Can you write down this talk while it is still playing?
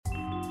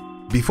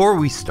Before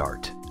we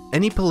start,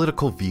 any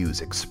political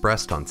views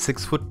expressed on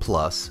 6 Foot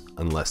Plus,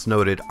 unless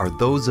noted, are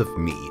those of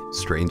me,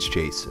 Strange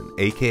Jason,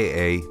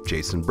 aka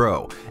Jason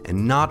Bro,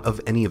 and not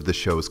of any of the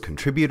show's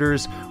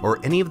contributors or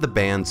any of the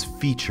bands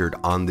featured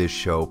on this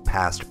show,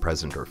 past,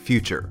 present, or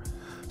future.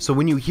 So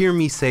when you hear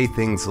me say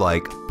things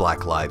like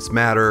Black Lives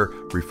Matter,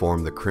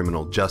 reform the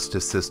criminal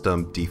justice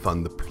system,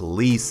 defund the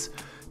police,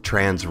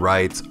 trans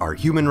rights are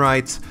human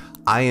rights,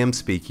 I am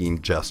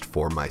speaking just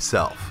for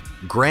myself.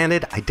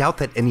 Granted, I doubt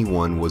that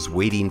anyone was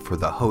waiting for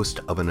the host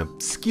of an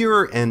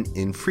obscure and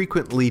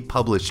infrequently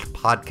published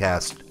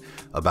podcast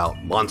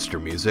about monster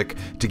music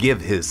to give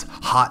his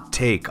hot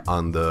take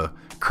on the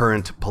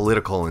current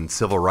political and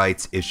civil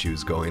rights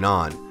issues going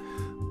on.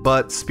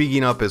 But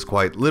speaking up is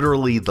quite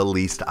literally the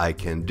least I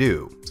can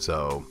do,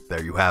 so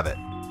there you have it.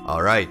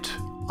 Alright,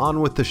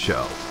 on with the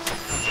show.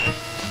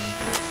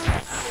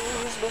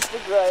 Who's Mr.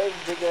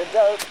 Gravedigger?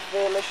 Don't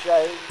feel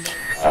ashamed.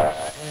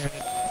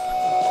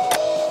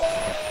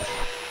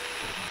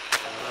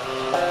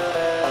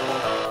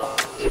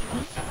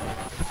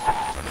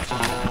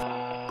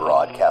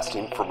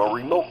 Broadcasting from a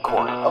remote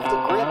corner of the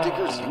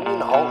Gravediggers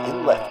Union Hall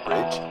in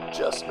Lethbridge,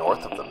 just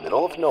north of the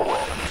middle of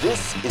nowhere.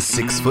 This is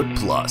 6 Foot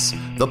Plus,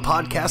 the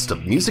podcast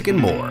of music and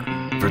more,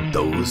 for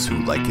those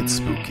who like it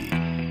spooky.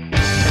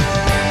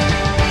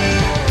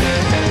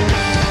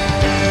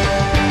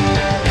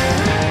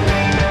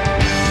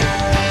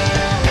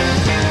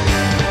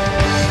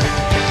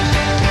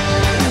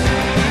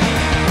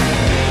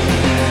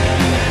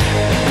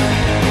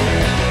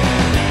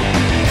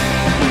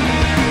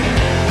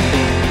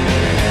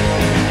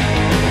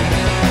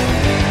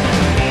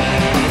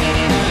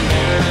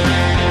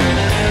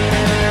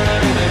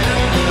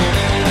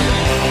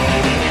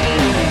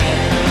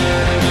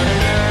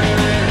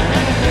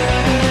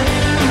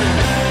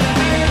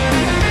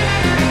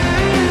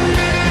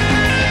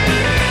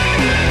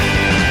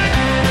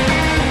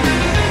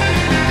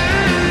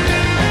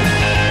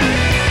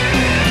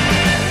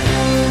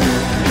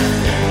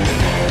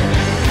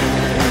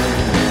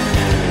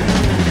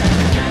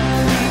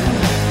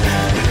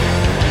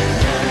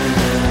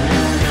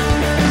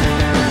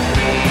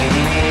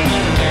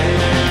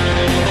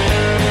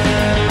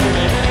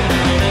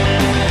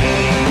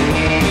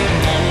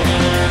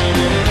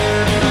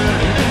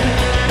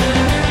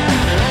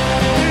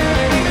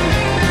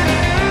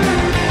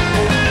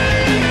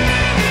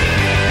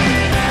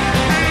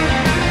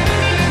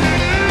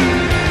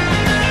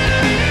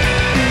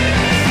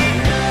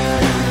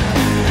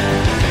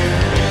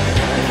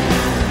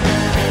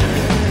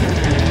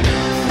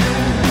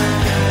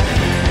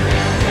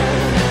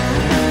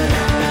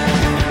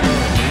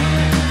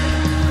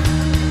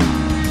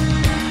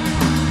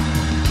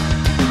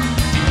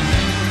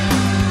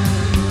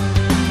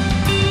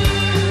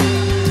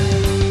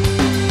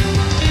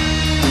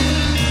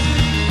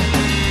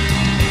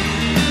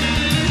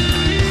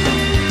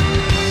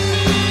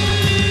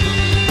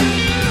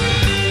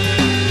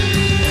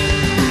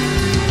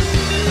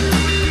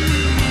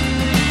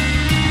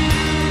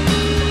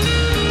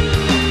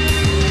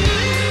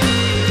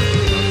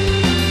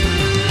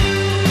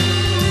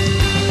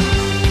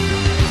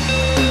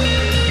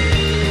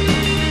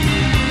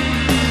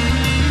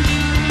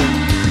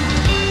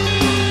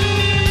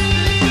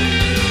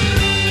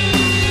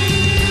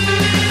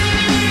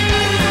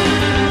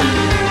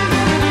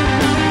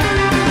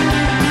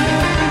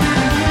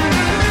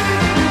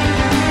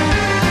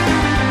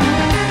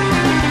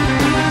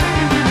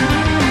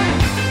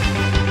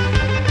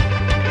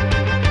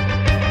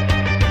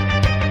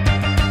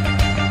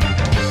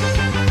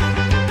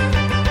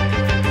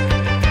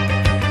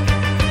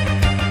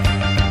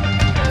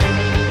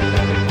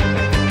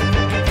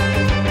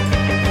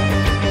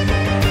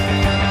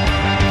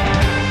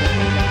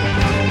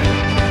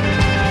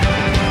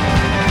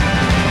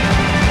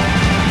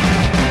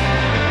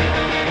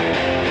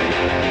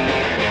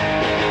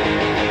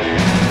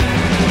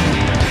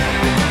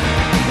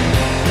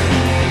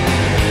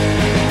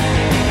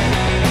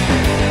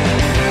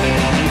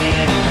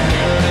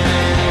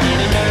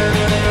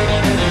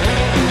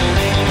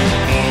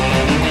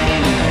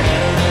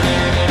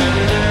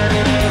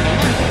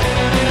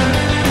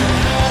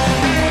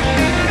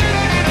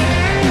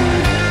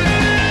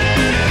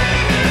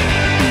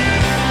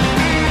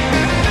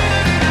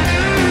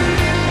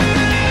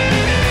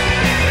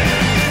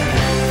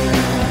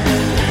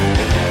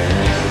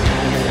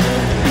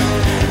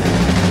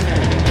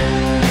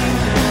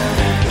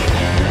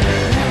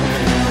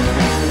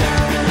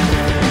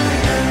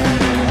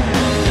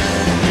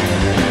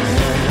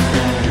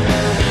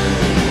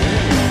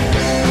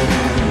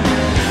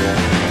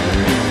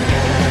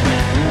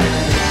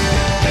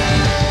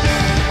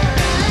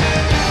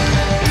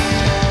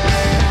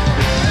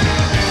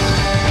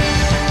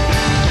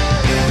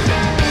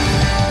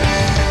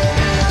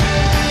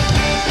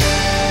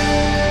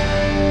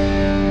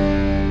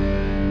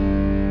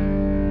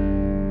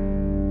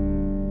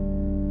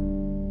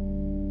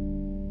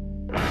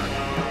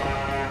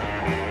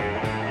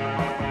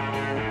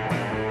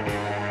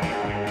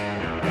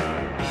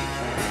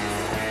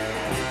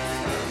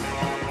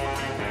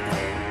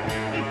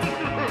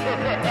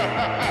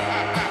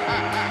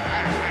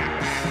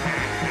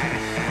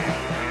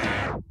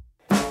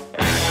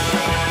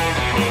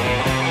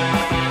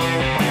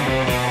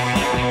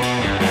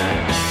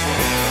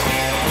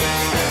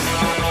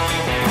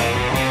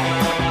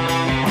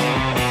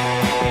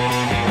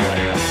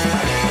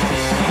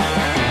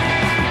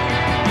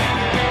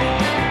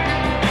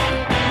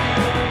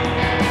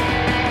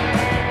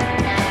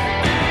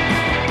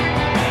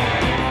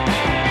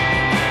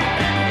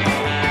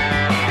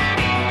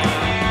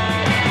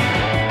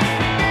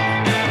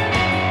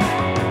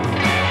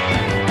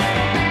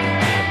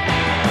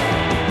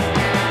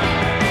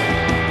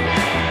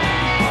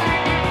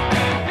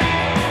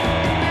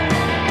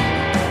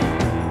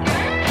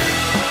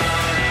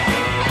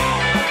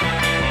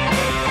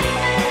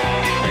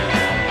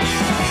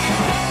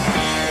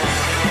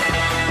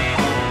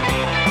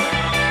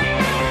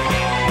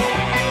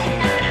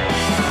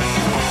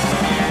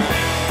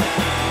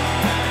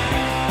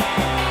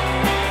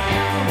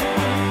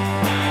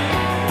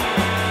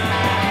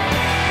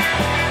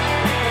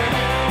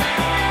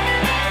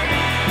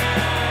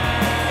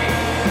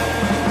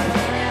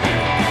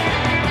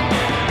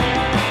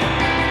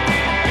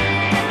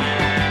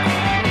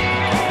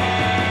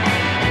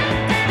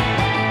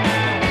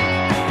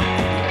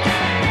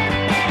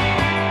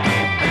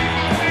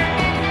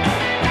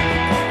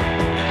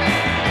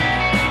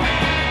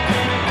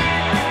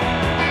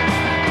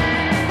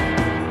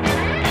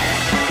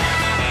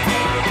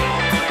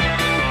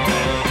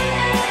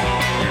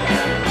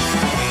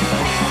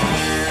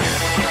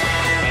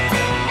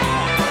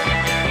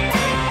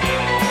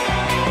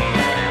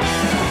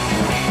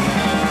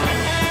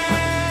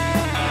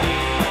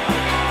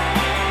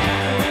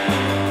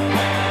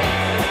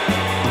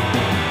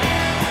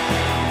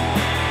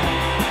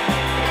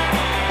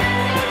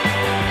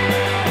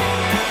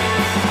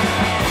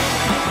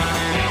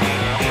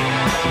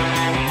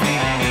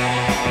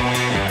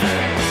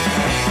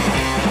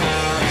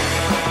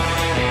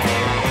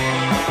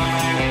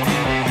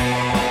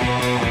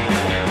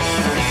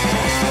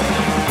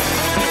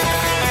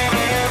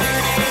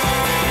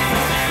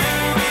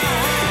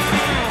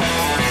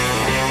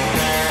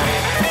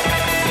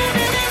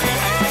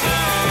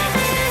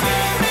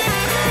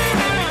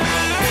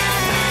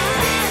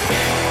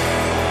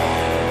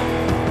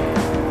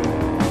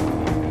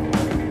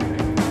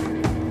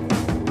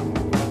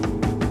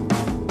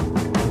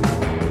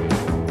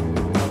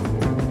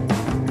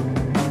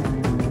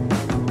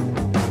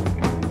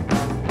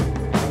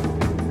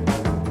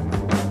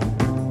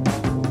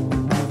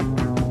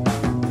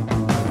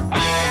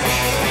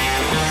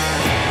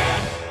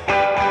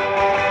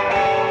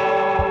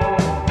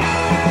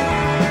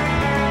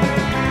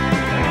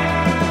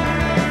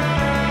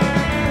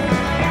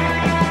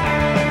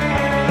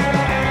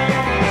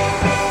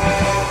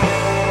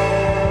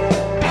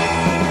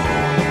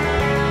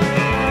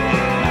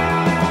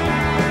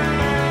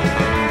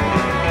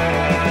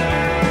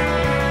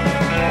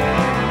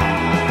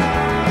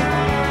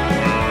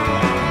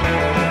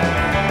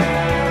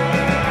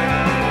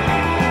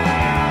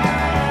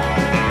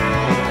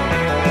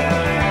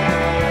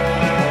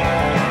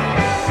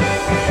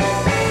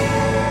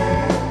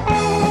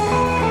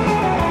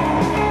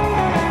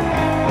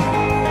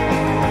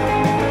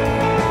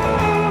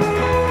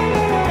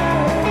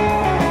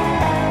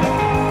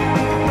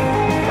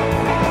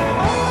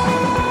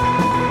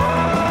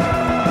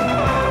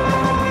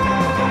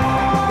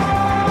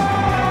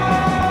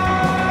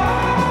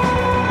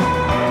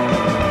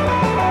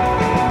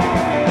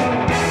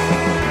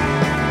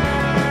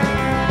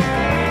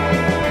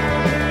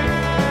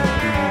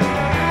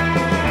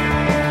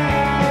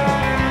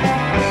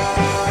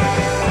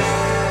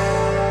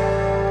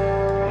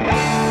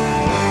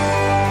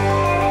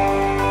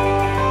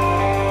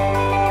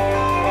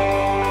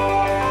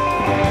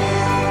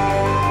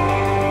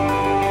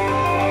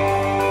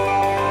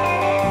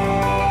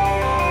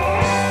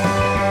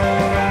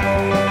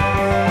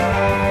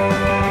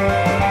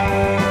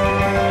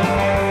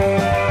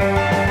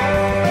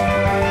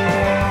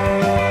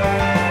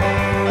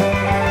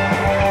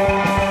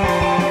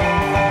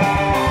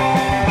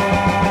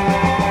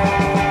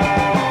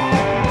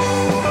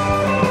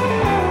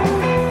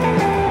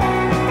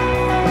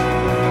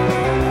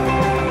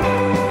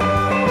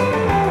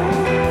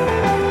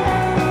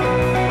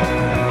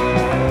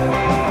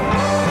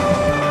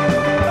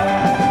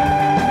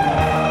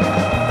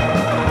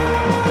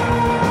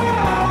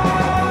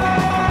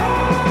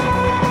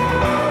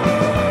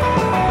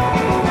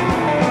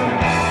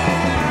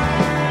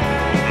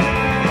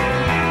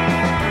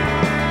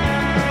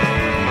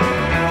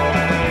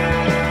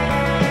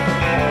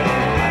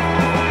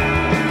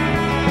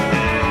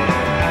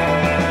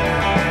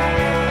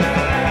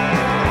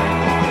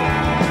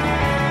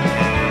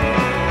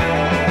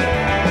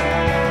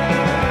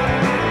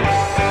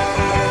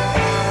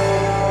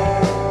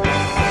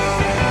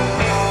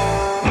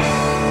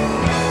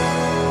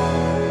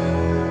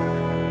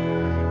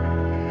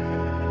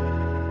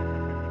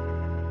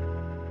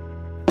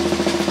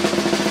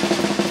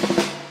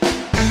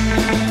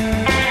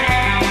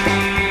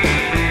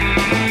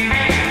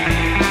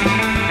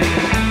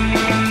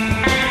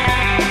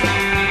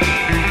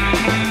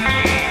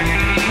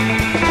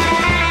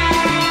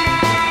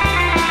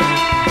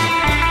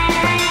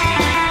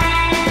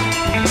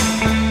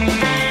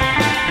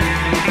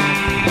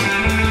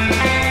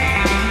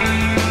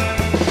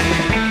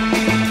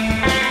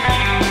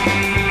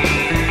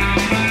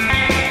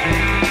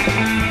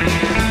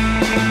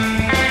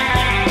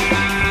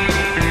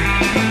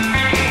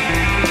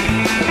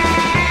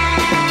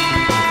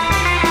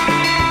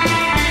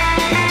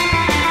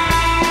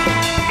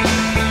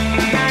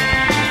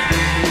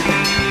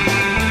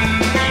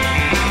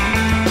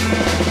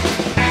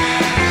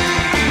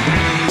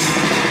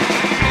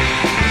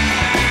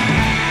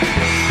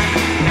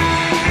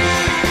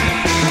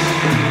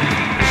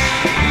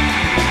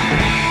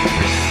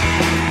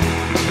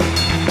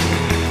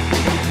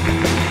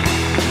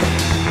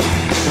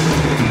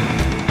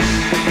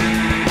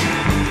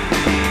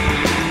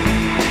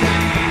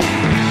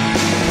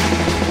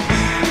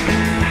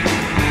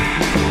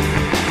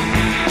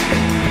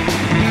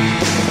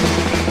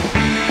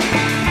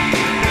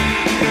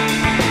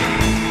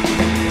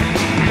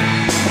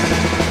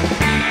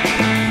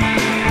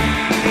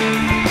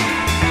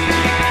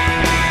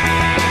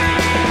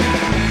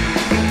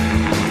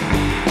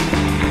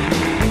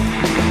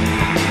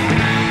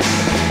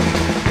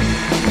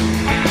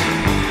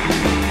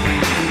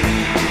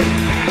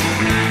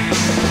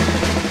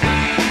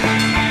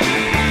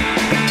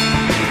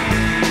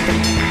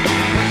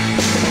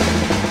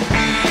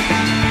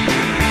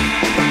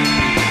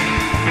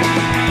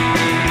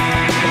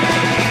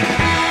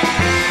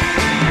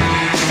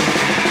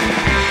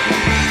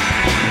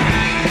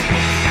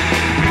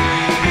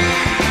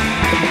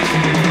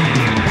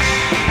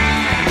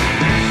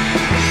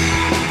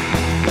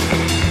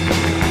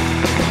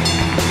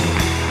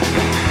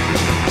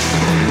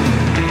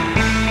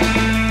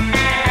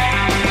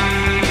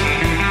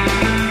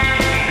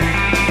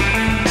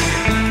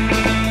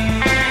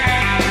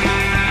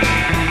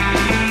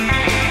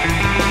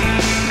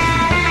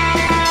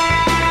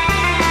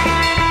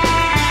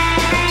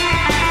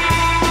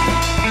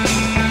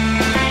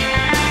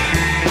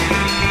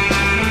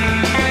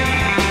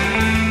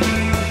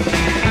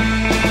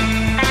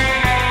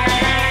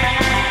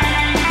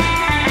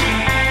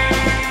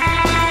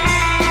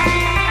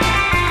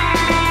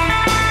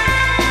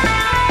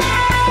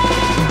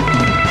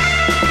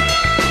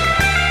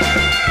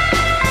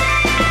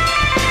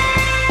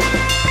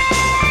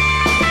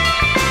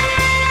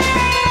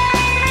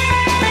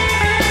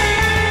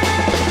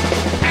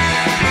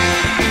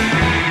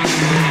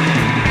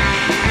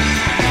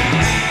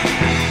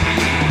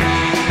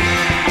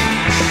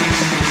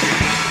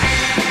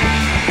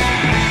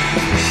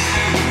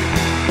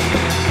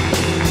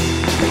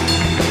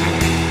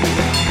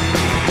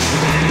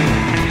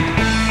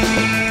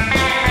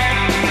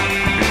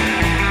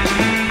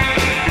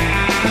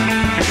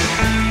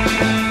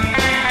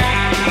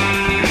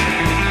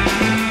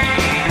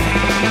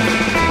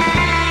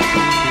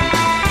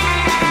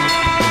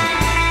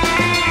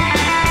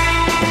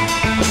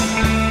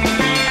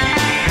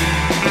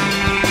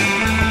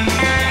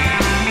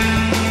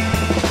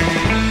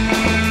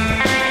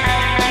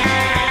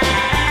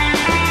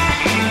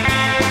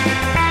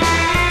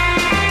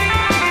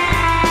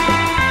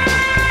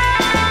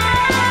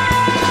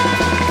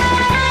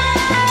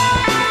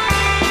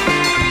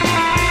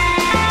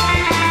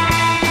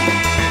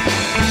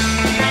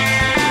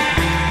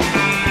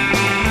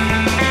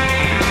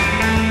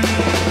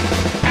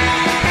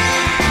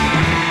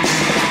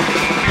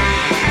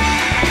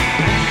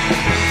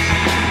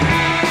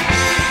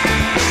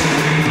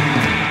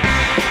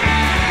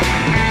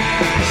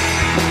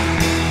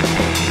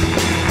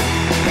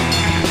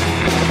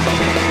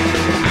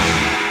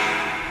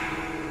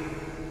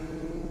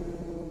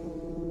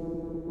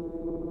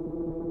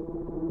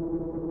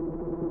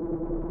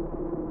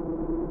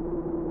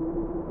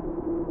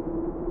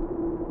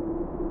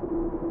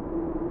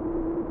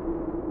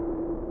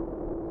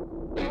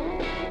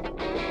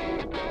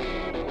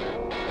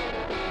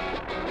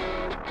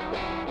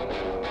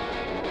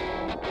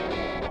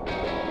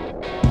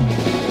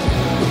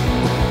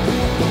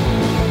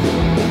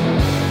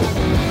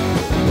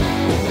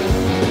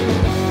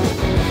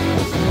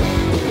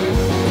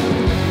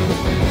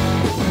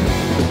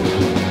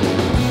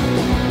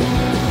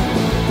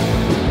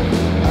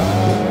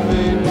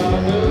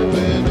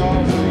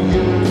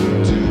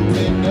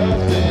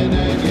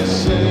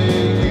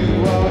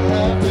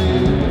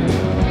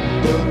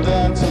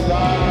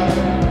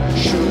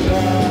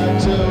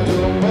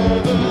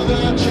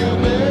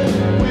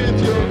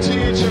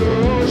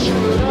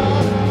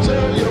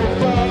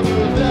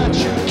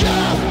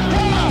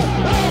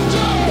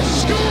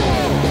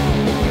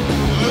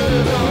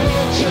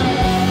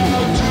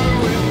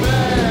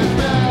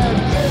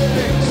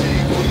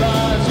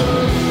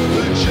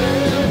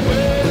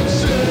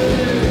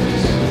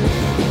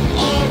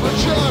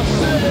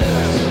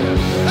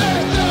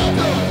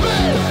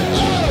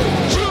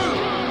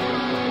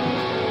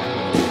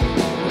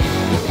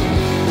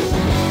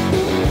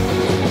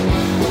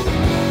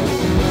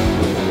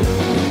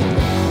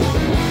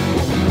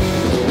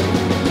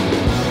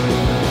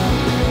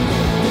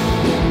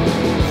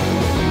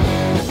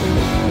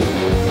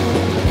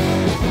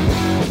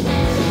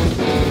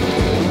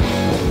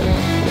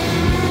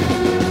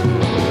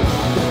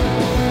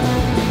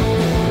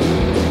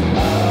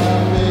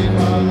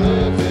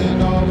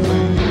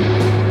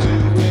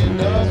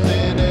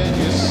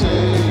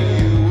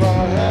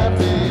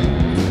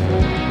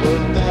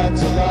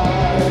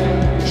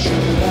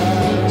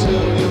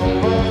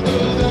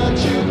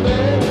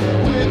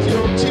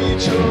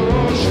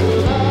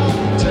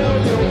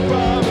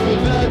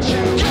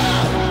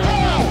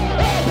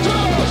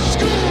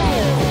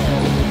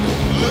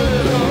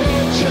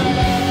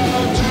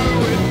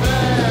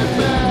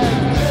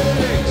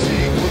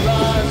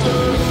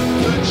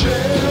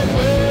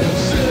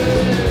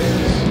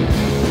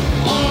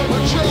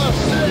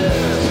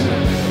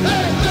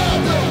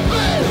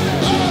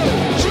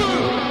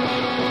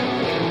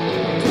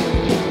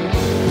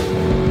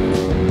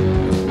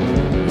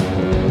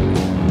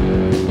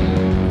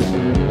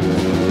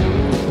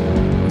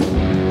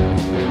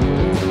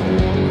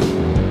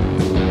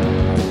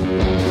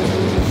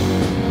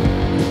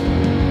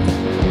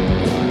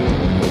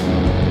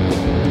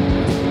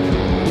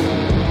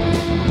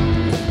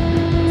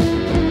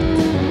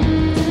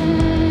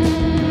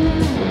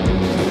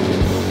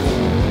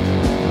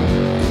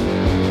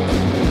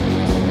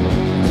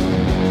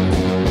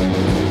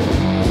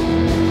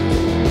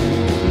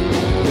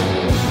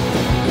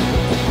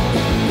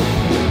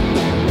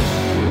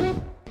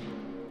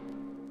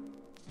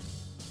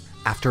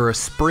 After a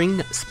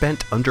spring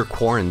spent under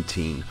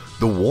quarantine,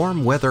 the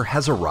warm weather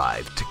has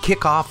arrived to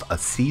kick off a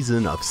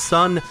season of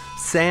sun,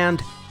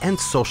 sand, and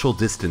social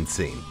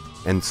distancing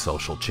and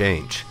social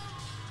change.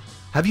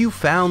 Have you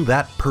found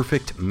that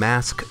perfect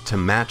mask to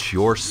match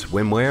your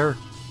swimwear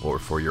or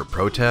for your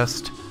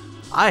protest?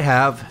 I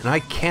have, and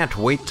I can't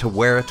wait to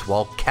wear it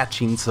while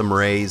catching some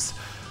rays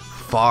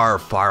far,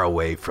 far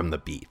away from the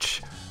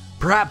beach.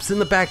 Perhaps in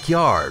the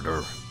backyard,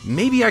 or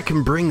maybe I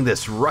can bring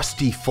this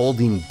rusty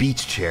folding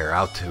beach chair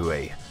out to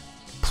a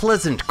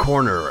pleasant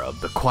corner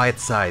of the Quiet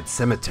Side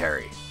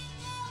Cemetery.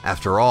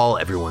 After all,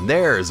 everyone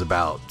there is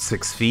about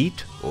 6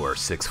 feet, or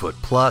 6 foot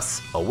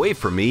plus, away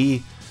from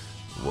me,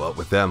 what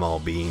with them all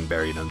being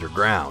buried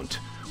underground.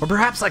 Or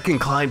perhaps I can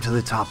climb to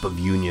the top of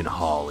Union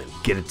Hall and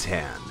get a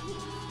tan.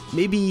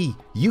 Maybe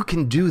you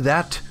can do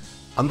that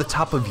on the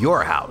top of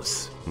your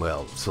house.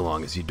 Well, so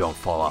long as you don't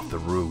fall off the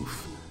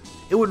roof.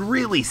 It would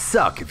really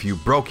suck if you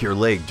broke your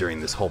leg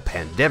during this whole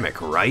pandemic,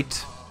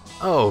 right?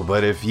 Oh,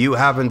 but if you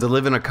happen to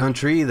live in a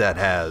country that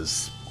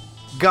has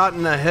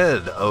gotten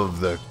ahead of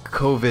the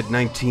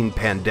COVID-19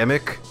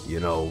 pandemic,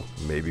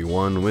 maybe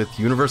one with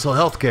universal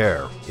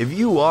healthcare. If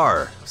you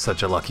are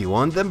such a lucky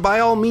one, then by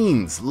all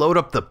means, load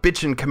up the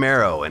bitchin'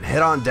 Camaro and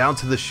head on down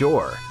to the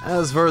shore.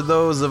 As for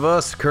those of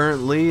us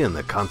currently in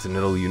the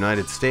continental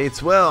United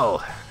States,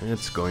 well,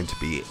 it's going to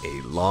be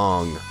a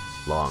long,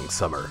 long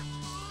summer.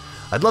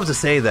 I'd love to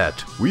say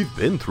that we've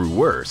been through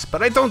worse,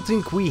 but I don't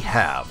think we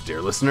have,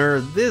 dear listener.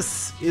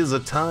 This is a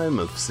time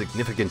of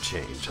significant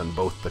change on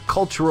both the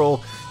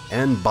cultural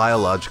and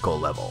biological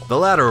level, the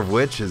latter of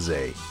which is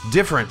a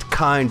different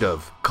kind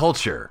of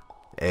culture.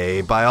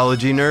 Hey,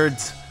 biology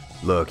nerds?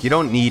 Look, you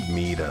don't need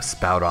me to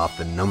spout off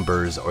the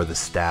numbers or the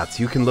stats.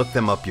 You can look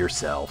them up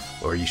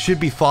yourself, or you should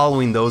be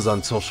following those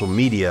on social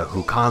media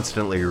who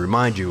constantly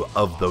remind you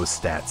of those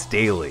stats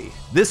daily.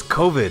 This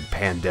COVID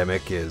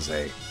pandemic is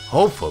a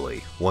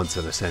hopefully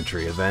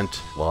once-in-a-century event,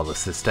 while the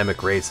systemic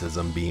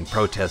racism being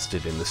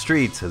protested in the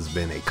streets has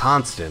been a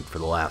constant for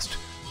the last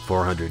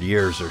 400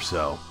 years or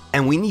so.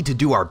 And we need to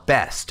do our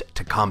best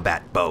to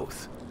combat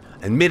both.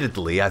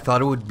 Admittedly, I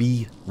thought it would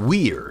be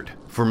weird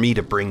for me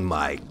to bring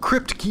my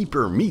Crypt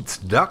Keeper meets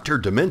Dr.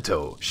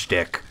 Demento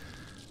shtick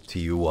to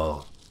you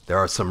while there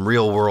are some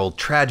real-world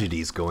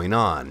tragedies going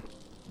on.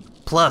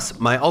 Plus,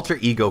 my alter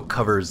ego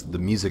covers the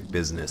music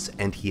business,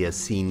 and he has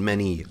seen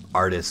many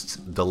artists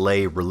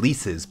delay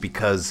releases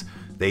because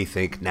they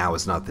think now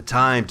is not the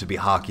time to be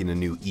hawking a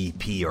new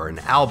EP or an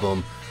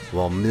album,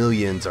 while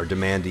millions are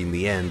demanding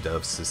the end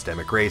of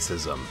systemic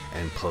racism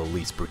and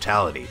police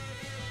brutality.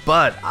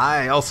 But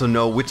I also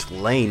know which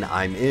lane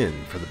I'm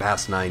in. For the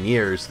past 9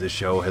 years, this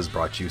show has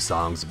brought you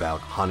songs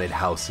about haunted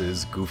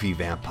houses, goofy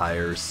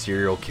vampires,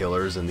 serial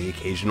killers, and the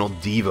occasional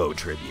Devo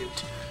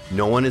tribute.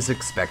 No one is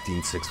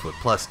expecting 6 Foot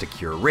Plus to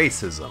cure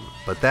racism,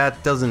 but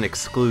that doesn't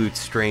exclude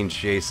Strange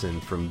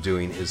Jason from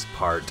doing his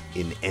part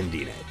in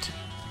ending it.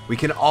 We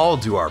can all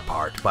do our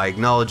part by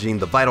acknowledging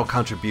the vital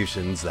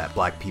contributions that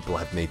Black people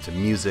have made to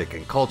music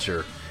and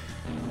culture,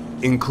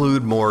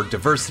 include more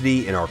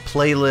diversity in our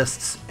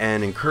playlists,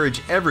 and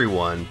encourage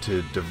everyone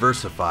to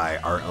diversify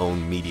our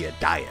own media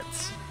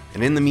diets.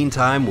 And in the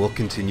meantime, we'll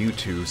continue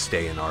to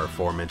stay in our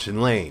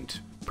aforementioned lane.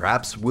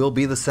 Perhaps we'll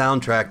be the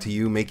soundtrack to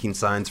you making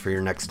signs for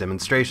your next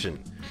demonstration.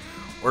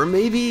 Or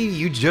maybe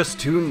you just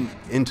tune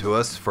into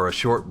us for a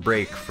short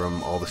break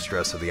from all the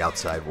stress of the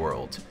outside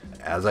world.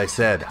 As I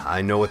said,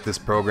 I know what this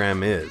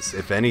program is.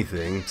 If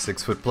anything,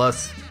 6 Foot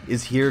Plus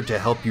is here to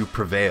help you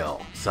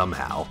prevail,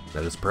 somehow.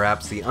 That is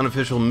perhaps the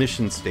unofficial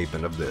mission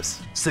statement of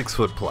this. 6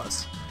 Foot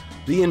Plus,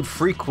 the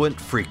infrequent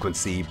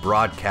frequency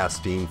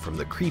broadcasting from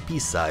the creepy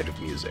side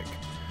of music.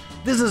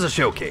 This is a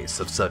showcase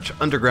of such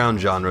underground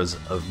genres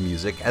of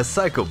music as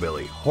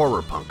psychobilly,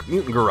 horror punk,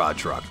 mutant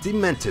garage rock,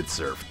 demented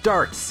surf,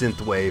 dark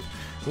synthwave,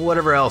 and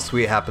whatever else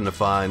we happen to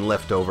find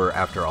left over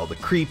after all the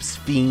creeps,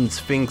 fiends,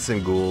 finks,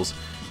 and ghouls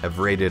have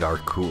raided our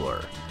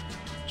cooler.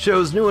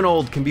 Shows new and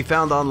old can be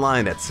found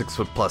online at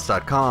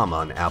 6footplus.com,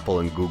 on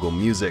Apple and Google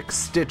Music,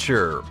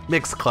 Stitcher,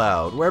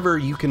 Mixcloud, wherever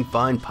you can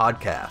find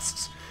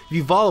podcasts. If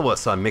you follow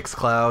us on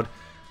Mixcloud,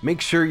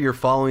 make sure you're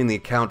following the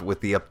account with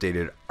the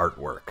updated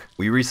artwork.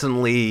 We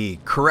recently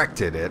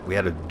corrected it. We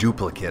had a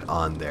duplicate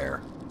on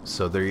there.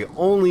 So the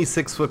only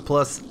 6 Foot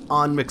Plus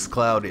on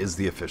Mixcloud is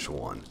the official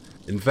one.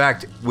 In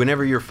fact,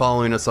 whenever you're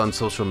following us on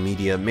social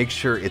media, make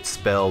sure it's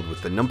spelled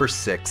with the number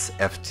 6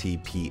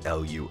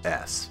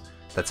 FTPLUS.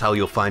 That's how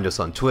you'll find us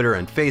on Twitter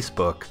and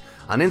Facebook.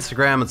 On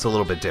Instagram, it's a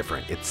little bit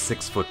different. It's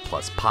 6 Foot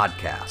Plus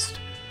Podcast.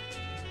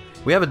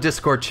 We have a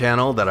Discord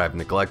channel that I've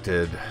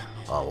neglected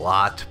a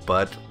lot,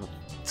 but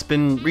it's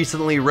been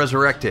recently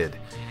resurrected.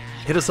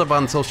 Hit us up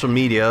on social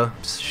media,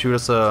 shoot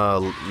us a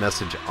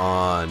message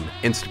on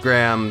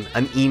Instagram,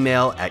 an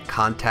email at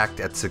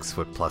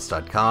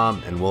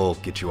contact@6footplus.com, and we'll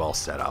get you all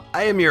set up.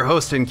 I am your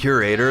host and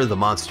curator, the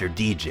Monster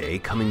DJ,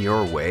 coming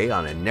your way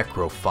on a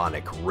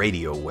necrophonic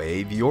radio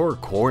wave, your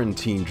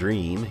quarantine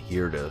dream,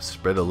 here to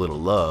spread a little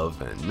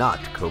love and not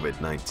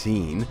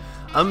COVID-19.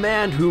 A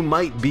man who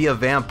might be a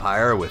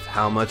vampire with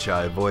how much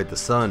I avoid the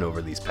sun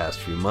over these past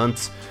few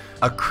months,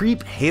 a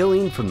creep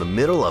hailing from the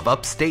middle of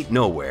upstate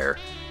nowhere,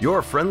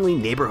 your friendly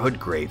neighborhood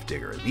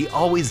gravedigger, the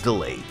always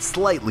delayed,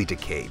 slightly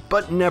decayed,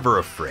 but never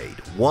afraid,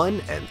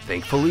 one and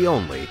thankfully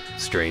only,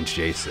 Strange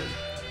Jason.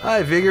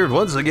 I figured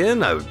once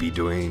again I would be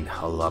doing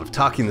a lot of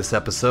talking this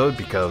episode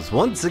because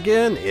once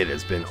again it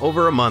has been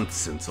over a month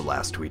since the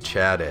last we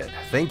chatted.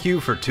 Thank you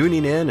for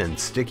tuning in and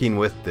sticking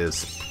with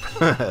this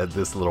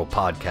this little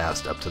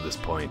podcast up to this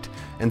point,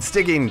 and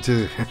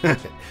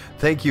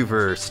thank you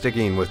for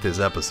sticking with this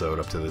episode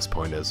up to this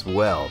point as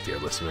well, dear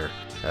listener.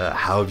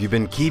 How have you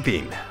been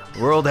keeping?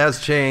 The world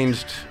has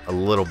changed a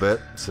little bit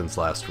since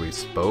last we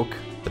spoke,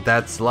 but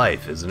that's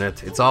life, isn't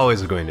it? It's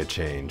always going to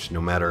change, no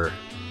matter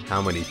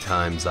how many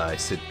times I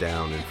sit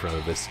down in front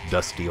of this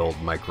dusty old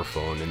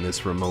microphone in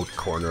this remote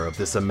corner of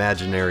this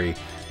imaginary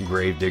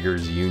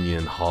Gravediggers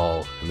Union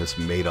Hall in this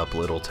made-up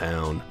little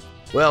town.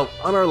 Well,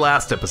 on our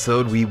last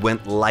episode, we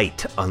went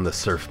light on the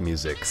surf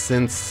music.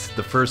 Since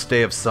the first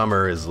day of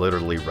summer is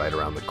literally right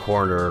around the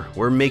corner,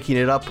 we're making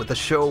it up with a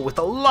show with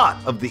a lot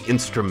of the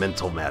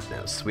instrumental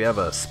madness. We have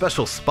a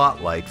special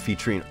spotlight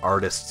featuring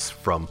artists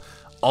from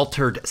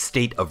Altered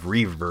State of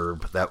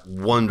Reverb, that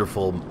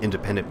wonderful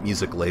independent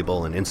music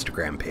label and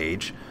Instagram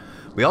page.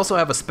 We also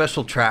have a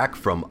special track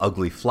from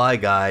Ugly Fly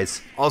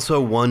Guys,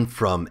 also one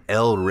from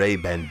El Rey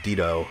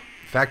Bandito.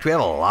 In fact, we have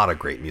a lot of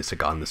great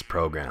music on this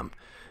program.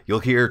 You'll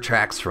hear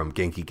tracks from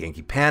Genki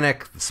Genki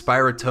Panic, the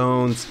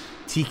Spiritones,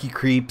 Tiki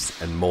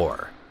Creeps, and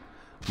more.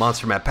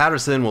 Monster Matt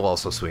Patterson will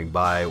also swing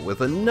by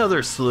with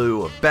another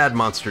slew of bad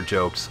monster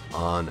jokes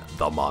on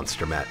the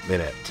Monster Matt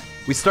Minute.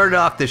 We started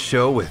off this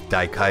show with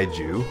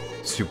Daikaiju,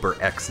 Super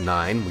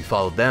X9. We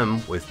followed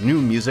them with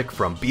new music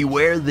from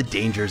Beware the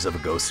Dangers of a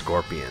Ghost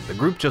Scorpion. The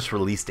group just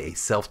released a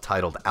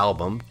self-titled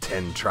album,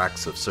 10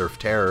 tracks of surf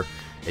terror,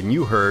 and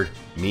you heard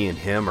Me and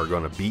Him Are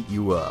Gonna Beat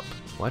You Up.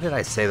 Why did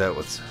I say that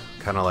with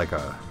kind of like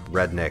a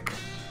redneck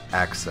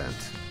accent?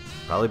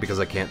 Probably because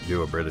I can't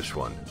do a British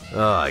one.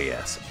 Oh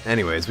yes.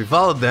 Anyways, we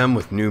followed them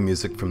with new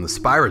music from the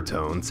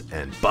Spiritones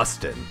and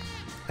Bustin'.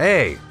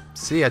 Hey,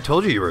 see, I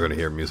told you were going to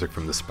hear music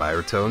from the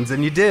Spiritones,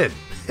 and you did.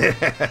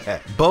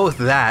 Both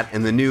that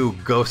and the new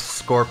Ghost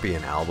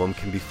Scorpion album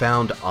can be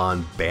found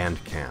on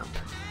Bandcamp,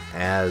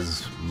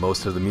 as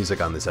most of the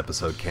music on this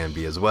episode can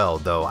be as well,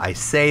 though I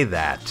say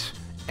that,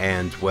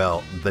 and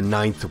well, the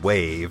Ninth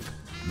Wave,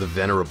 the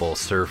venerable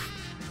surf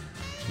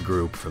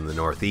group from the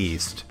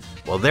Northeast,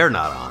 well, they're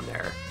not on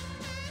there.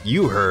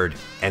 You heard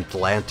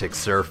Atlantic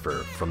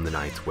Surfer from the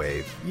Ninth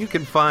Wave. You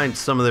can find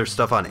some of their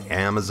stuff on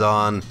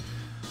Amazon,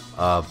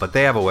 but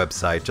they have a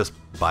website. Just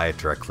buy it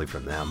directly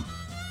from them.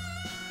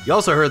 You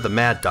also heard the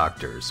Mad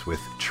Doctors with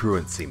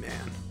Truancy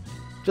Man.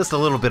 Just a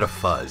little bit of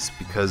fuzz,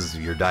 because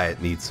your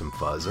diet needs some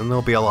fuzz, and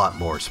there'll be a lot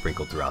more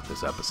sprinkled throughout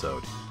this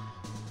episode.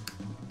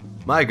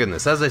 My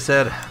goodness, as I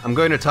said, I'm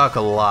going to talk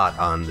a lot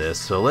on this,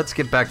 so let's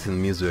get back to the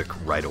music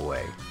right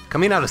away.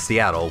 Coming out of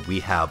Seattle,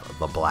 we have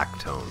the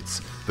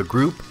Blacktones. The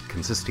group,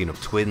 consisting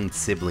of twin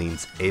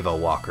siblings Ava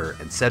Walker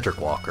and Cedric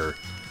Walker,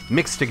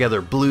 mixed together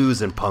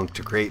blues and punk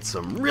to create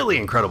some really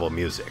incredible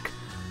music.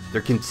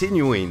 They're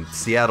continuing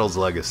Seattle's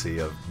legacy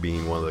of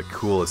being one of the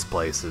coolest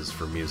places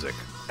for music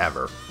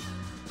ever.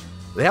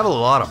 They have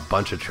a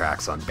bunch of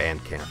tracks on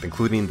Bandcamp,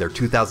 including their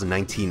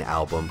 2019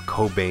 album,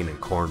 Cobain and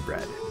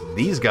Cornbread.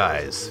 These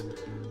guys,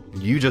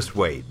 you just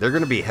wait. They're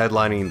going to be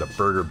headlining the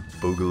Burger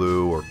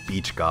Boogaloo or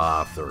Beach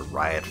Goth or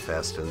Riot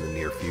Fest in the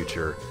near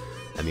future.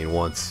 I mean,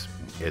 once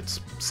it's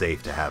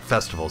safe to have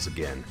festivals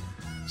again.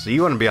 So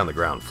you want to be on the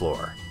ground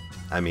floor.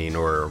 I mean,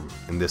 or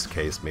in this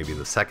case, maybe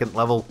the second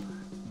level.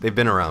 They've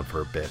been around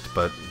for a bit,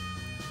 but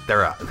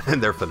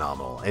they're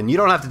phenomenal. And you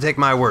don't have to take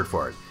my word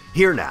for it.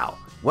 Here now,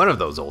 one of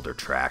those older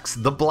tracks,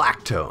 the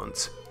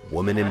Blacktones,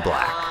 Woman in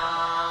Black.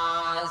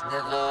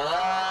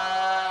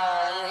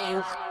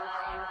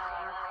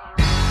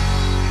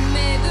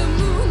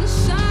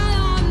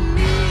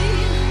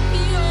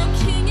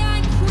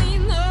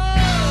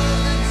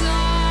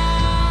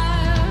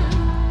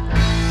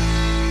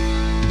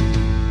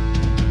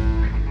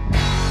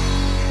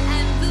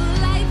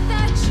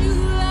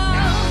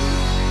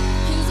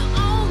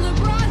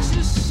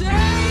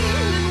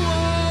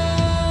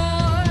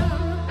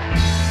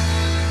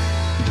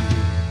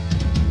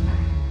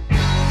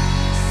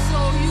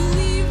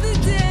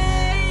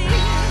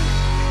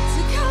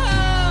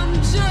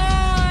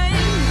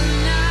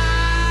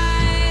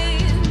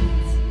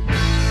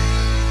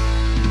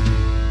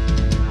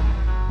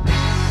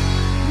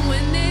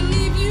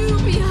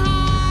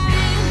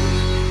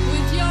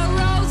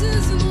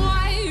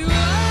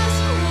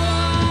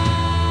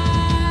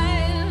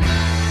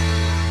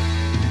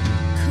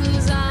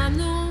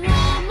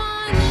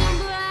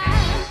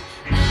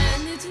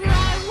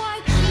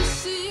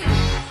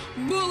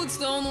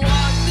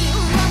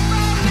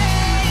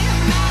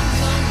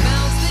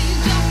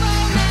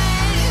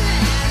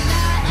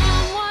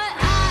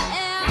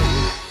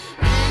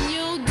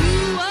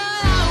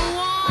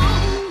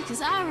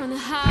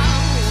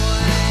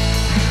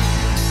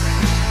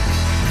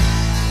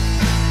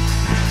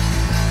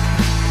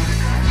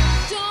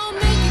 Don't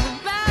make it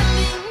a bad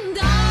thing,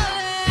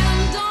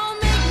 darling. Don't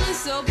make me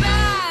so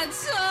bad.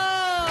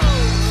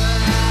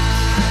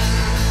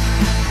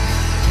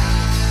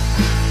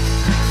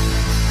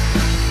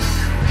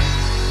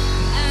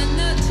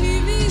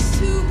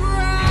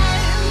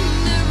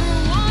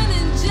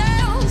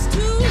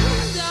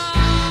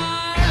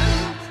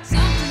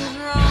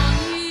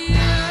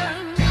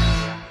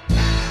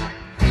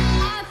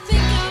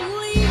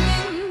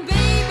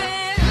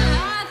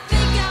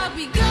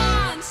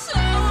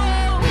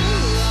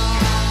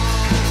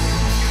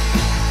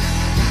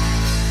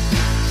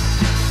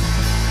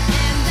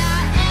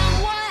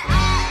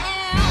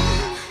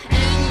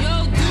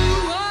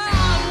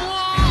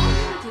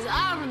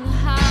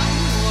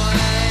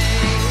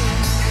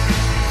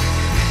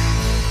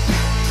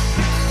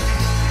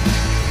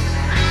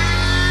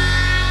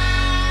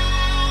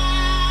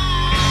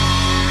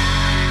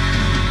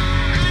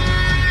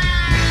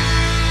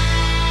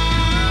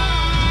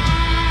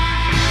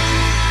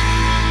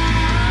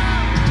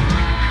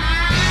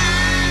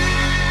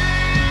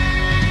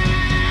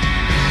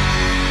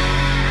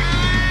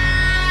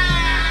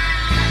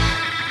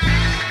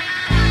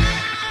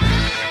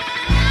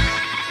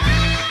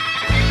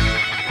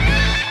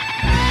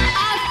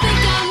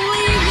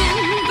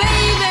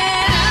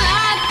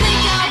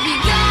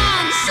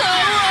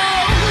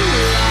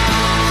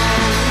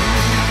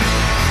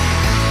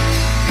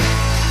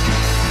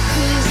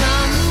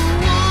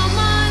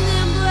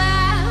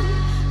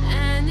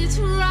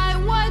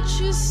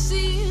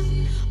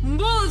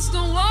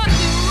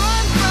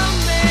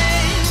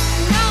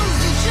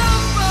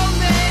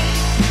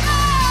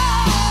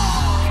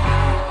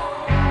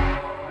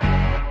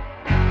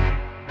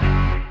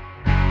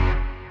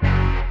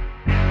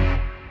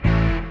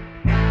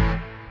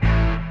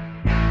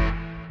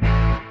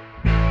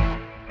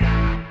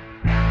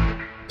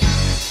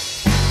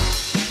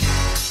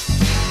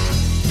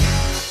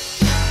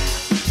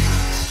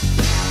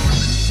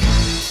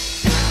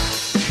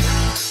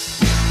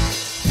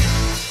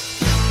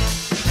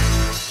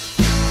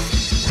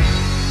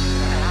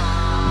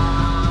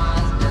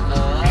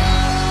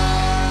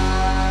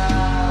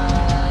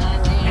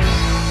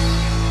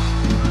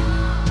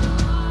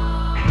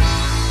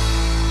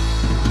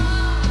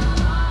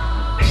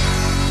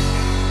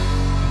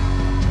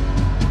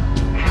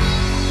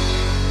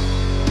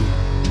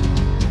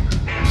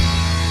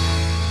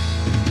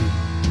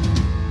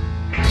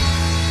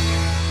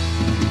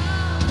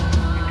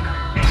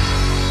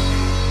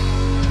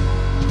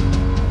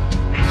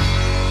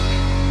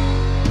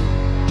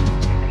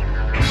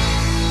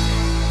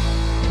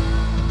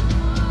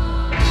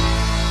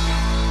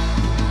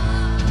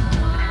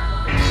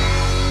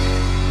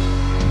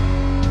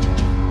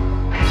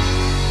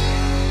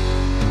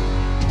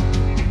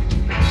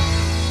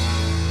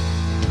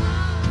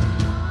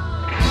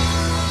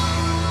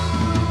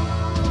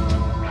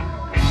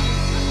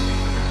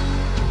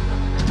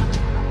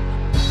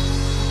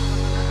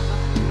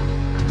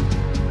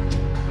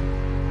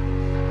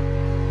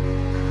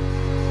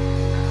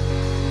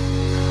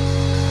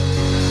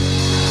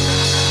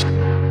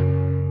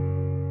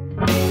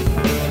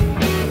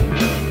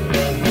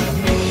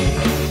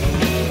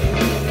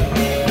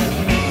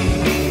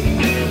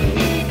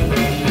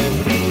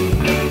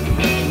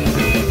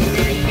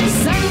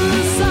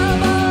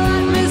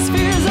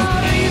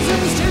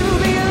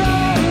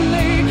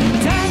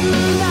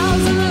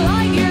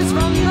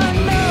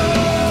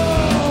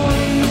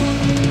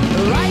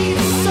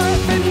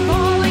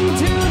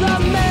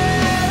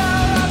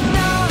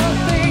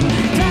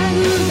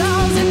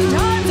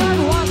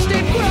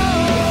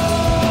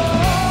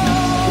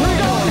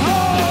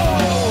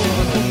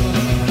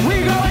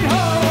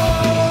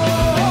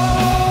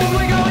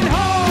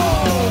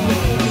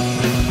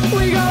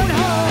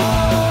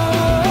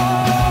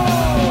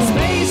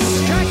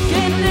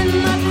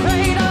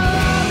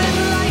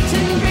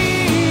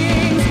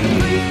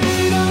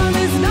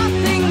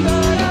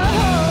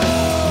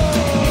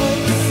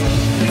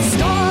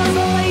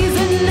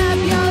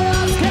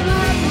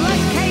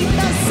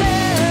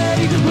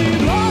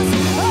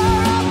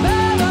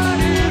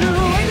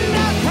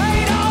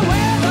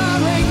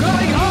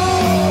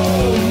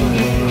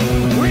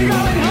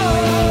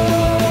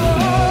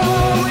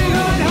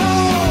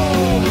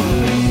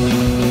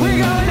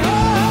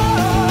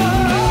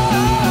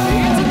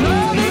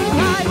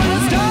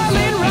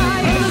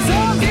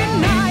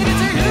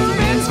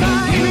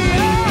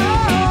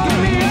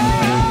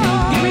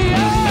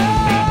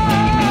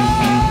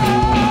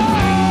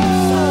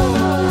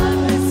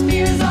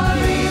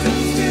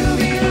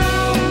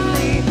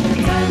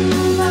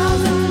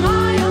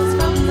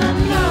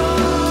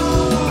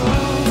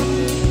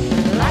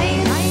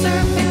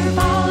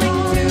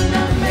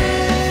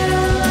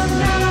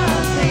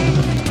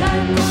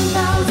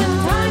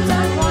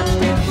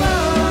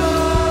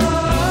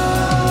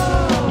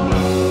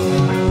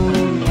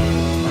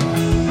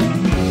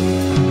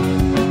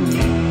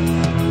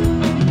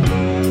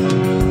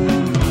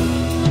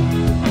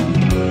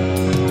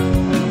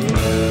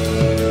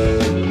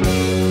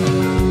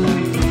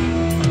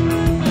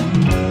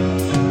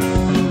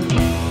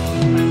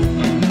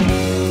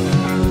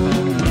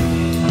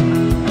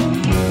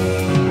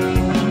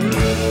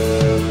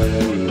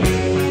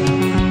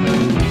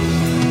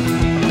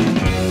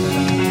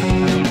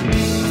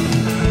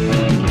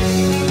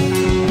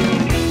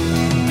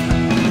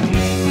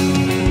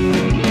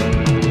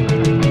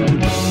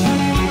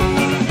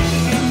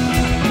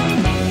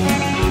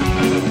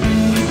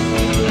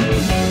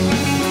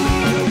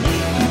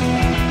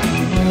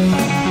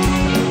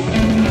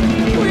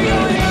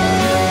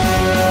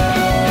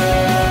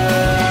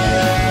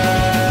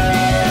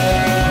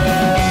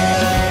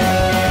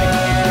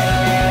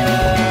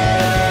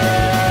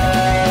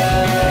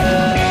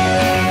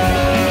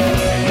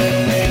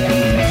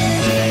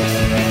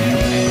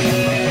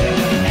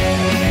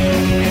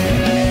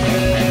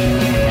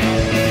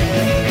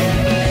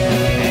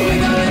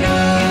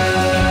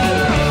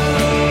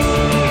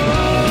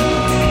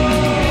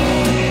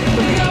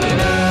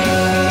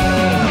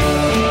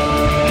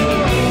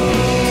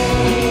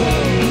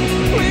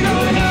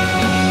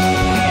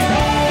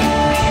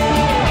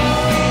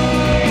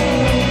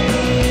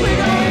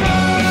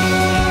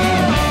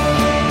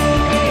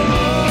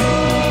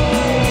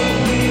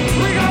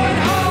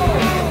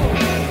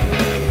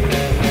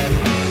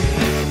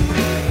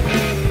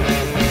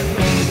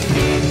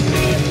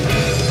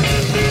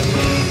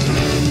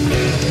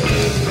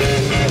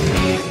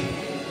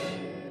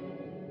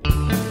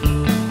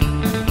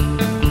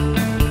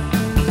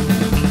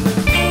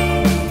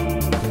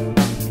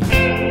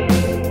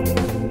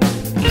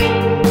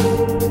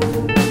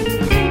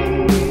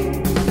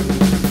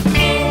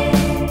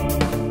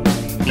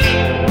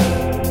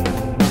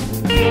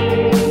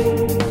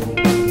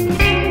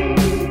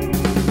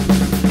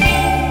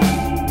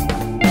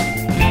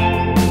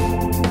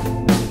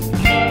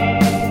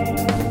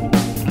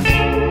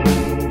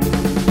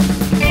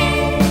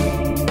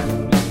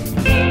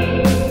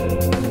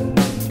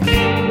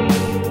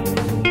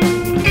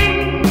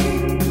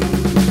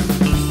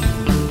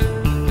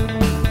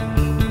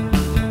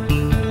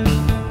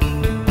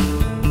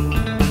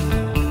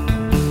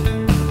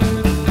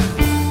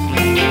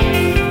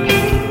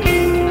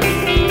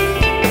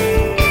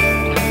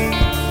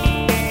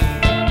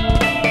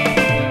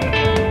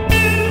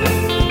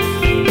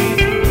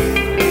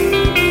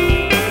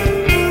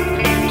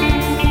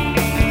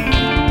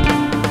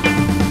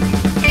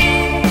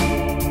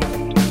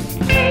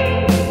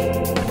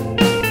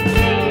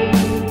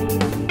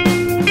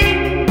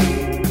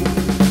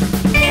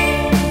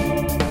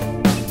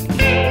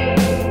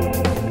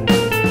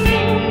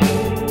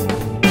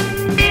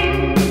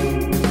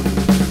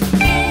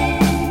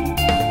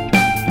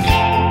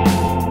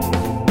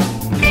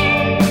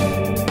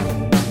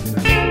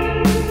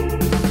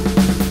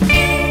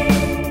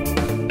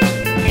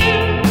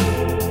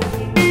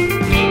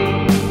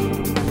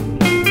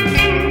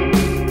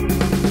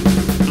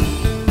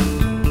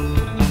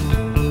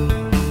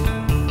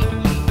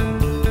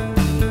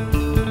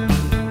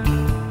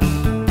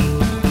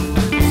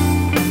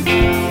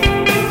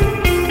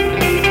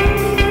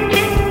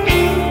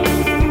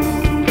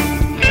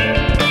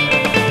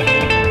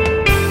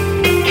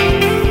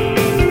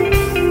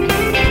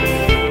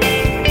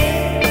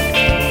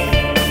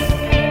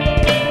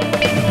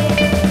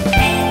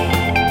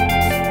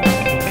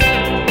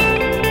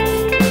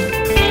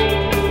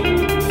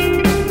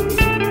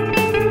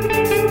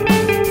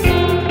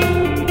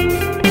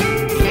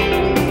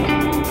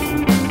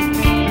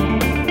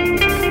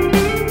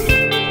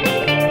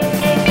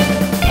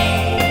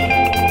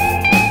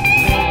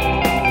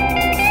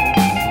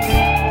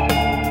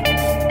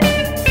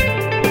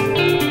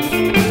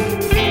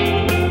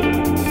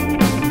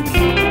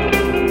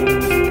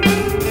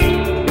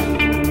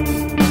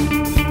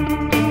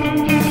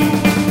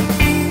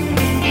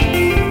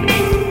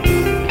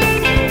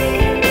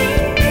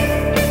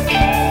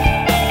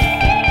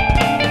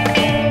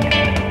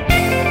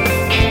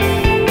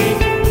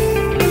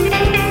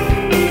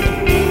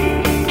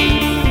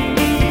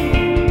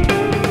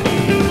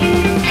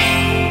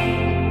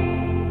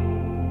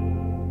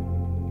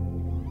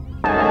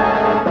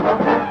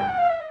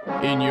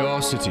 In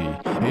your city,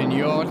 in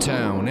your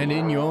town, and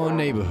in your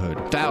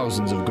neighborhood,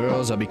 thousands of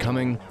girls are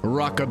becoming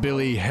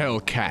rockabilly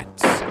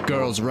hellcats.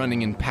 Girls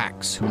running in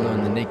packs who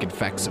learn the naked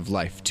facts of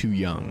life too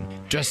young,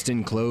 dressed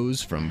in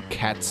clothes from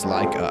Cats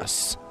Like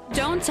Us.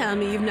 Don't tell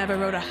me you've never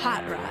rode a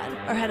hot rod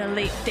or had a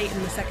late date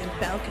in the second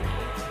balcony.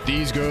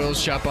 These girls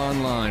shop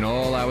online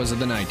all hours of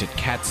the night at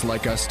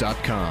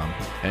catslikeus.com,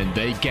 and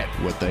they get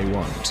what they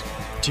want.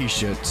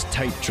 T-shirts,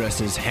 tight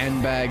dresses,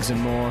 handbags,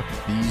 and more.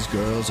 These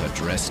girls are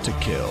dressed to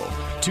kill.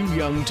 Too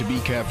young to be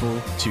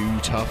careful, too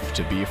tough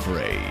to be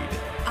afraid.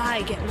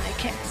 I get my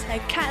kicks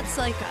at Cats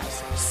Like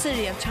Us,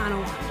 City of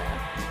Tonawanda.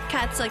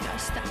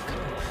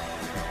 catslikeus.com.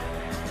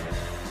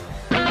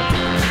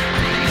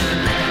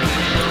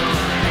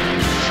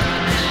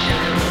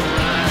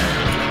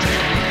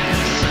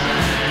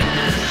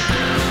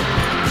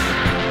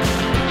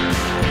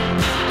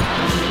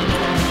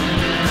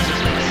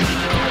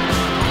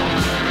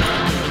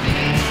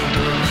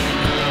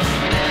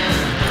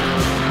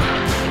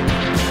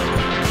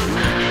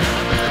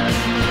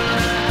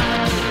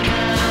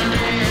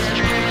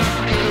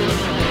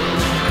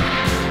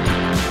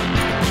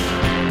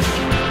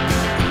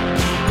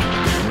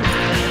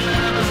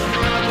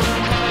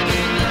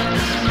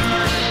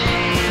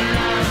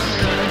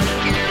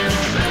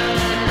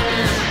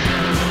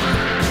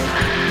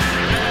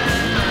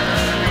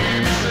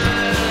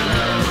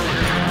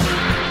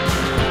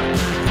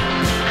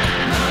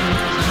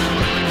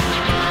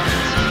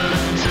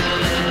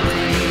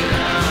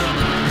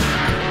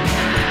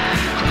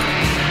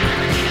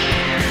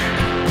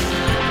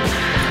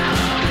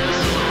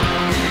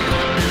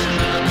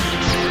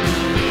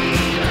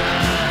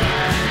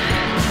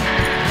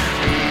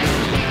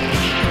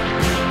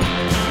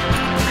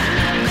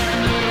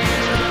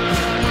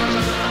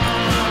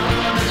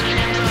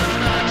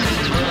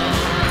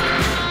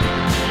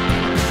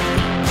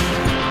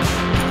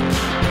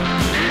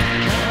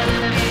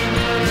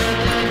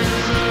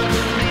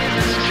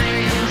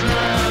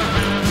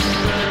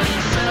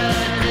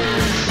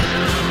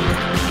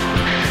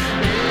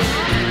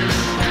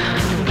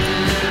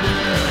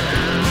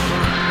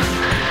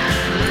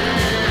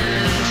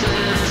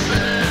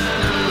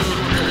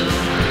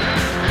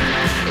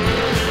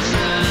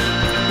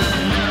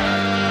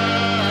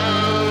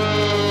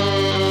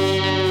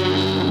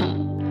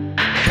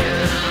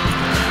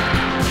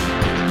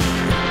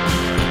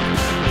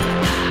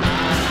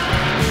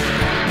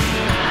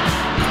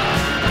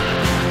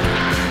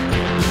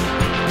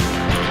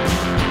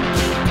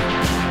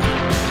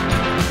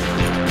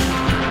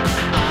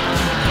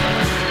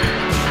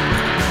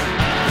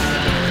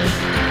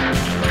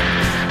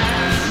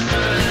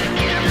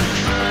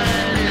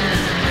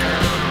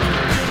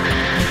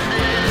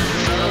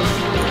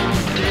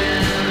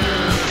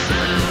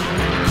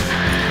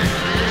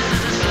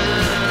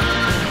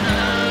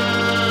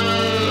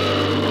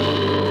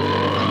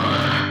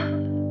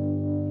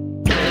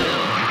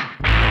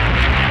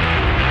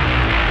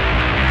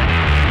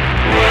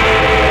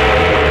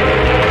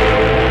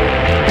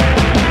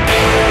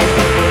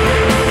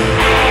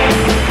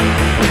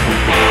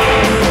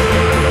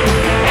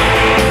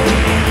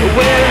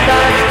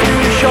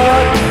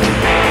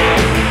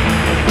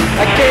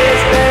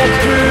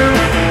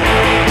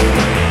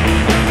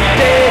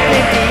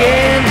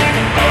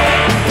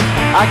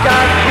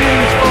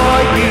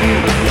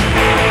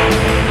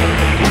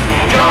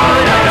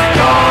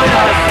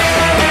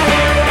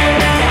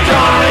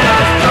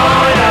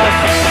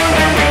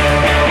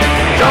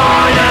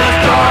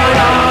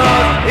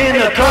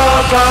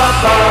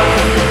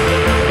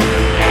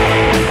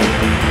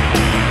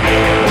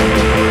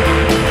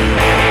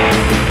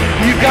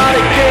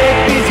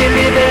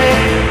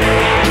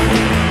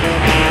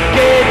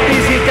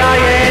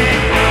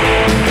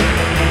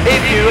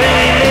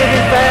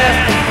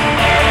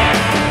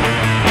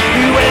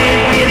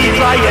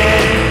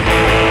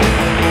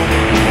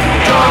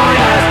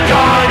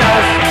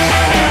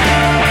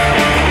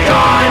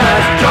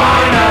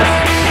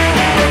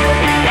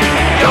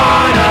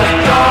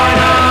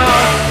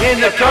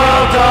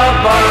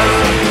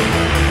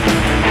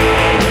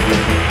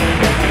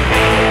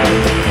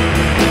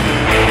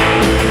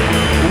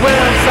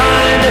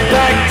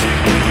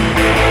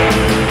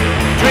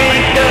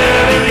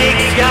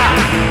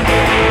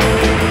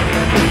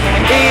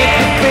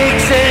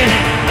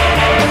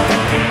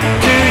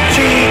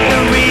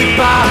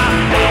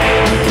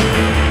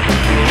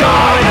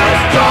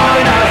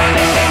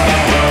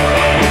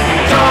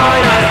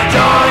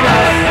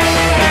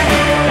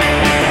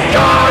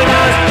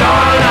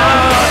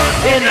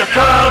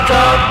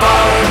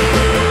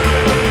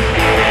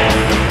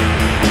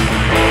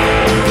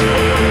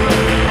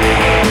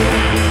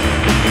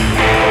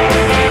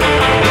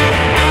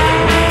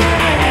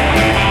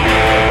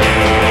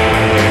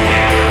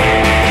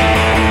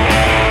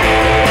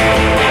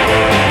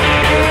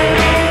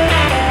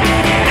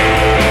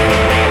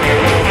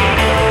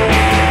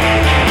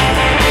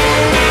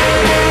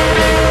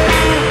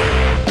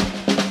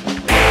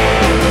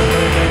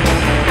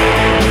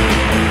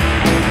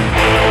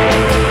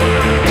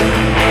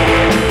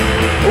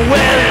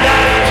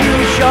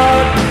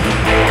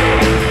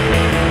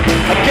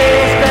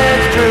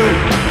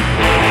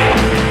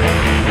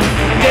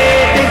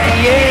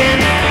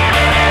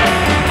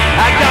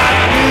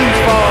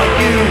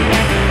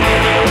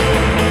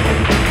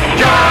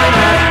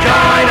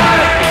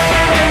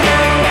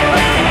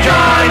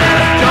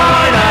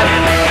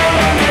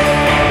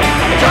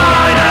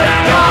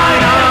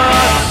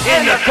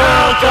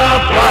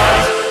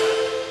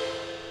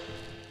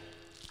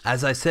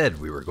 As I said,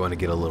 we were going to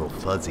get a little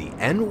fuzzy,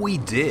 and we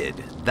did.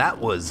 That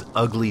was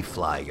Ugly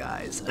Fly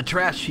Guys, a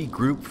trashy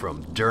group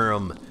from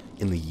Durham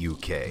in the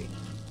UK.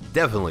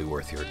 Definitely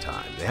worth your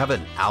time. They have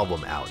an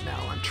album out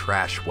now on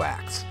Trash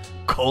Wax,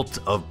 Cult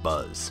of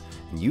Buzz,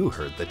 and you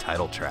heard the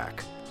title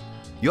track.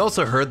 You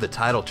also heard the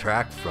title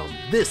track from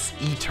This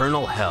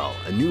Eternal Hell,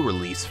 a new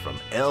release from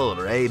El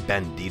Rey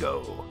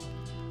Bandido.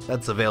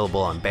 That's available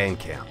on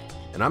Bandcamp,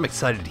 and I'm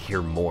excited to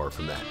hear more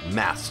from that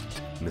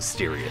masked,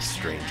 mysterious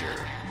stranger.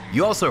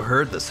 You also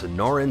heard the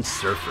Sonoran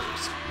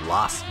Surfers,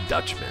 Lost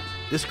Dutchmen.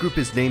 This group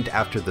is named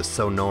after the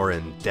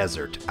Sonoran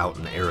Desert out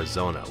in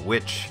Arizona,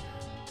 which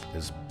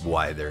is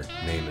why their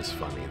name is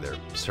funny. They're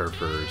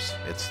surfers,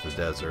 it's the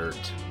desert,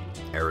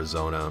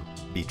 Arizona,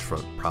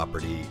 beachfront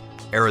property,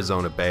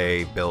 Arizona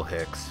Bay, Bill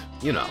Hicks,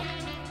 you know.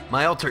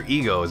 My alter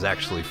ego is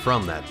actually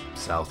from that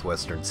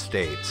southwestern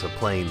state, so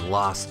playing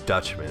Lost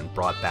Dutchman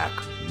brought back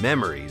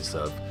memories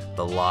of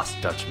the Lost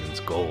Dutchman's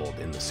gold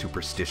in the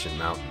Superstition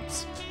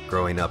Mountains.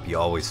 Growing up, you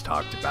always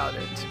talked about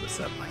it. It was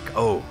that like,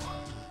 oh,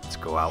 let's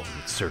go out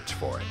and search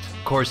for it.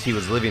 Of course, he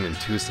was living in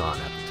Tucson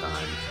at the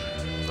time,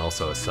 and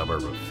also a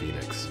suburb of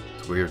Phoenix.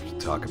 It's weird to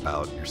talk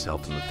about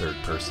yourself in the third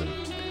person.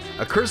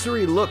 A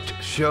cursory look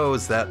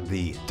shows that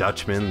the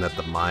Dutchman that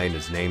the mine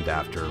is named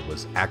after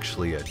was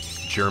actually a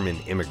German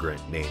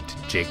immigrant named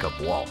Jacob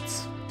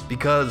Waltz.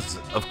 Because,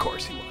 of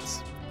course he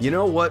was. You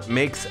know what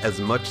makes as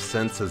much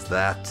sense as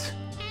that?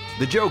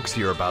 The jokes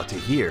you're about to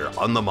hear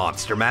on the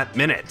Monster Matt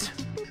Minute.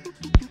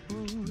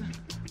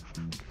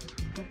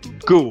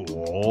 Good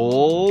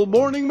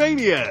morning,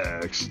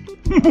 maniacs!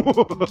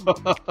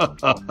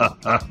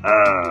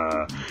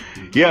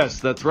 Yes,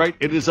 that's right.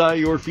 It is I,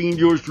 your fiend,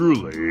 yours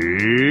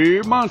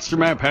truly, Monster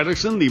Matt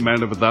Patterson, the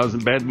man of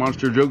 1,000 bad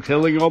monster jokes,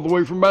 hailing all the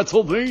way from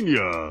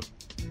Pennsylvania.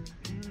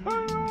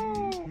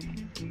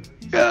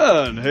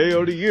 Yeah, and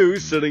hey-o to you,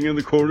 sitting in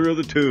the corner of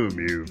the tomb,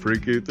 you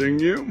freaky thing,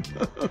 you.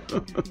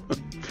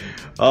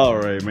 All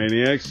right,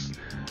 maniacs.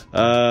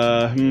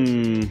 What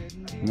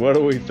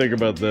do we think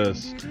about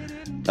this?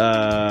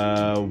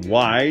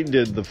 Why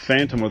did the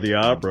Phantom of the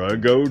Opera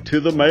go to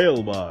the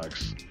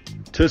mailbox?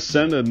 To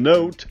send a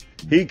note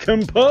he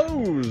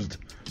composed.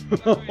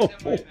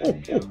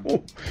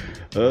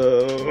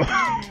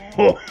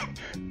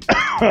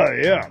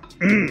 Yeah.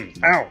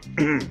 Ow.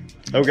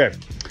 Okay.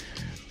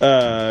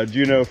 Do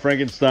you know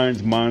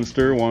Frankenstein's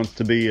monster wants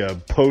to be a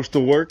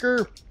postal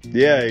worker?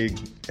 Yeah, he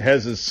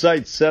has his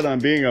sights set on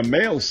being a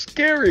male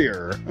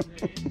scarier.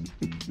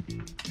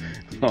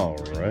 All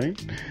right.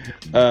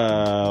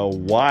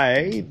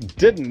 Why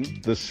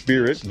didn't the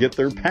spirit get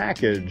their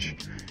package?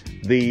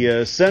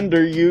 The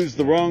sender used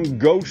the wrong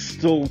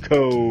ghostal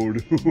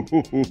code.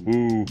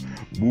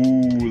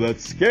 Ooh,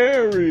 that's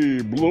scary.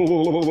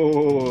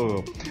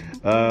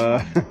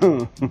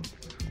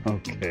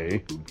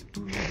 Okay.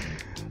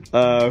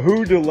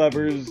 Who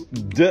delivers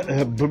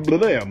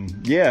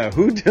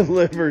who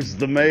delivers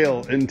the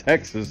mail in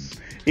Texas?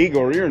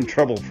 Igor, you're in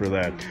trouble for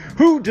that.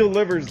 Who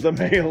delivers the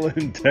mail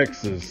in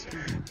Texas?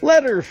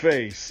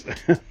 Letterface.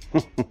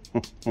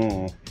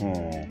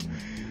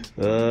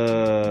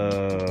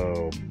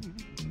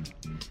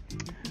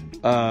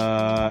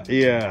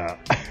 Yeah.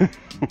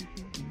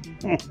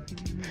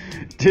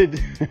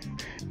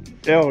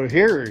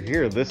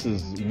 Here, this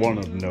is one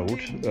of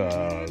note.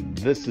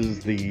 This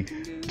is the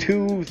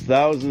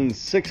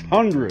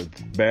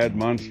 2,600th Bad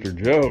Monster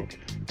joke.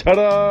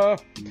 Ta-da!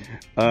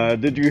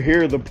 Did you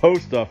hear the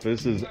post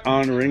office is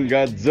honoring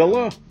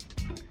Godzilla?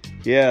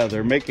 Yeah,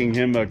 they're making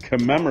him a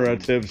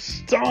commemorative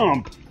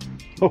stomp.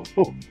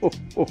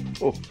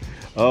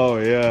 Oh,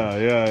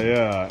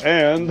 yeah.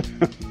 And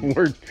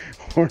we're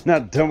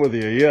not done with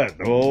you yet.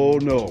 Oh,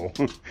 no.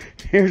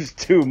 Here's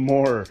two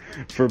more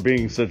for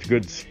being such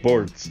good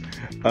sports.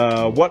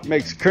 What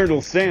makes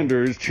Colonel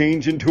Sanders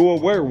change into a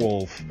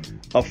werewolf?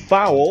 A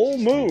foul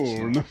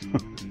moon.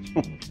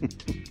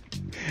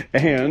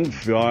 And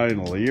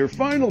finally, your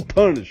final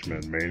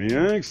punishment,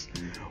 maniacs.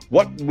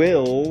 What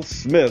Will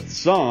Smith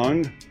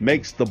song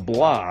makes the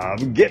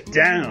Blob get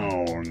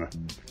down?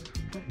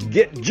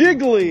 Get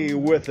jiggly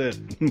with it.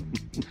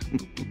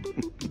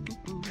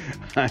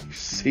 I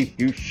see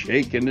you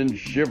shaking and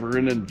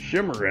shivering and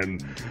shimmering.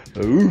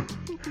 Ooh.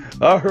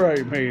 All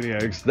right,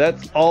 maniacs,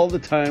 that's all the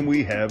time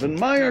we have, and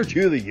my are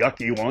two the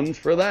yucky ones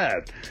for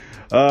that.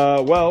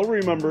 Well,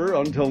 remember,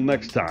 until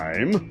next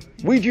time,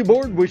 Ouija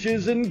board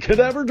wishes and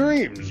cadaver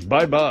dreams.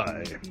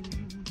 Bye-bye.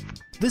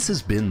 This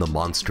has been the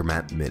Monster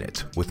Matt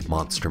Minute with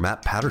Monster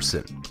Matt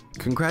Patterson.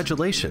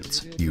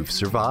 Congratulations, you've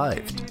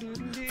survived.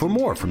 For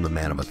more from the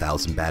man of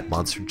 1,000 bad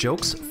monster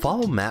jokes,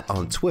 follow Matt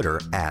on Twitter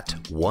at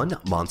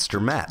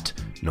 1MonsterMatt,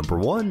 number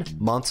 1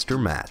 Monster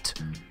Matt.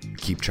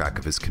 Keep track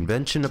of his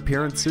convention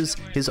appearances,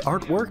 his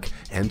artwork,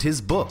 and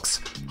his books,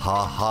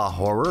 Ha Ha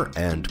Horror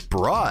and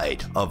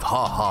Bride of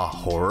Ha Ha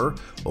Horror,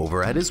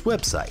 over at his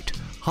website,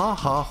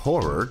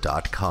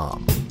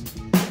 hahahorror.com.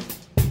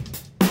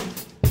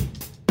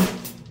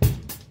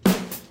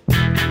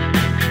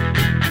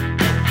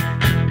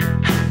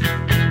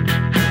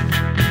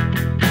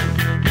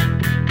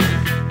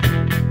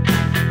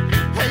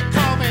 Hey,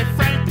 call me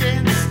Frankie.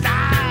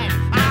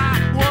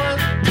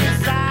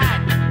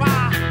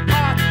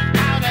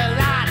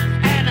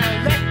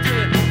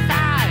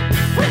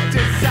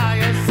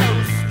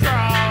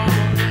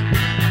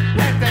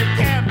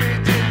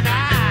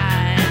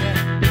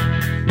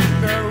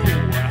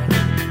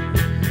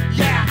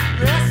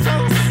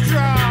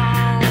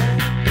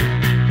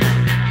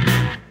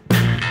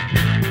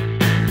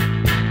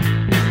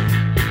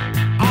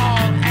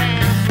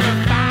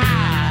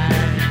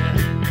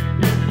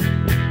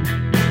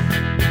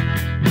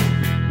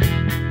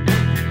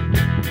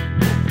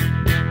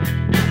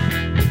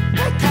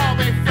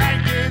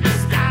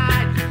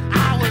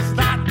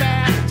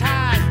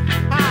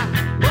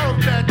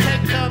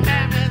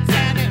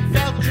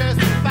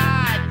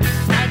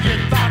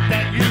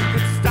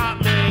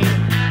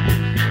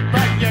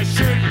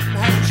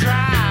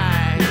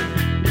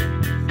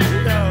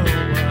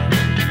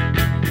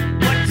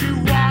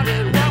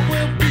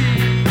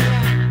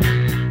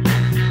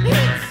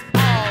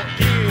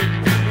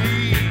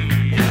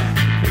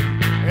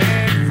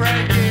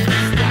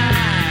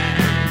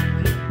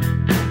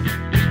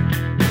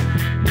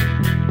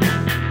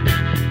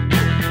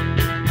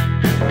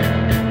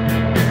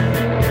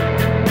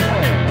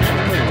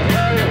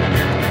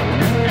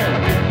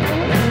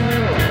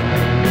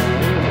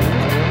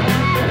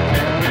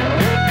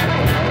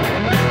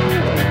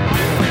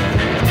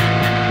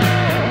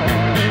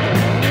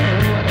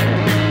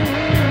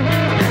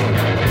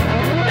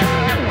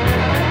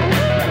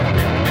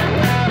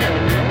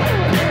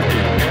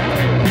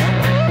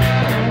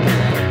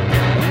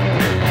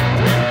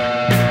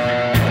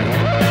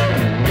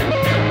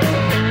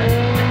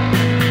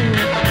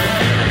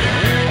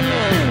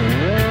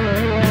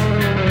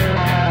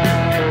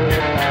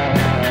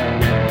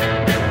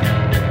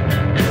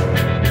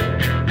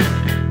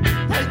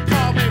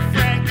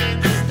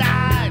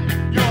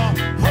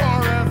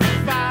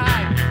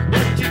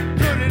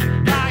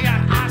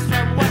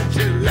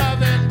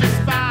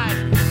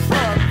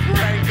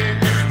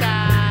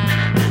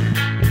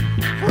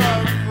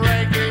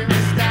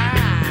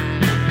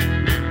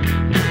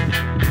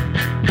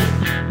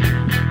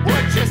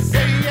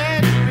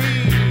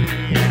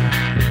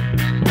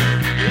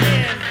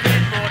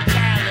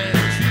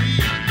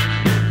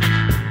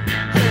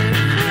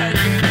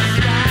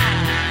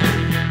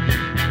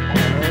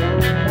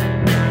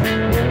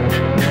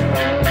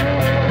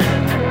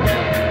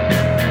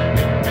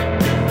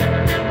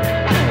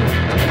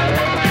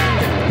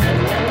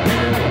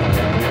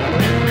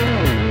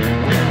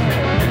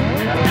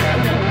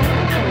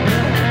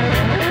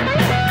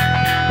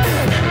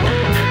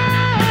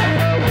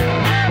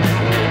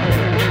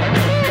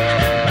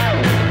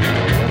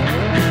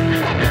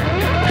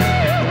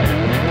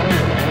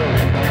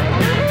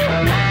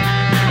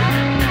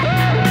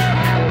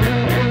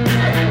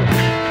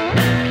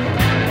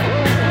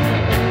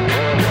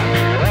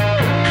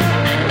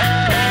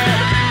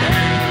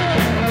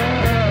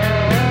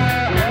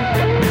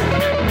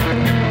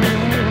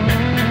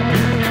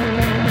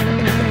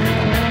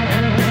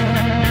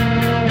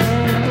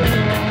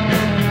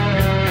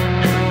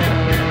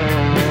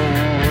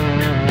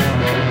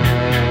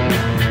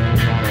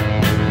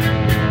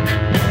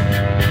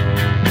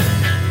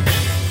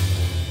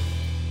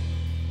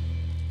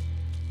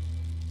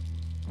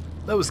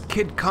 was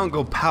Kid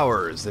Congo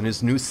Powers and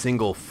his new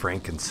single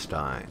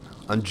Frankenstein.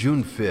 On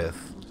June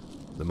 5th,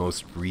 the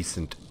most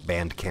recent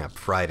Bandcamp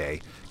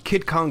Friday,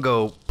 Kid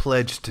Congo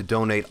pledged to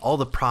donate all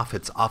the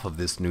profits off of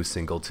this new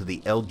single to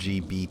the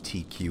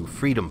LGBTQ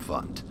Freedom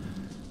Fund.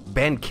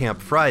 Bandcamp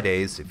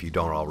Fridays, if you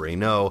don't already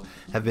know,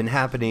 have been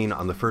happening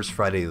on the first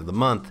Friday of the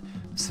month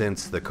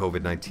since the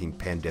COVID-19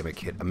 pandemic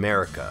hit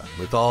America.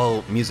 With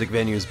all music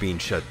venues being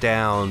shut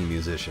down,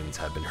 musicians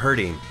have been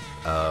hurting.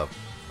 A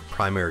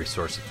primary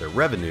source of their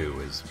revenue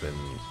has been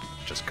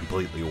just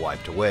completely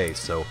wiped away.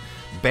 So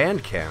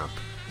Bandcamp,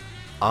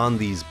 on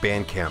these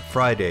Bandcamp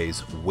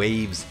Fridays,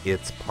 waives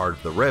its part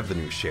of the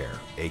revenue share,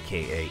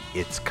 aka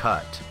its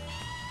cut,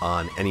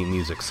 on any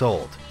music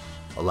sold,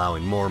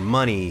 allowing more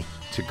money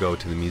to go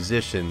to the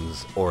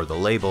musicians or the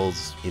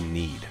labels in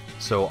need.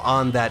 So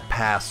on that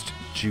past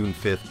June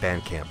 5th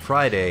Bandcamp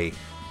Friday,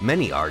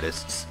 many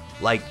artists,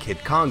 like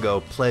Kid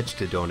Congo, pledged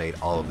to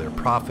donate all of their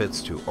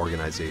profits to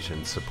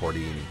organizations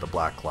supporting the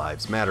Black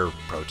Lives Matter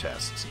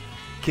protests.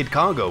 Kid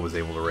Congo was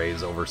able to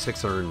raise over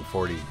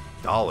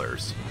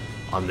 $640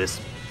 on this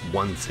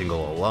one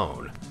single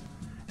alone.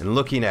 And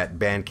looking at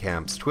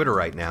Bandcamp's Twitter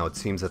right now, it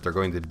seems that they're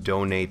going to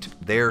donate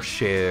their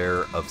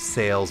share of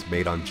sales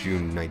made on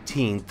June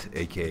 19th,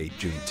 aka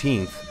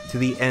Juneteenth, to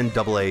the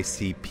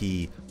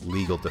NAACP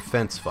Legal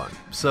Defense Fund.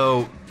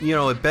 So,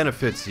 it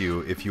benefits you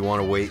if you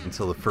want to wait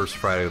until the first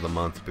Friday of the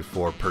month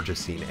before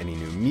purchasing any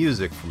new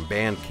music from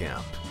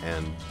Bandcamp.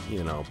 And,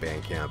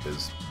 Bandcamp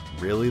is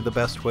really the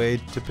best way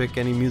to pick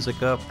any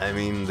music up. I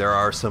mean, there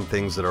are some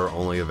things that are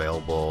only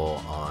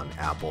available on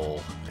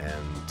Apple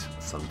and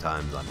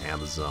sometimes on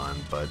Amazon,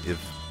 but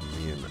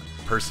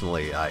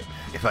personally,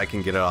 if I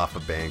can get it off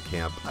of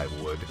Bandcamp, I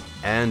would.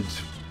 And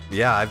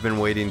yeah, I've been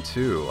waiting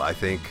too. I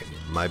think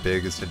my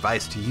biggest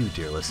advice to you,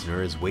 dear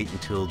listener, is wait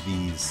until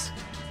these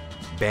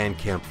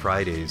Bandcamp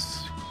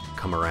Fridays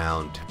come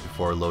around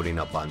before loading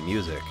up on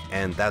music.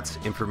 And that's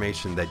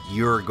information that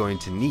you're going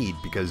to need,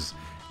 because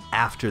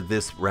after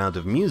this round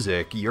of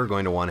music, you're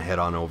going to want to head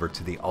on over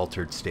to the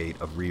Altered State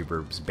of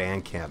Reverb's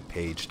Bandcamp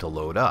page to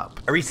load up.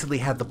 I recently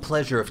had the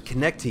pleasure of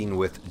connecting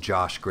with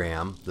Josh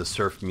Graham, the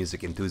surf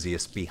music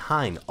enthusiast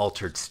behind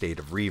Altered State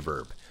of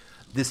Reverb.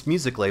 This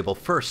music label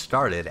first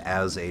started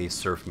as a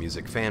surf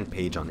music fan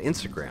page on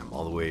Instagram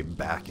all the way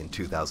back in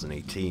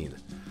 2018.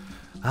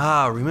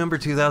 Remember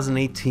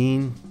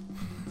 2018?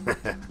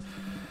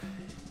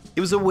 It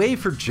was a way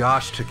for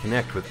Josh to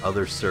connect with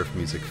other surf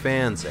music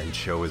fans and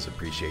show his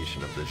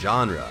appreciation of the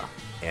genre.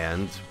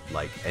 And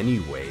like any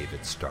wave,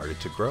 it started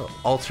to grow.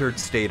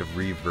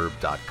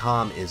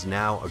 AlteredStateOfReverb.com is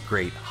now a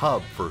great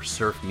hub for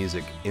surf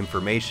music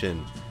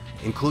information,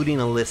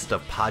 including a list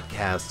of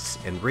podcasts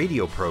and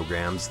radio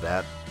programs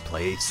that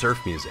play surf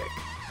music.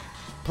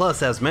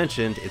 Plus, as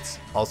mentioned, it's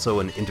also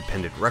an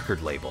independent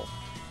record label.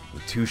 In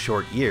 2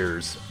 short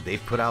years,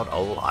 they've put out a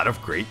lot of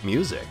great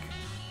music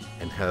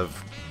and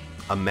have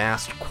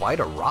amassed quite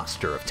a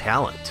roster of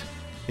talent.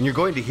 And you're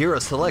going to hear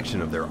a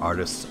selection of their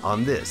artists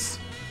on this,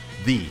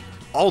 the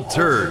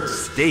Altered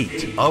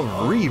State of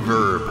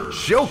Reverb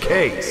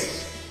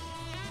Showcase.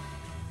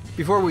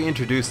 Before we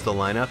introduce the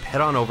lineup,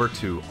 head on over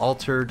to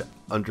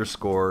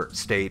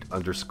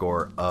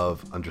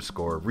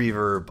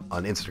altered_state_of_reverb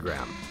on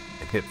Instagram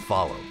and hit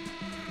follow.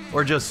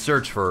 Or just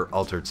search for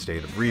Altered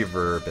State of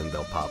Reverb and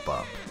they'll pop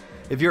up.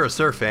 If you're a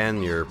surf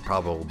fan, you're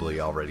probably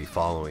already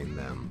following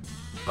them.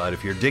 But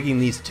if you're digging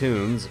these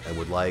tunes and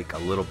would like a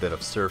little bit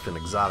of surf and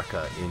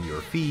exotica in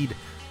your feed,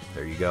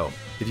 there you go.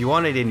 If you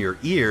want it in your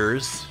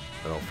ears,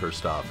 well,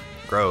 first off,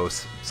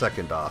 gross.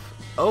 Second off,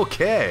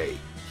 okay.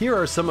 Here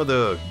are some of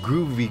the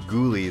groovy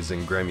ghoulies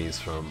and gremmies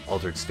from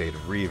Altered State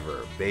of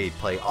Reverb. They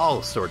play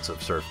all sorts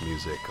of surf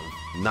music,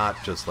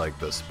 not just like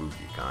the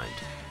spooky kind.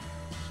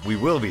 We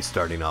will be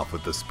starting off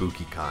with the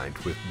spooky kind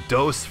with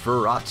Dos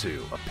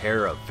Ferratu, a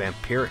pair of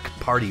vampiric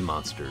party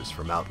monsters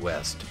from out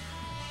west.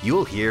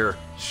 You'll hear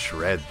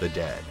Shred the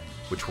Dead,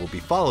 which will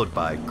be followed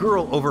by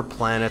Girl Over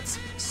Planet's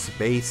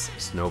Space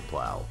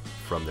Snowplow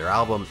from their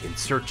album In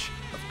Search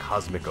of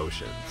Cosmic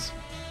Oceans.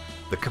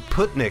 The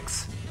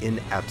Kaputniks in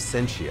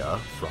Absentia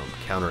from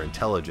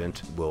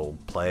Counterintelligent will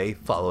play,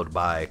 followed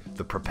by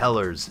the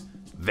Propellers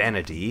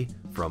Vanity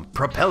from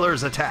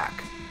Propellers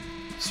Attack.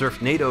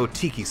 Surfnado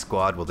Tiki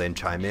Squad will then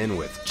chime in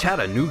with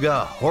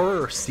Chattanooga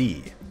Horror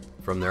Sea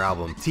from their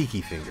album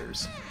Tiki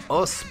Fingers.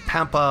 Os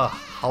Pampa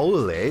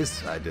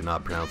Haules, I did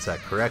not pronounce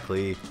that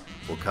correctly,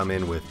 will come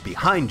in with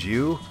Behind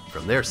You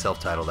from their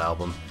self-titled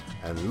album,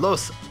 and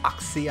Los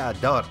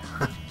Oxidados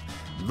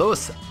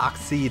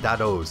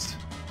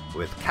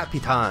with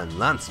Capitan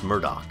Lance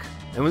Murdoch.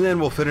 And then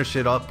we'll finish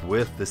it up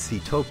with the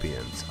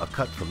Seatopians, a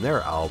cut from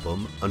their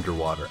album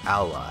Underwater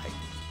Ally,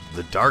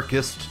 The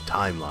Darkest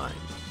Timeline.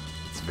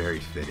 It's very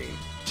fitting.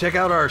 Check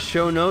out our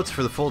show notes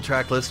for the full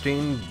track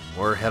listing,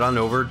 or head on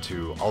over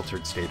to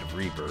Altered State of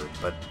Reverb.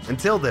 But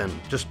until then,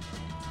 just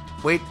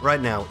wait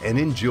right now and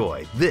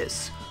enjoy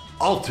this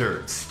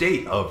Altered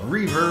State of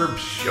Reverb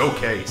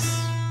Showcase.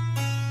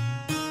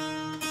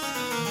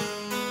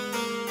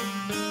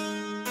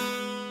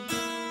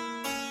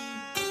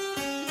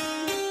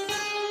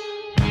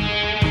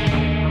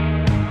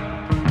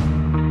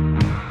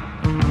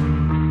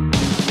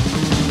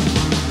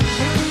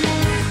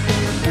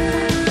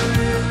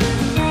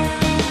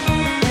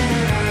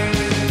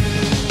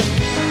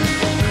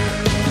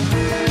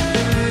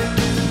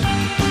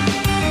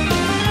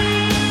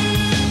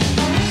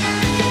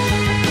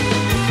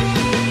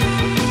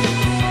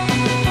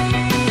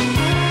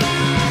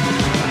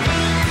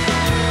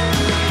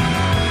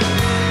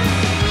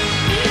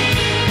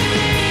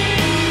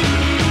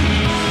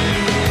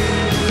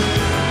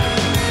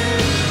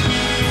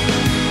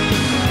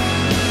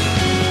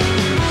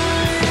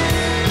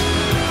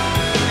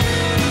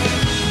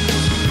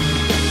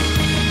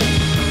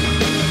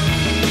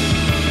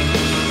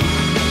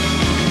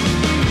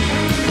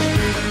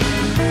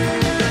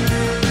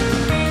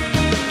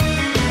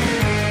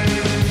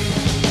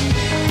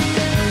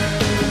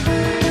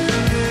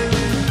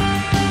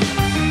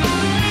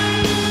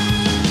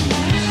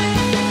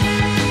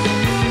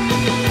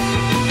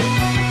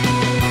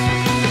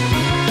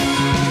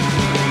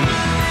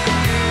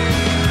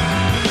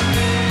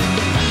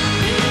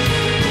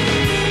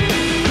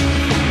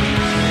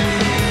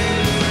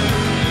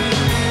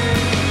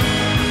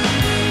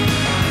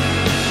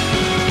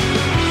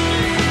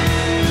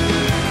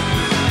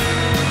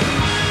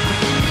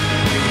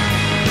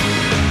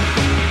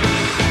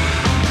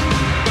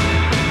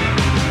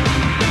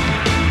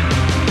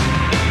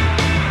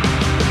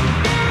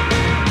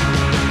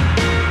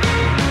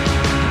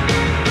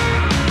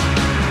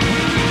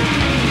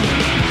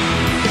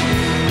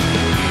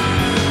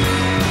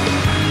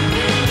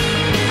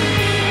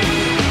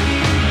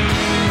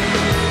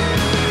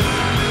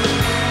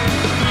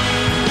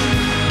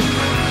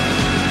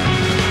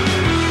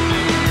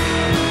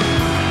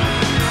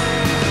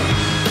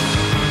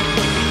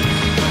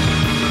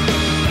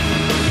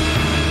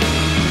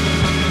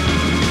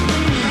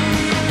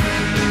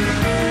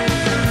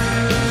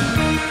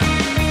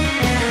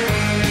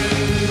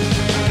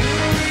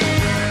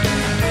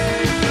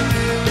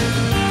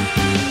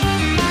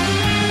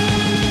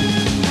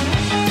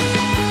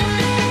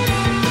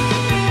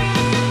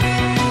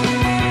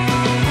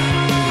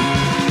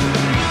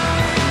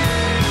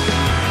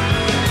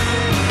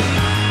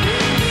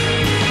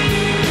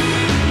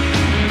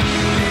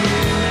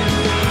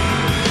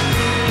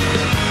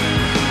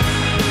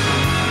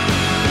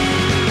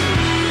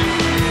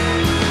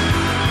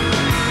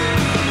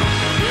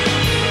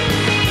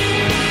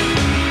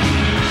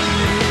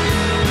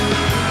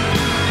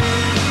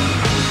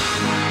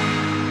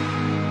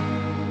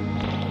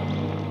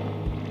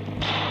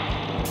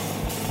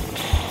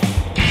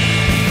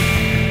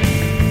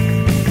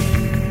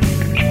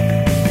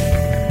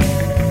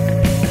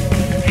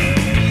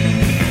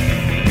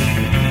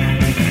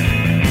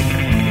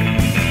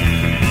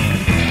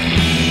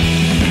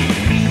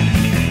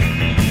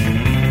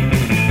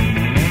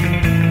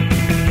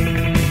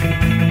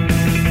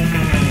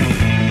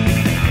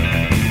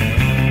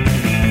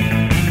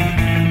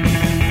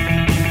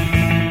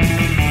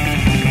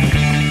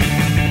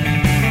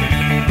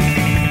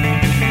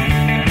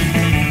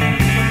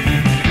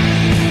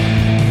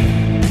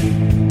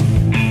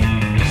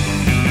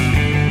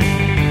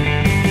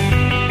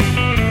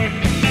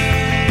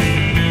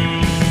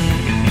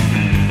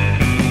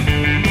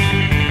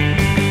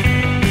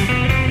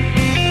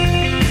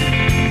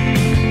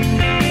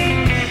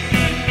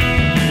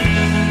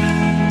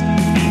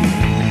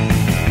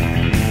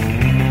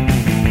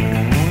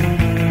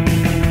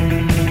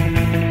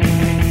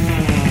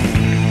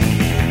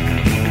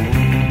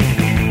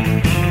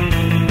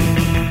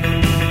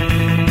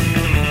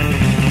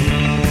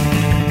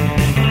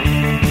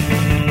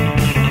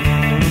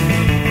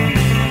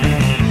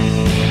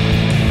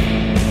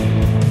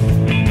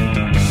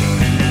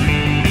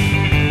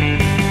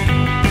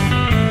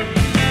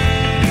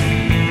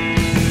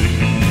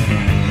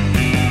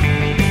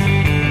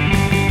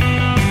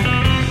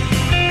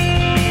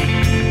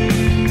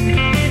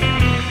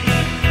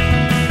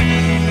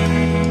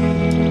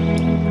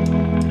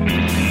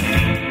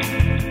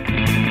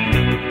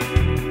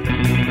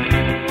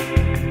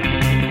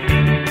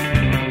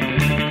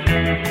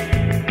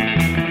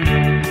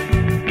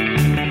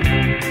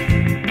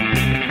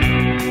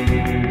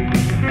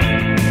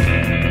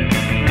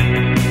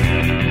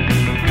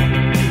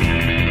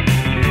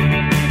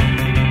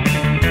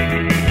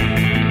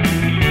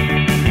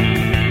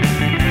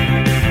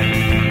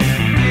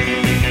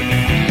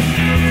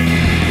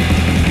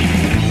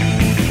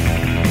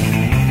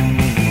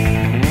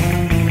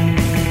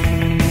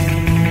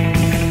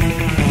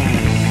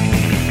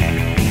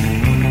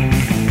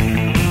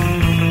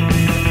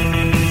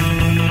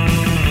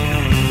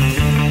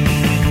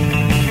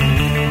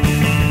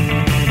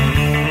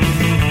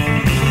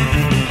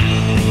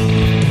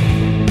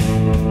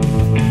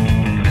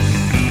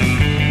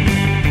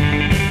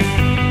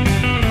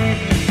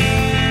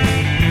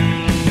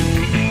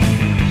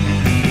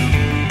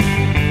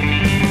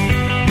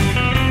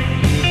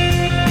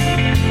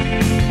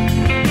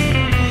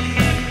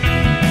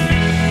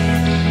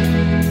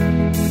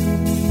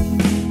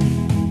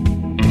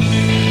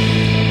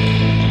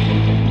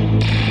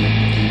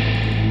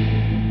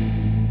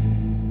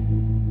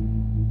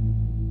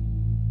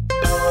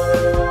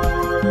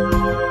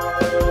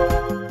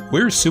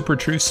 We're Super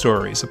True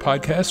Stories, a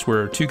podcast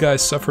where two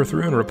guys suffer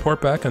through and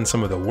report back on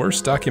some of the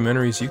worst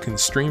documentaries you can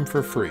stream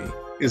for free.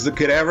 Is the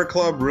Cadaver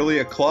Club really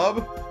a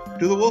club?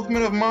 Do the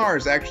Wolfmen of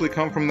Mars actually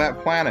come from that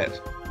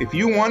planet? If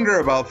you wonder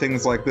about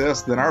things like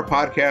this, then our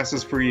podcast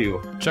is for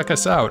you. Check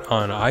us out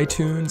on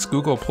iTunes,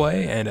 Google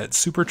Play, and at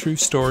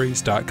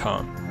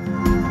supertruestories.com.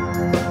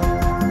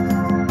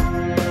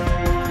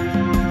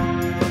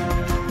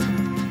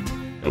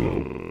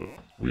 Hello,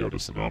 we are the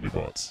Tsunami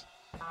Bots.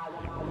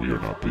 We are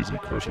not busy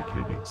crushing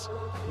humans.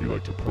 We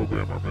like to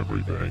program our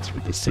memory banks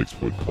with the 6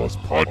 Foot Plus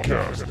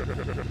podcast.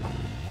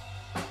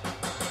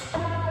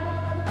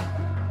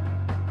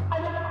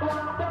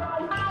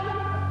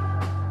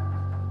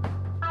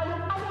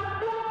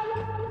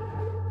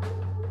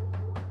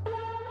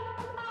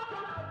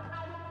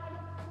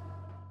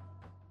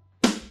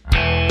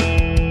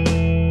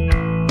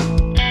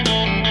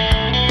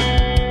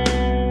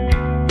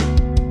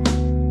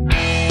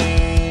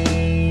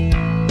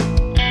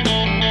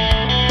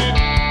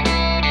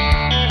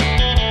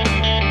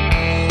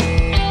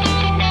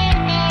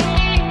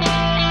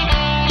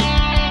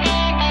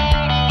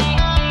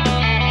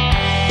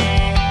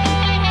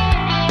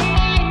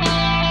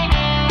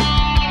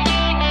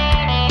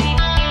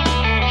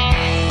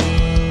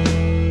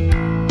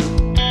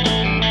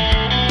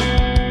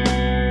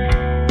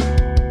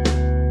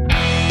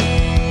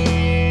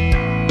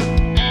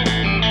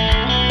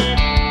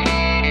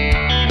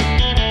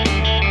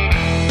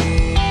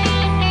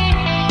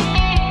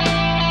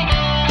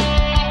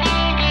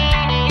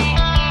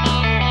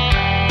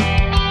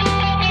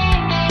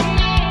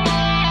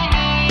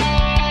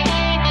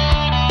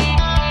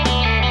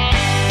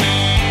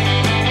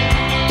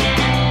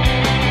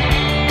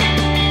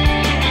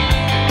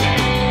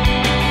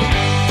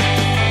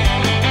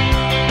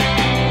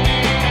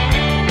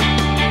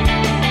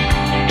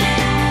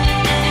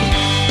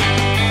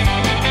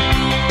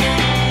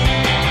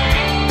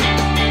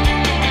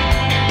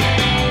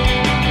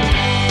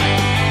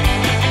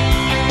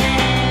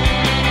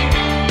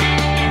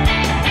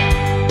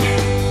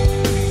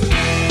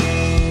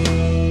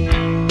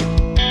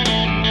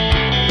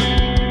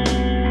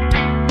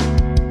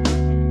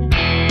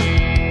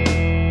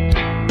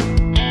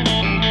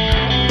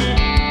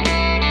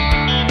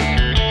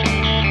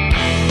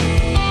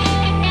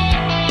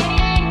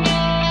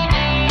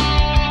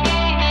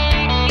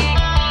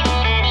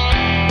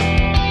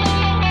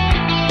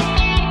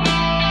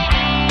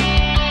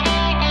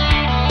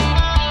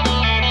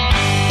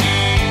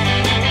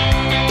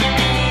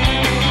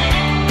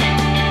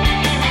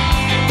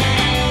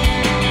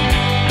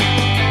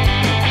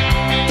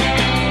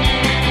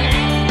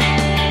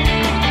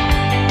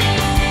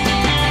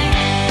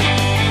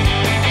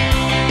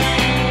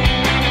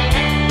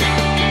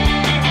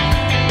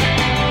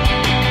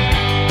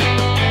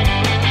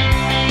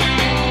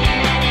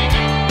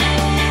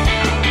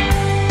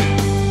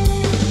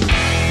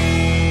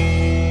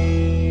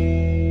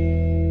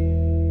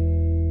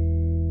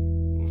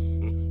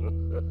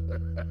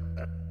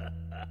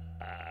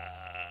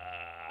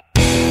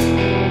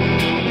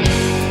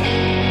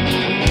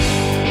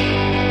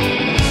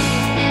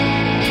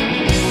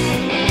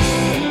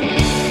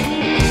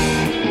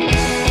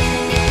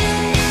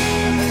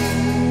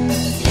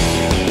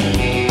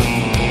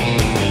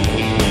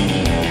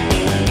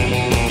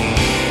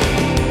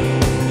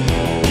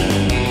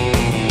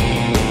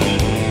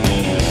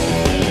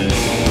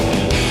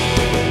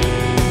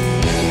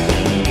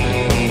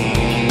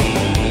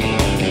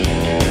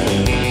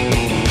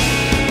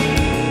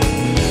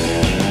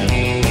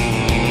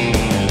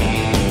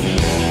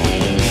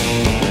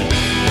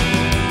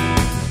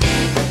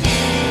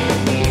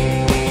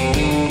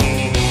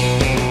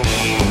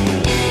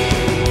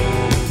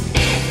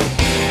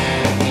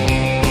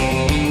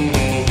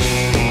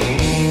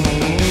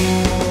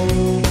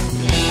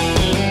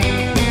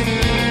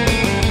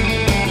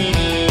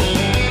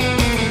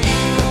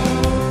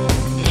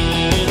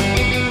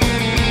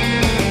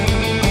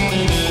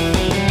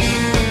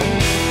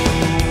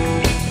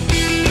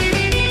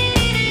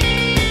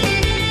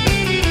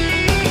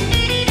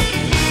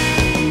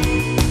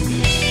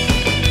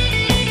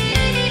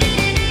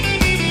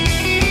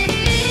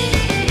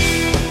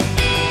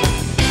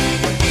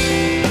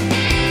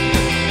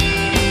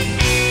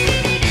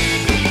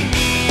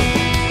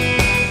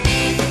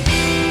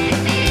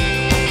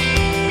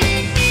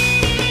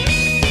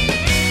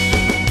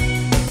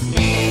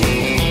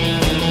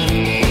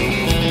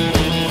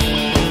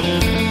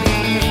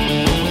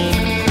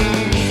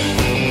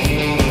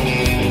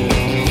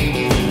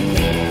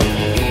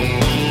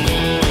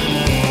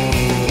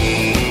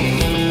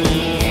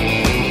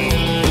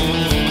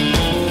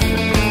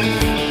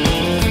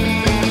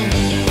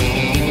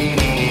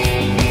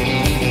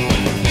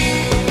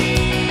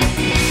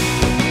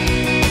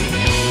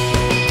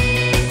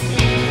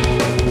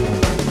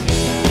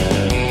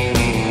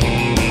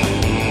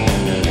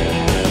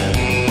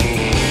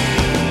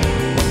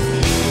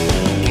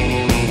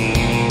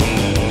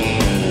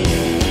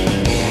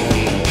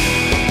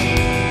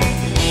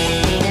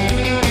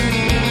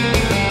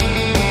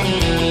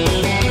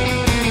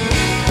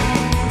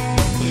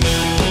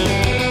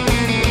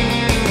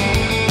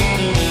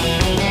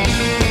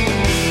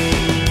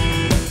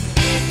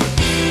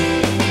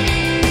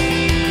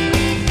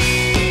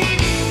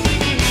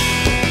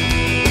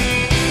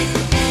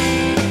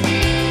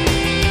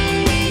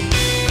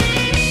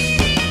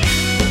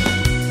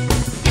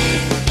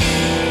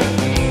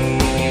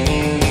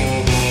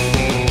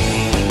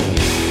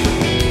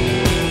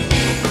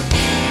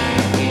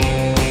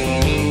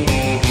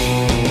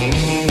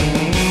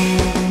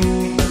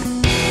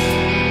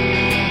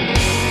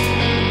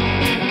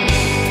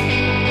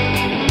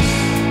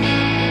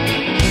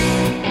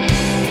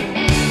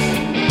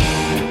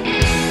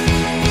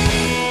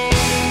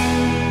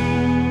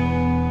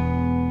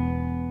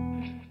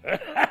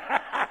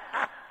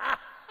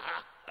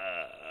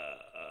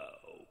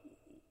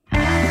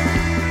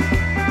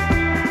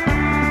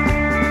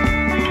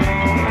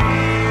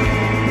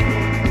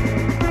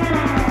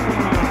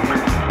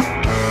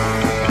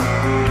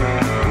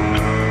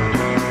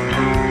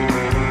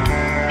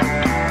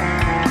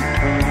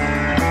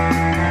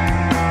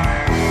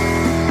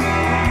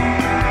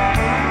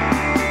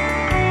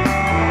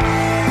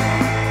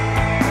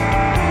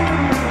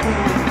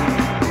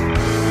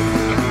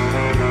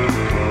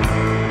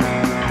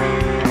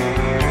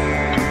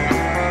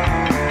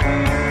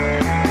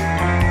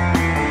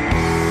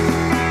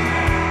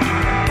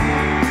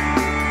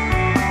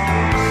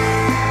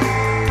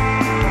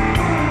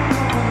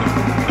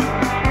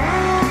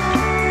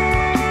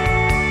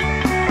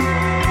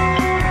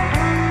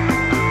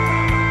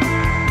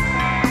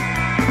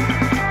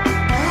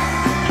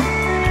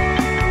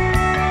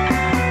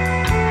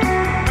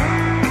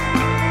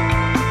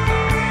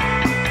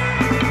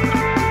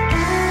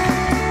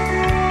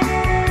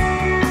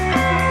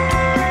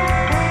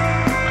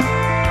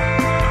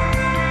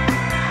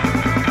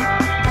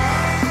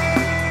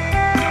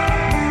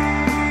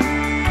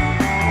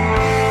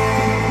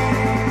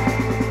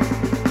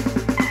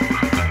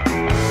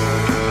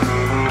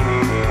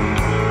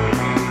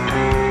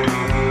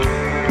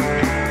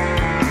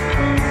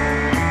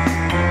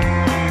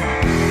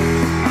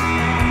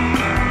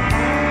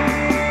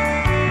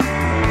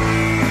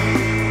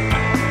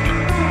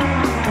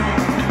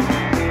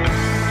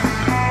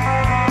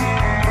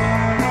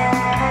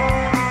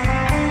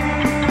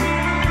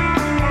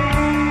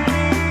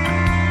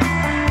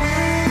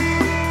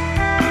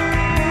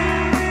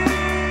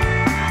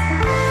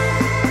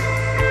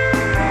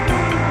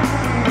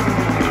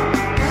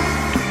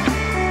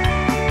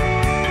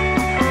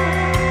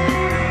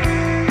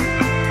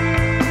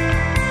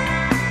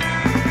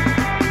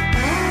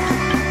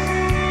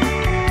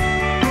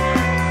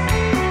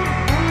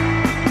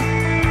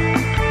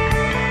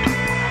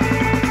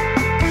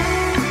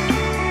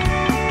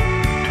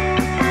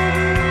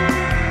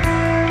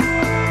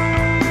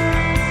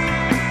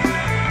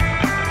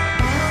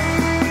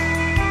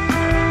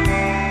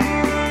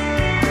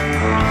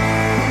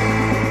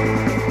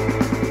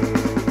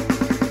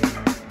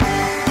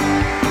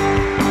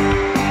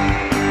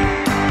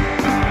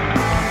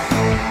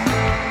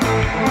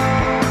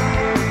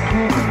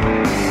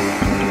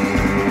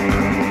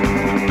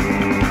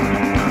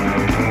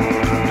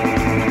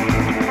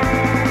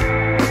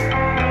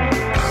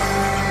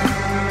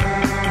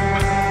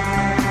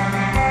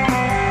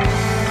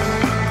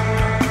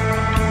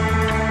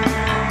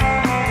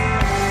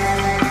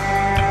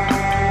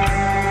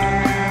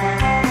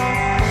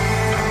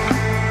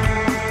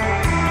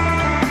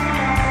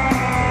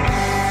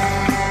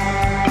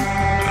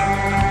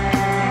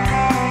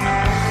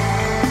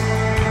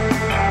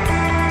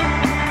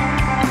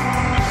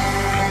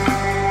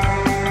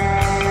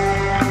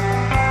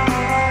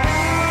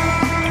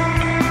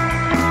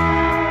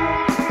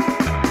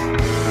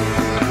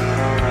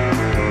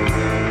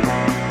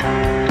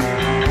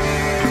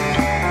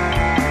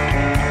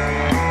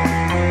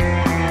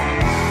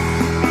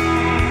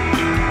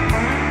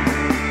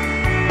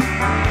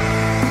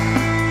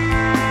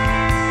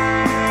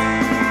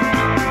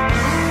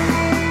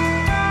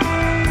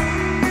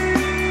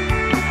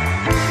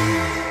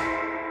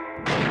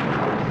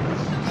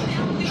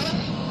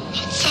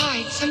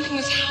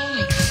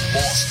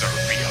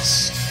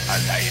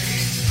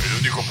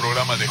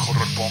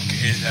 punk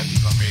en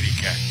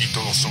Latinoamérica y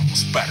todos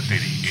somos parte de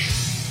él.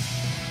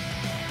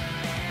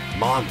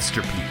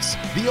 Monsterpiece,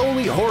 the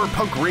only horror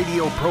punk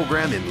radio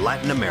program in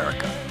Latin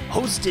America.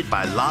 Hosted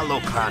by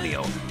Lalo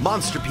Cranio,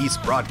 Monsterpiece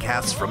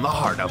broadcasts from the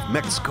heart of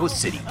Mexico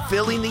City,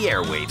 filling the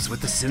airwaves with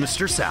the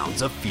sinister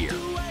sounds of fear.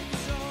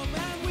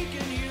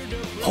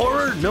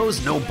 Horror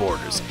knows no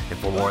borders, and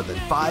for more than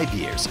 5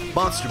 years,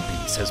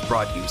 Monsterpiece has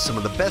brought you some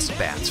of the best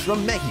bands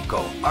from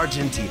Mexico,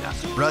 Argentina,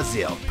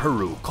 Brazil,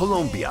 Peru,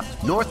 Colombia,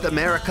 North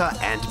America,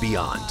 and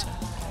beyond.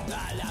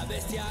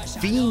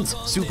 Fiends,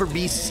 Super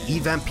Beasts, y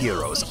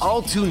Vampiros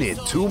all tune in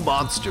to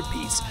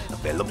Monsterpiece,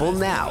 available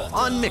now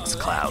on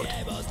Mixcloud.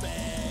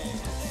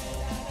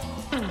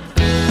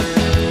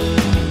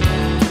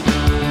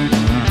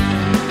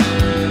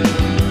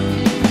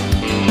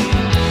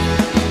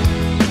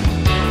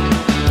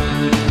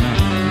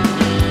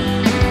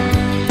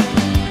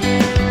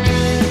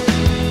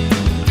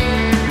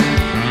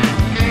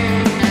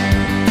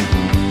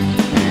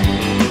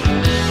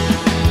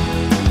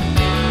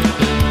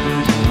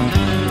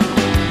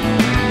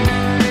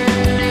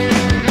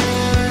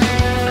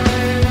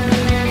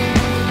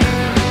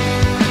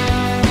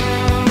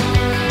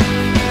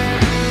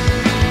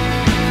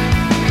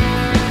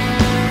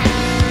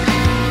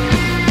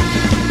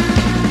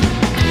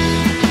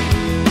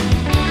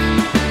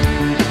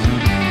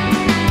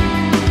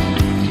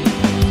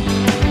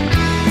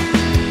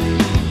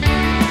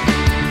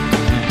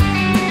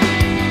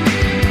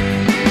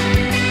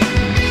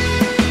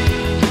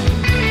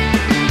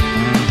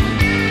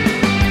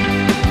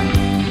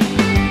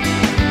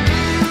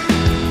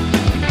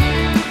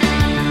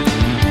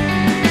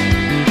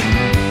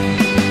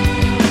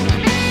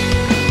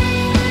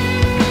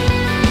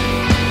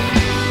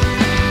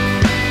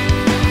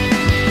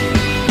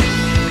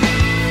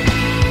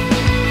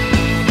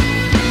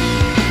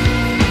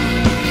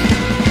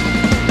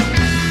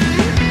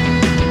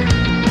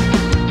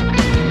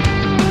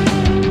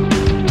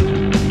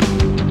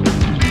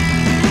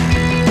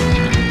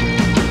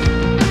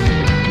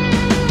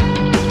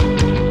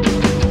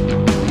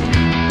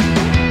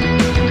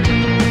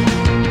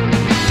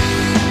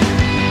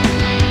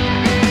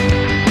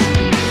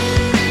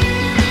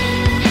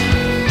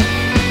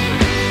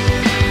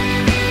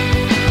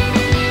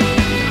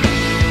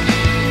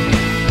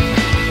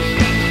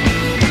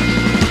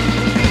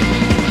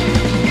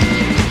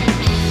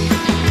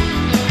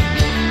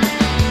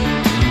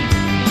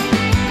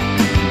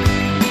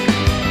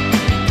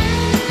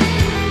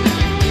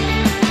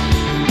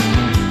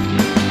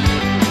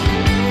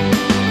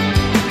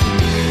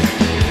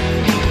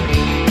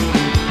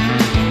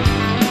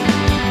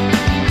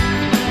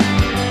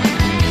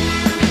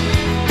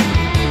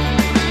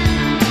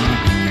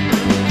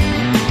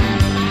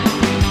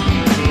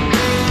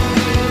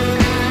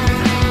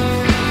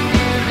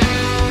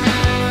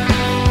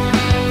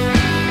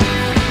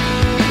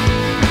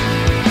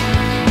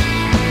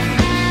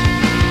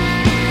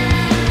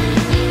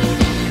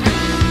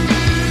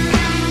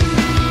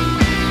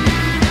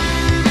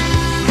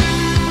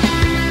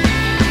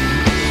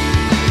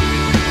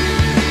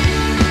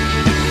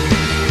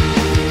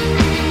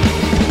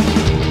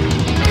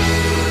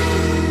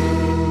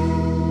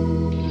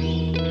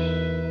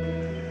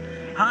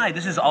 Hi,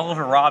 this is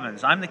Oliver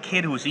Robbins. I'm the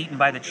kid who was eaten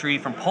by the tree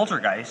from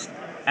Poltergeist,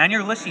 and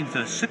you're listening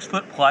to 6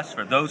 Foot Plus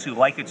for those who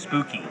like it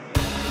spooky.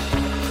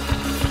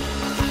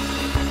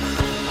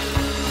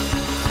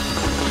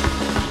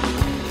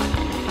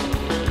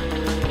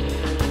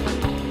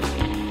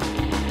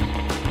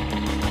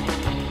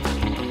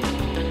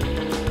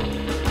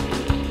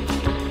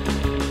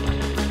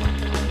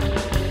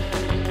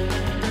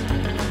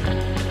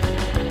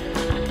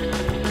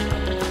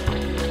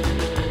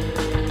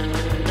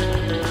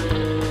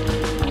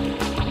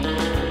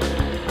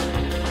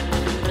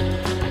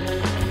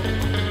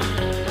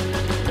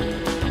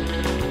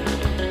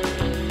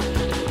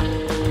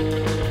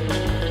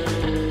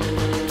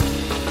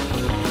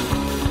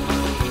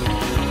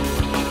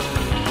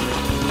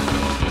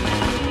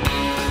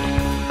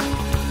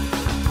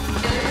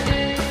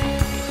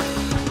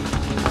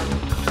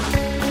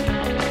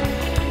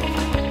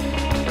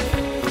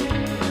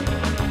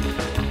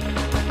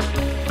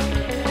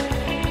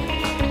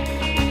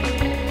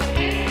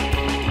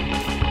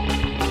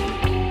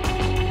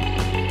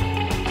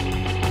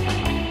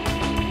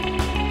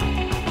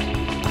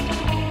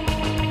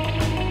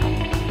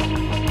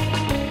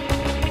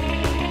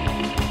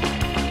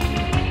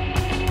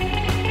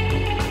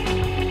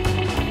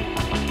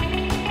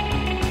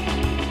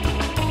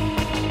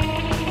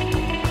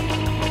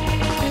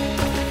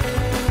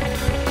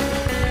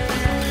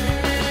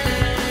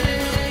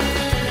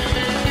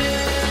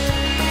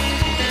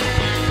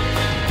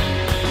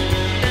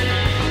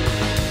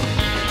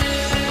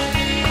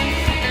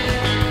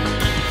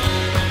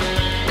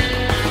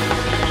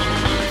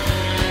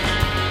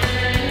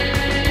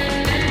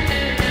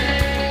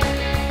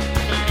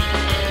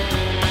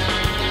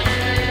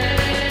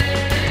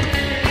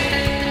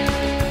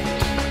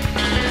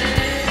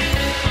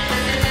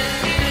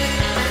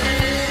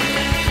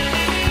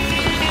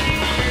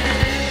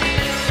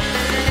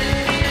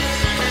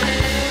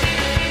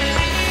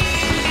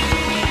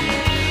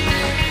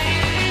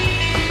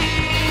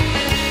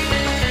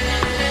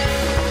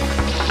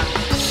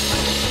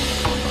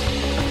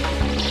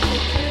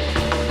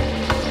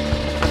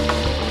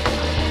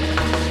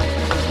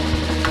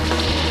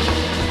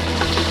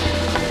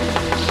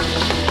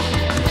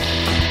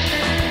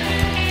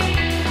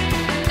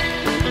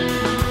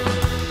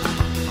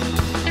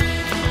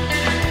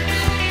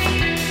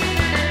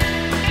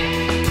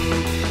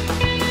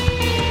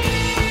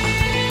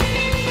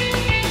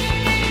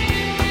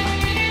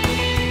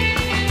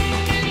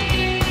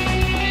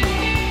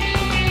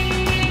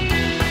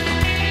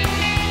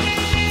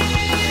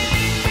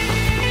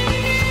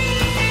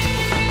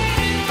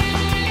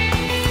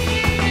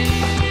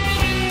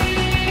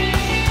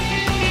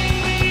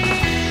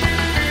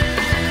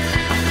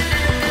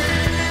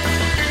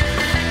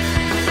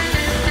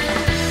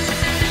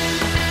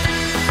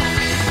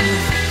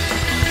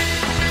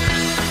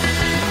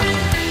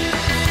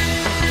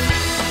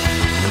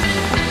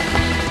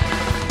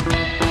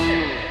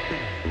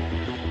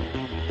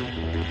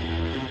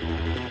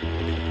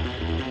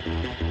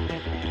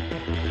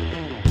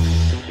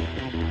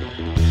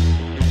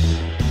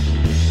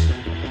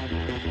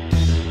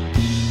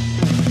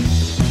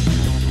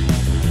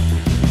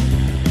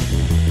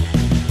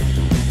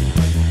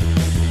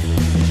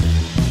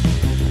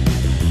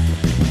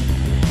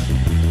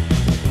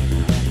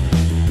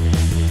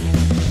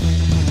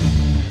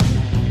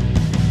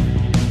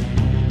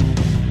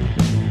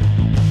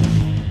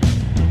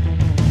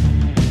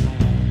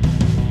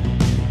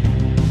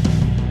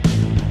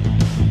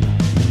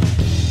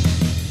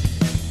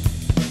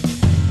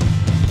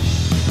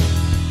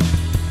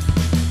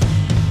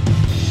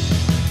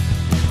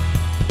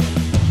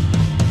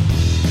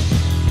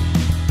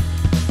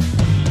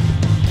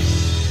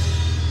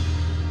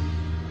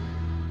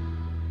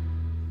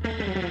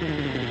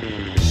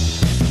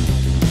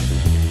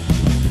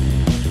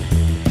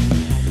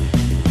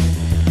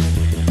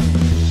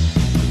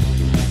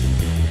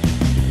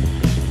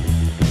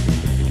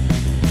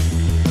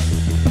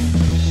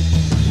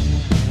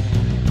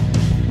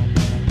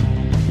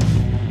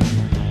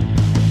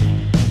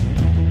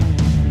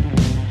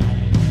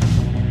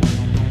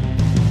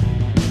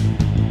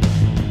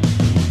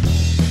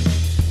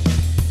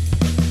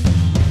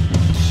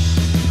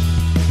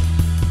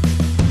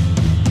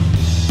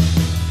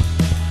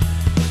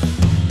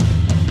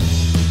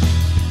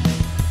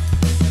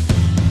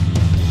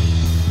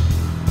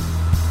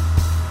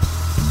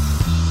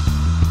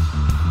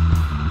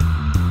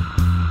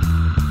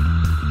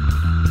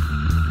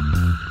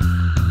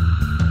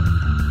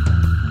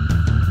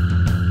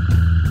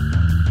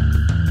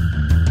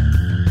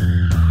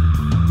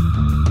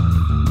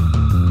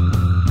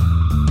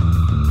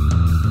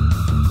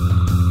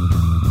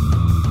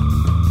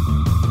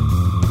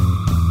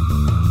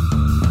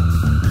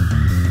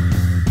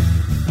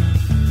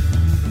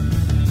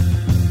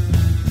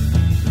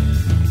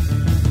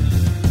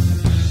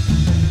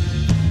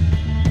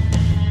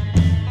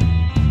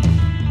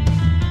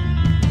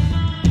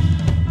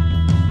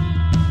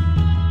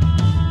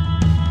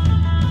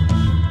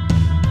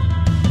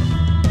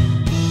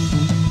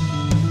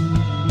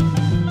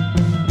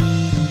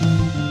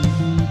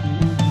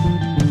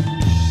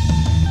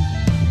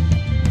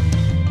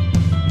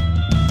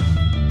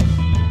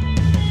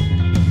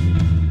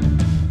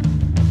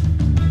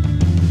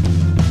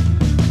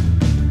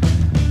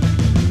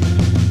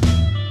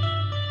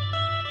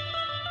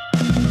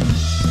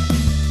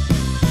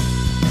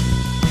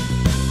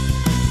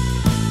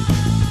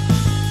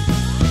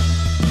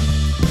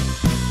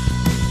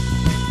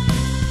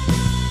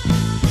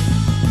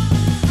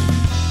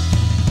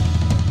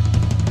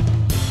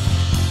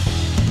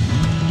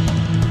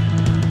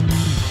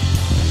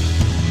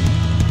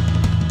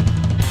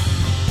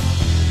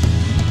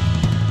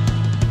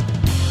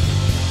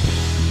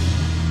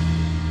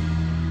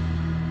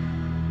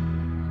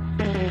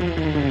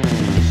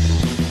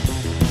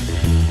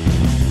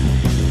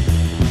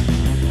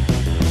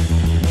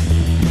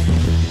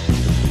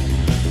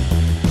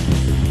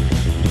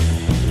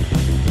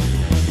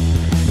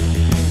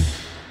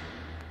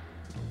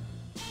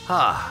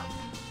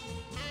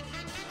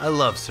 I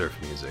love surf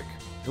music,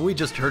 and we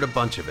just heard a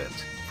bunch of it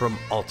from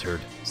Altered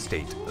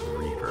State of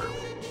Reverb.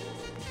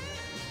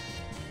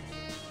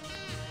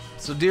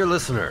 So, dear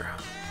listener,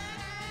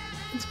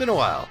 it's been a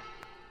while.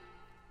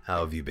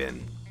 How have you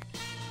been?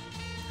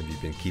 Have you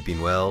been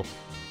keeping well?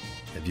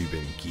 Have you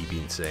been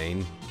keeping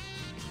sane?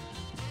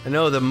 I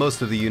know that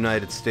most of the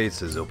United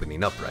States is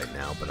opening up right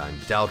now, but I'm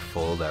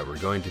doubtful that we're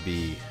going to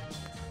be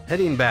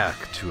heading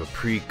back to a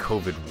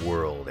pre-COVID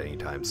world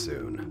anytime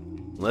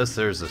soon. Unless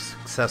there's a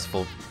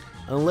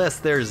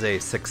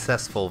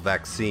successful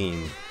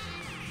vaccine,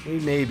 we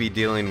may be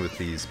dealing with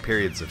these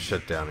periods of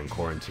shutdown and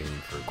quarantine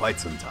for quite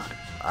some time.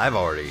 I've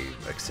already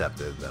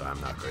accepted that I'm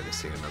not going to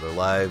see another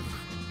live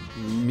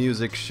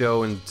music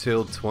show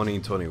until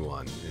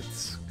 2021.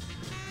 It's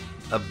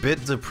a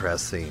bit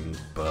depressing,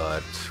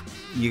 but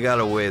you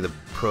gotta weigh the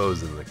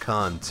pros and the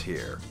cons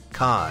here.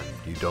 Con,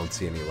 you don't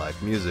see any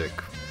live music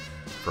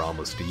for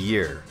almost a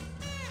year.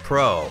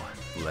 Pro,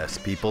 less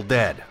people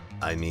dead.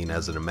 I mean,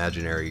 as an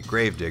imaginary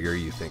gravedigger,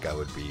 you think I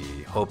would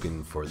be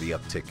hoping for the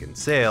uptick in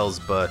sales,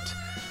 but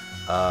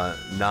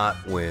not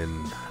when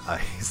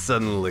I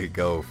suddenly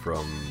go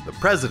from the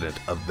president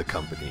of the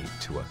company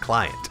to a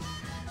client,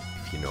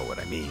 if you know what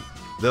I mean.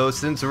 Though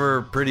since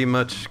we're pretty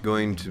much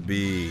going to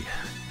be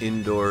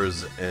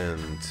indoors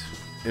and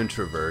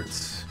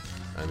introverts,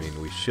 I mean,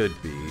 we should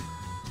be.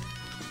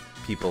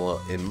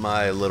 People in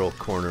my little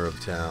corner of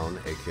town,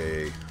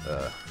 aka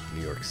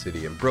New York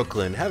City and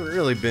Brooklyn, haven't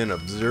really been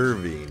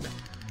observing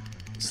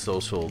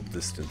social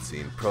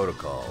distancing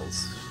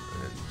protocols.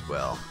 And,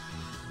 well,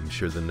 I'm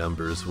sure the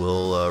numbers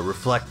will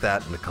reflect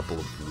that in a couple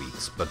of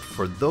weeks. But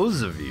for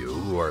those of you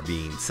who are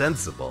being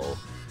sensible,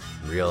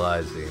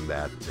 realizing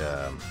that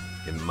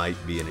it might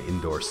be an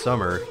indoor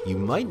summer, you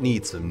might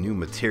need some new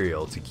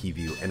material to keep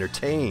you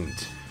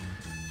entertained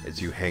as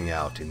you hang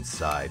out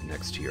inside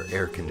next to your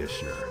air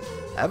conditioner.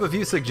 I have a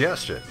few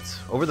suggestions.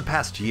 Over the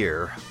past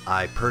year,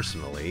 I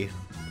personally,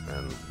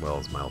 and well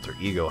as my alter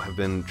ego, have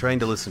been trying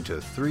to listen to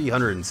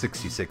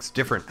 366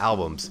 different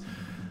albums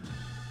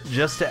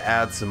just to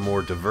add some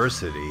more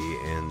diversity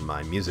in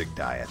my music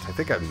diet. I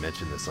think I've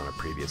mentioned this on a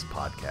previous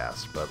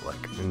podcast, but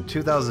like in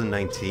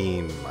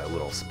 2019, my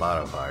little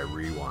Spotify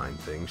rewind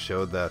thing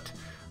showed that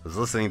I was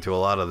listening to a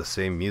lot of the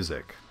same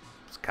music.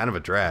 It's kind of a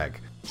drag.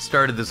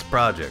 Started this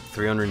project,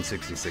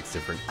 366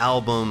 different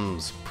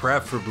albums,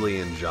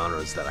 preferably in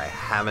genres that I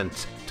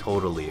haven't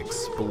totally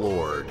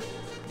explored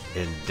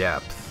in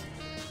depth.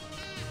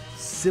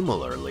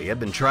 Similarly, I've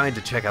been trying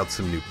to check out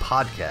some new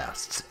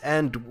podcasts,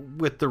 and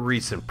with the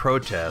recent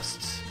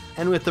protests,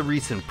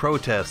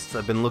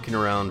 I've been looking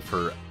around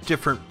for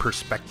different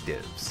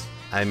perspectives.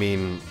 I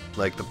mean,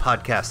 like the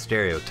podcast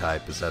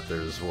stereotype is that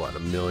there's, a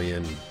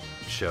million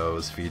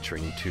shows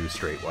featuring two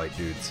straight white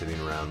dudes sitting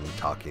around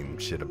talking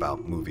shit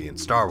about movie and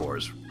Star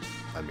Wars.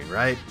 I mean,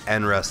 right?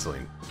 And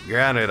wrestling.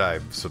 Granted,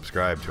 I've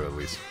subscribed to at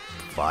least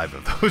 5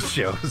 of those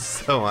shows,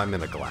 so I'm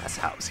in a glass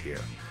house here.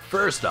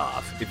 First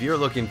off, if you're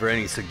looking for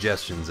any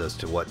suggestions as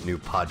to what new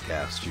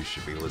podcasts you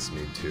should be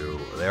listening to,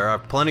 there are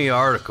plenty of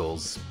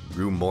articles.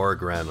 Rue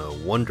Morg ran a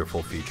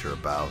wonderful feature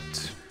about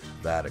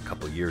that a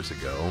couple years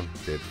ago.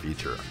 Did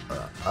feature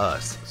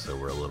us, so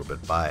we're a little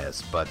bit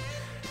biased, but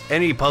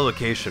any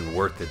publication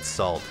worth its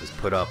salt has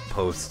put up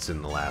posts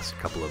in the last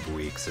couple of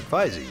weeks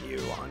advising you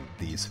on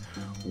these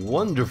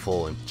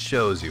wonderful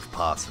shows you've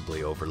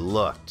possibly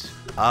overlooked.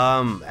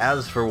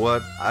 As for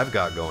what I've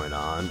got going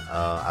on,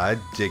 I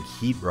dig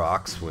Heat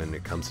Rocks when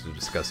it comes to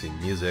discussing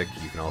music.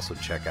 You can also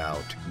check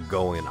out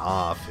Going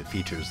Off. It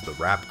features the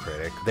Rap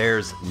Critic.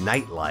 There's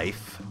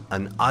Nightlife,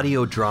 an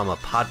audio drama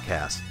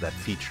podcast that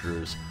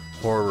features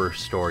horror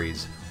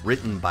stories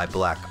written by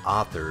black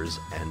authors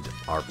and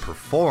are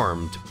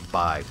performed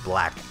by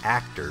black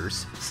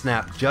actors.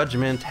 Snap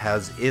Judgment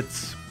has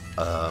its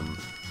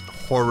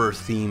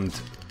horror-themed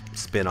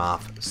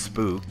spin-off,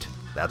 Spooked.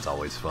 That's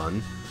always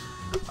fun.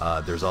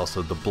 There's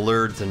also the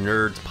Blurds and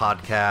Nerds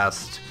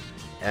podcast,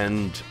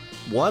 and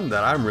one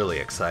that I'm really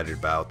excited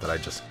about that I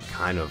just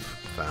kind of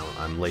found.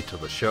 I'm late to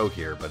the show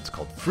here, but it's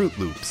called Fruit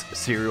Loops,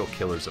 Serial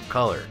Killers of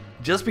Color.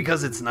 Just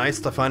because it's nice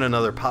to find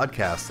another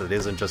podcast that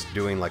isn't just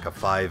doing like a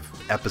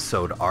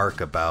 5-episode arc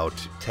about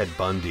Ted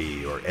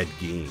Bundy or Ed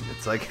Gein.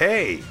 It's like,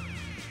 hey,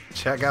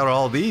 check out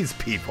all these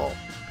people.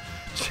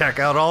 Check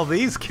out all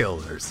these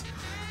killers.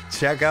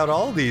 Check out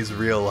all these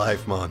real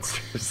life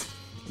monsters.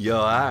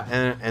 Yo,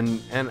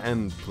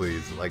 and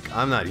please, like,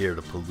 I'm not here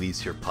to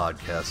police your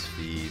podcast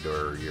feed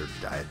or your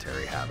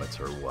dietary habits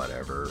or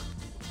whatever.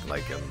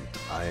 Like,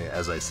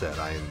 as I said,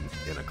 I'm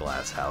in a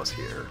glass house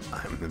here.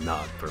 I'm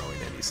not throwing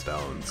any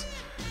stones.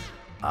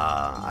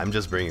 I'm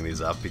just bringing these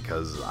up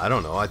because, I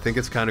don't know, I think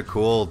it's kind of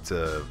cool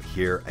to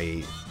hear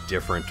a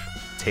different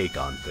take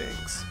on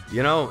things.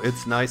 You know,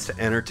 it's nice to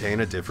entertain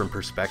a different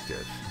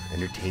perspective.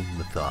 Entertain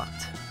the thought.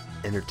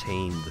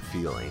 Entertain the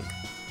feeling.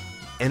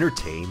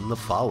 Entertain the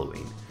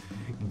following.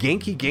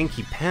 Genki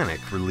Genki Panic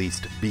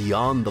released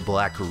Beyond the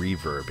Black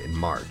Reverb in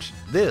March.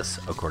 This,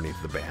 according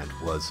to the band,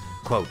 was,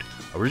 quote,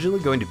 originally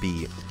going to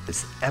be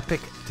this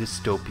epic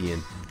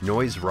dystopian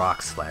noise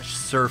rock /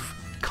 surf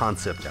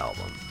concept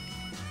album.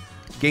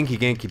 Genki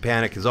Genki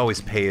Panic has always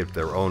paved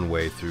their own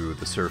way through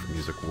the surf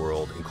music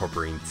world,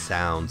 incorporating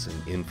sounds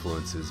and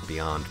influences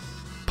beyond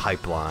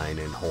Pipeline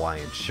and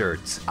Hawaiian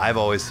shirts. I've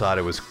always thought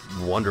it was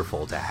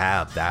wonderful to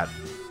have that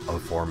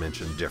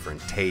aforementioned different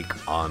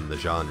take on the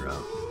genre.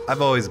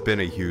 I've always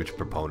been a huge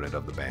proponent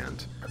of the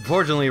band.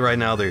 Unfortunately, right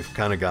now they've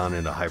kind of gone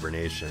into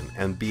hibernation,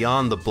 and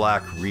Beyond the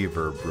Black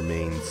Reverb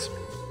remains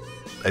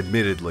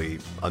admittedly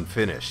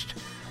unfinished.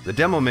 The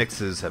demo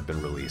mixes have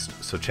been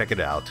released, so check it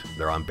out.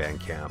 They're on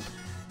Bandcamp.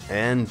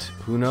 And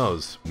who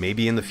knows,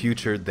 maybe in the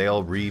future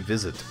they'll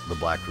revisit the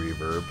Black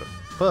Reverb.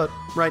 But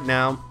right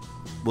now,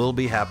 we'll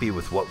be happy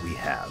with what we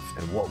have.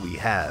 And what we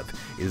have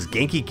is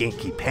Genki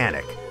Genki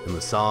Panic and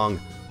the song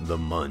The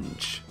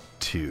Munch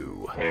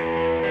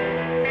 2.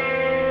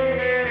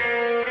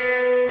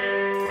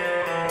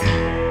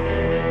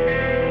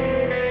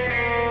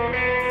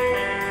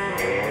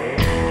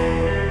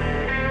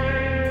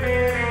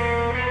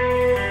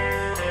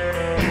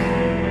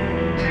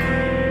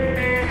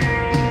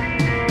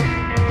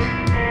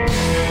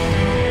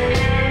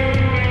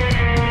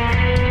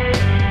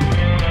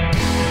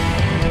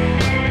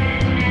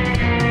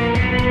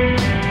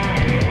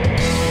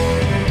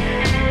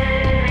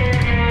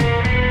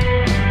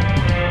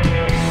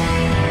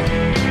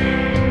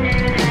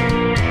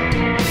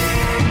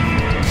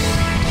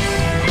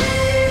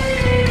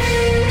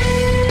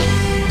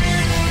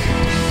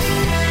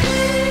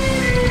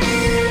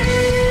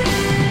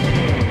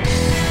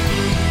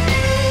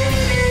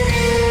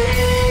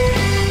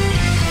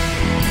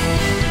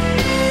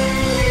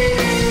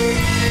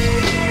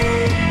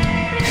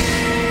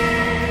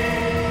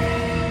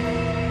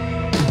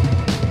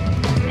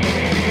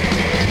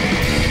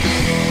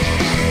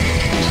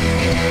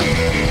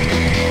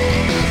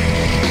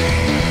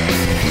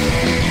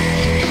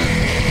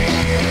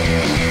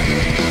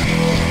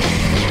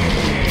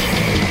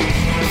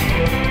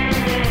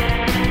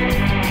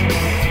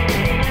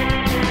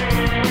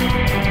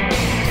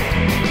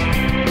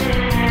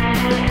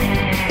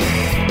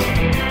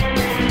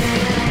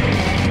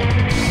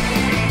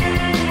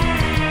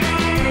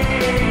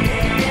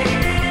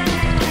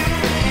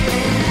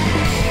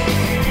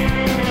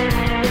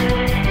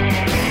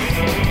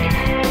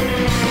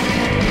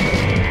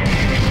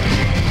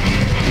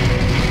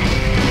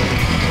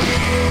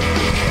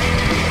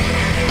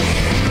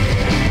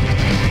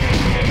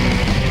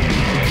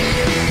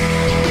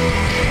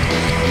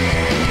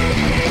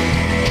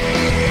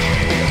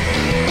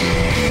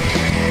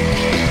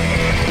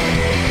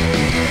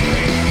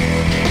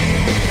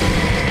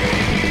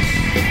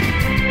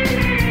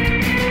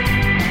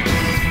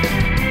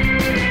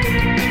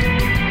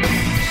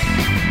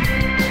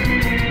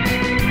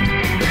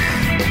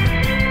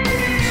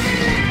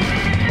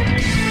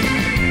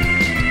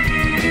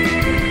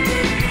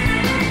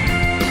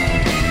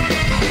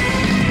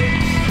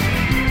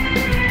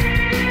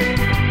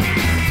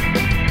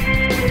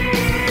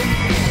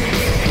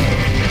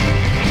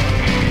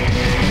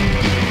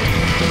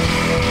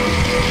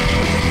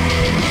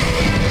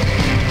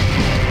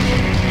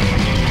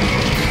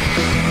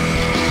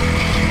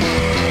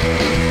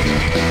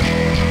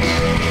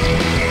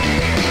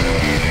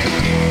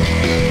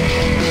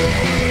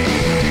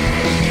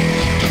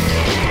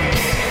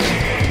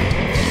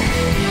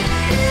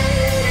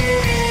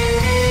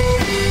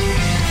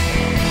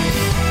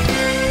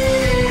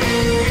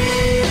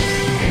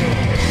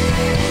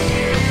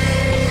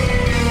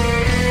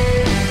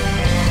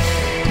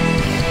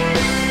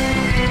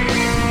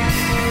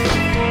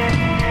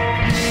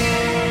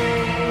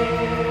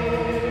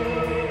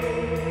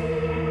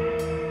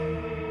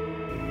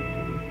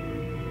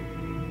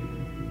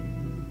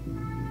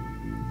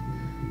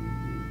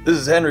 This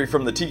is Henry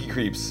from the Tiki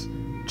Creeps.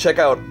 Check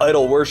out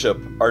Idol Worship,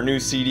 our new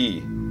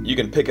CD. You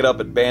can pick it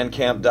up at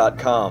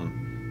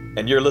bandcamp.com.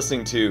 And you're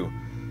listening to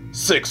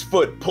 6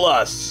 Foot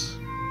Plus.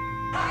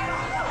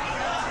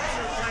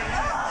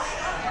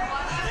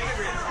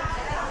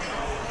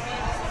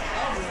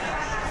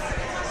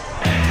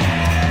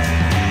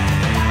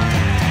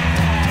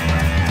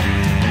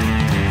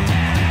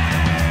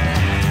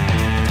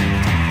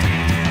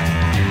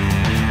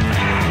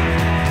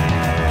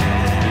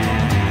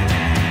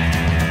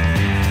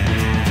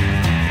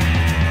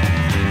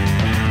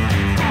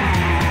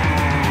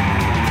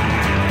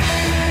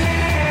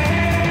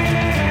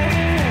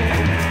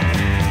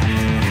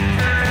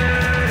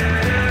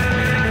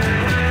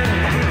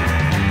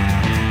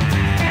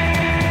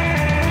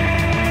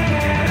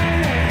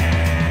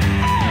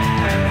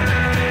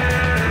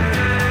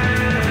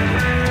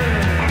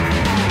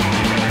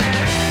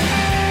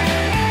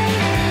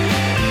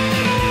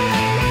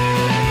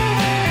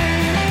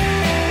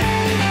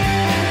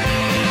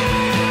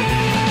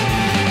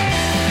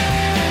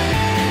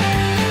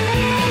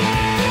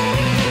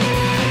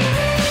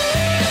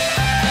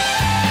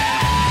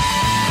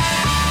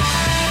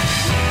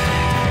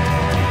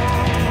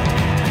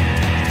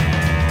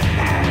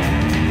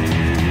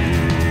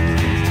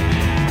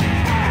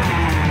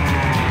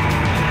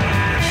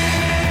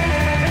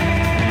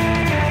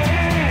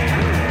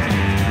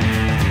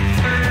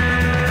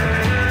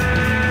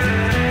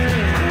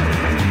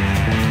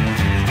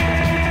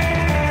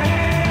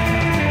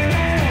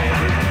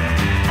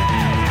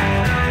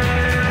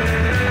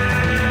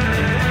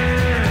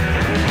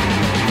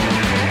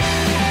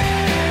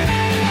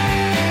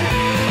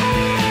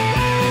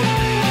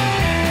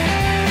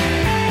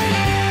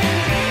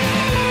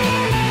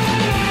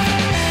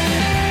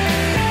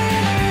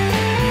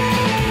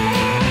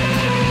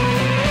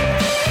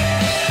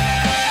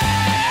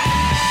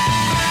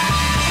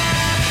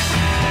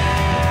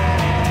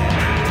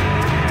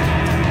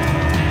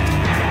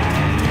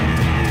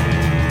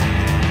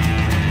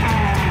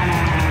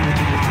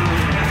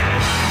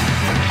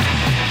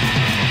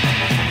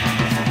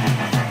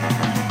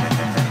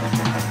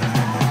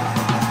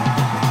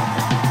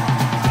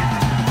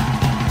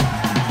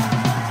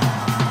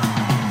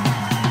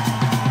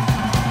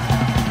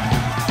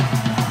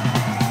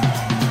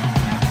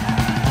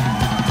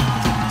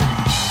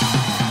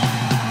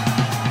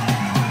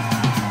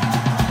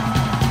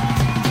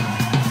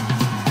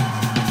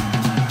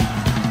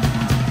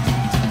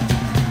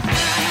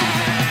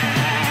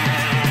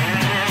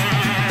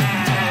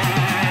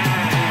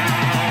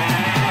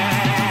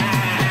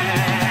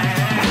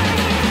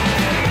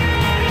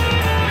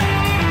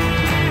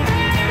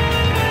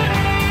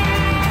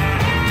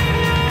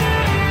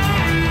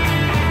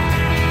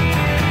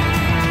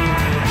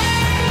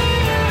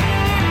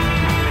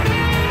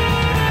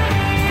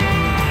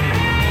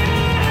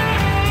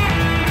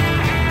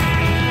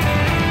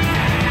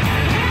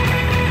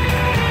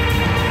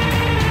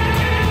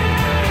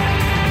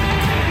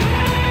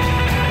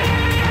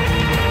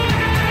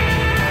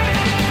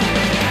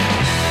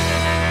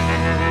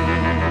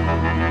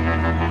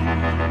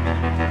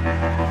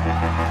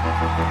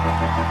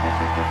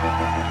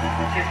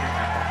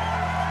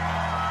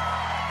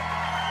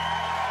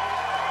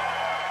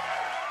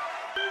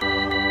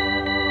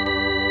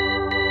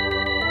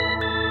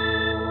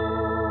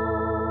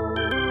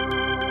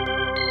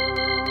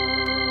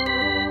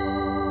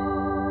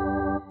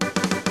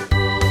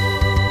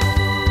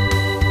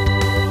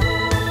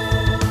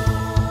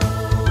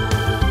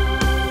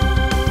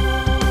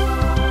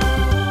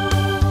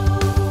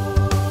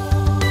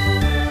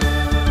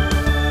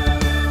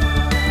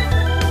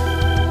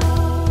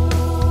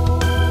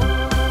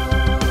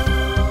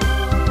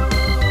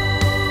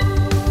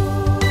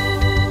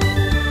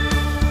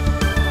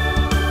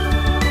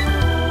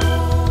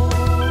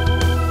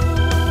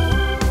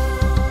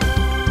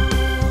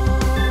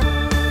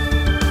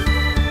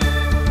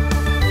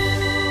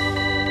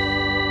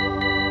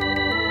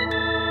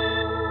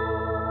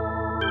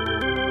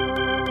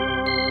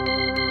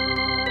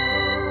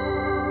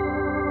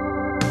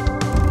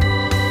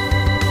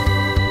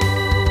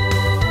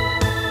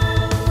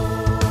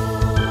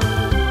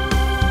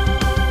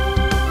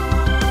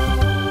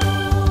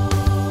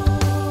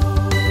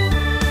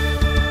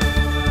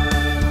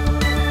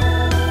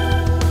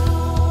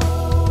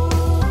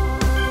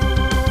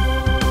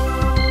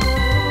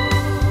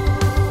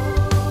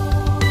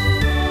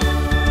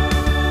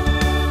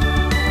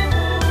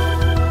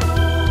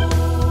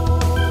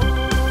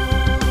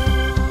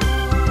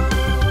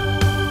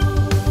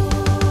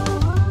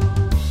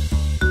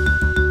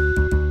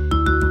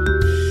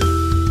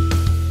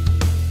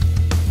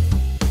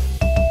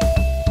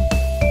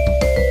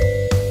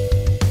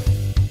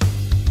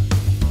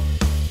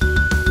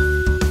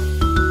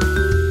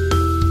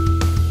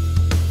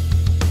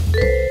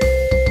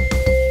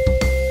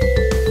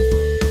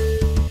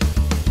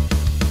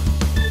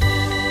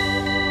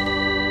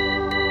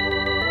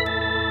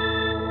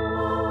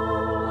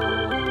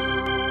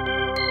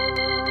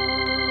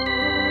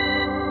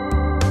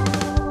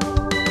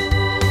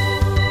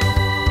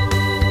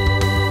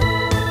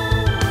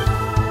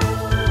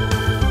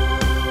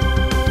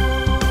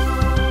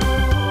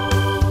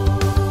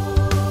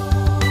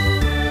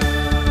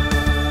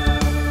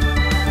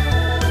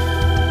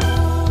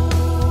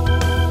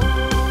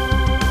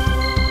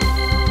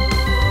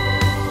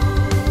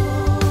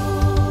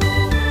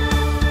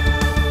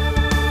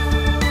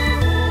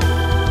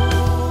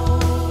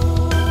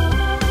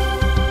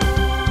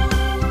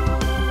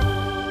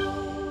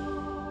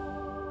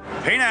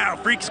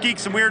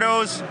 geeks and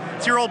weirdos.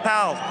 It's your old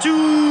pal,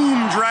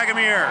 Tomb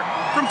Dragomir,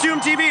 from Tomb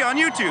TV on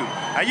YouTube,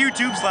 at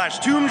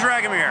YouTube/Tomb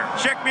Dragomir.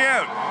 Check me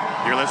out.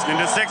 You're listening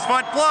to 6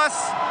 Foot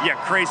Plus, you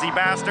crazy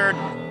bastard.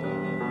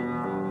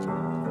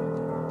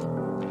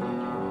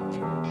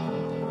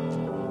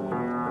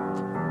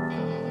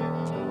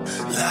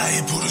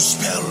 I put a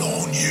spell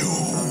on you.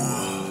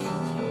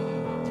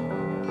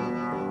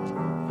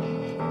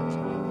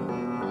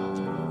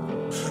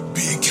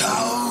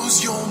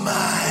 Because you're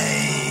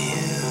mine.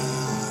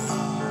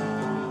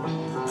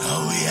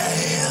 Oh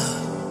yeah.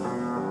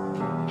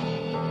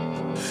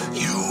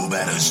 You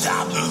better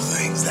stop the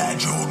things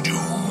that you're doing.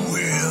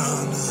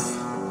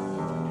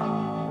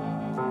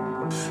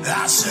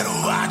 I said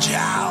watch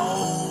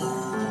out.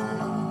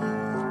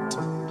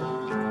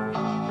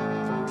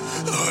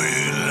 Oh,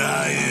 you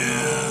lying.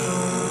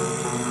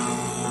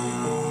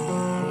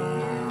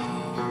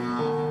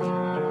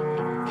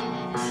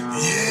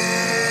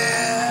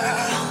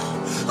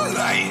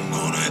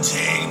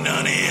 Take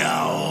none of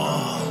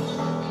y'all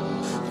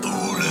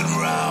fooling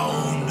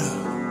round.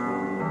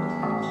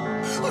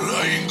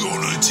 I ain't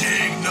gonna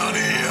take none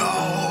of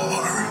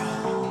y'all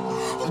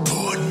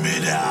put me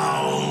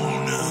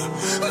down.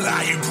 I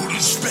ain't put a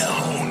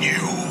spell on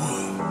you.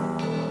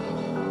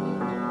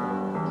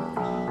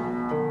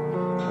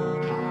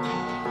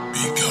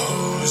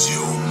 Because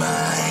you're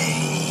mine.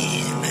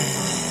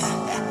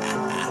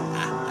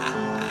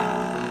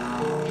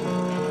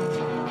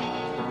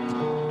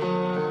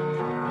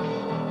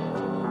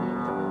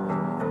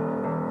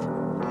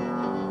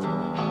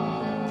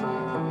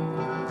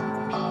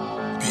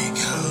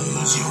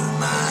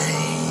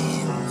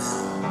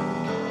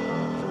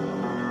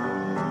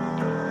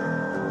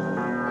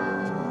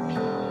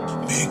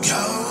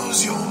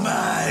 Because you're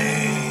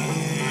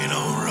mine,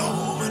 oh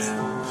Lord,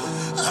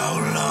 oh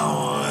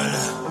Lord,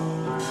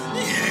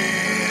 yeah.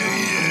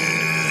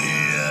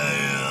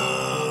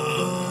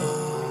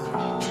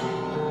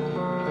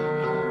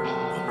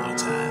 One more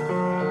time.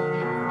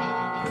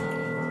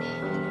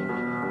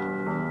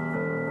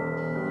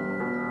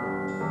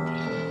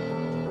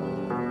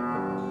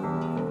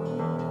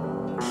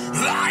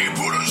 I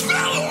put a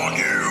spell on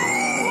you.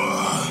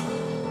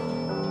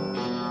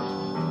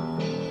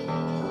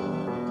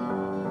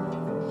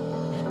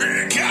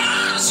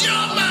 Because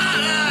you're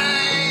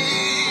mine,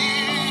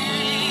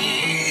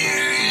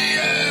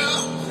 yeah.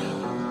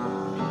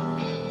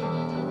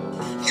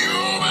 You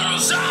better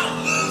stop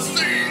the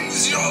things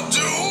you're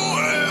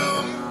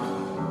doing.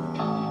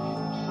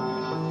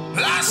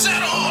 I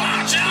said,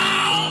 watch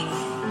out.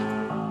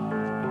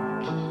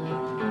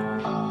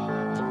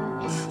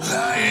 I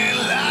ain't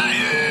lying.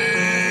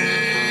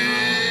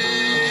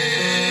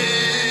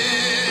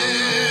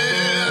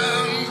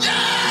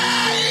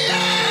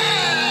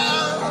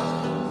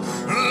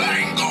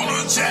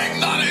 Take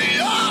none of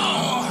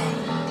y'all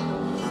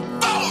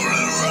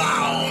fooling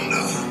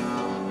around.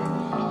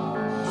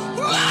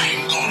 I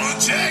ain't gonna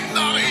take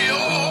none of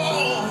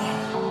y'all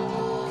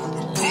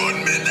put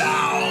me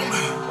down.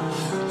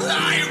 I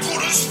ain't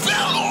put a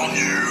spell on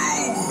you.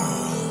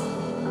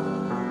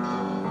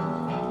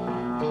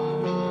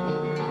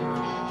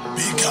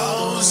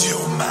 Because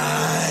you're mine.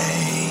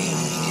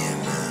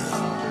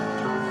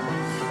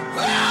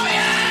 Oh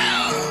yeah.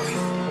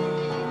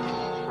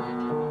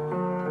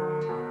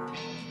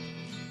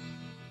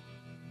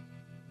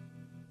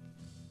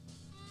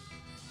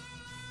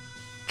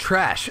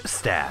 Trash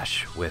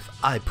Stash with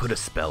I Put a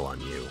Spell on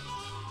You.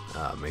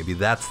 Maybe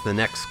that's the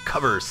next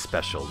cover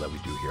special that we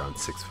do here on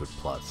 6 Foot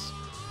Plus.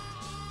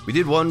 We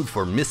did one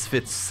for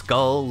Misfits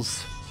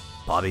Skulls,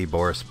 Bobby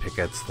Boris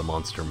Pickett's The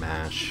Monster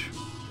Mash.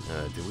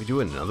 Did we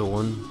do another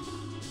one?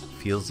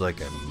 Feels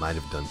like I might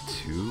have done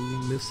 2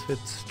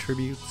 Misfits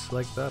tributes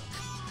like that.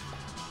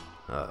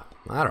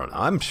 I don't know.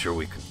 I'm sure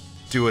we could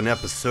do an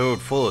episode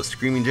full of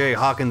Screaming Jay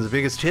Hawkins'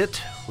 biggest hit.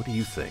 What do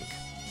you think?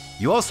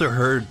 You also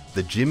heard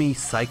the Jimmy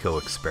Psycho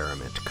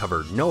Experiment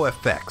cover No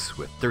FX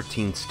with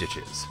 13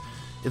 Stitches.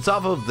 It's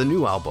off of the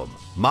new album,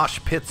 Mosh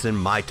Pits and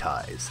Mai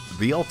Tais,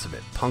 the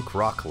ultimate punk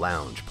rock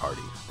lounge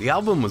party. The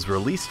album was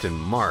released in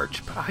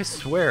March, but I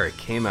swear it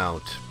came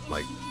out,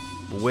 like,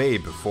 way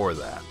before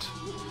that.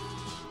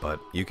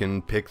 But you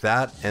can pick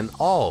that and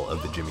all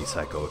of the Jimmy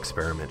Psycho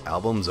Experiment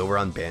albums over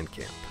on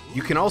Bandcamp.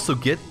 You can also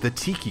get the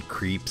Tiki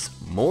Creeps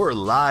More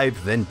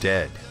Live Than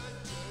Dead.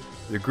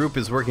 The group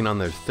is working on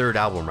their 3rd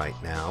album right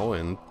now,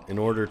 and in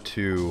order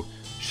to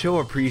show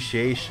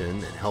appreciation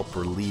and help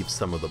relieve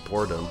some of the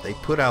boredom, they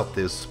put out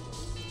this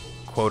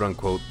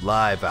quote-unquote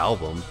live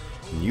album,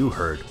 and you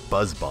heard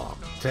Buzz Bomb.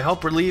 To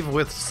help relieve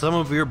with some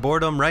of your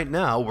boredom right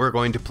now, we're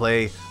going to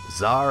play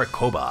Tsar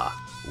Koba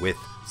with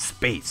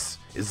Space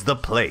is the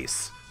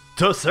Place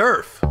to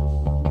Surf. Space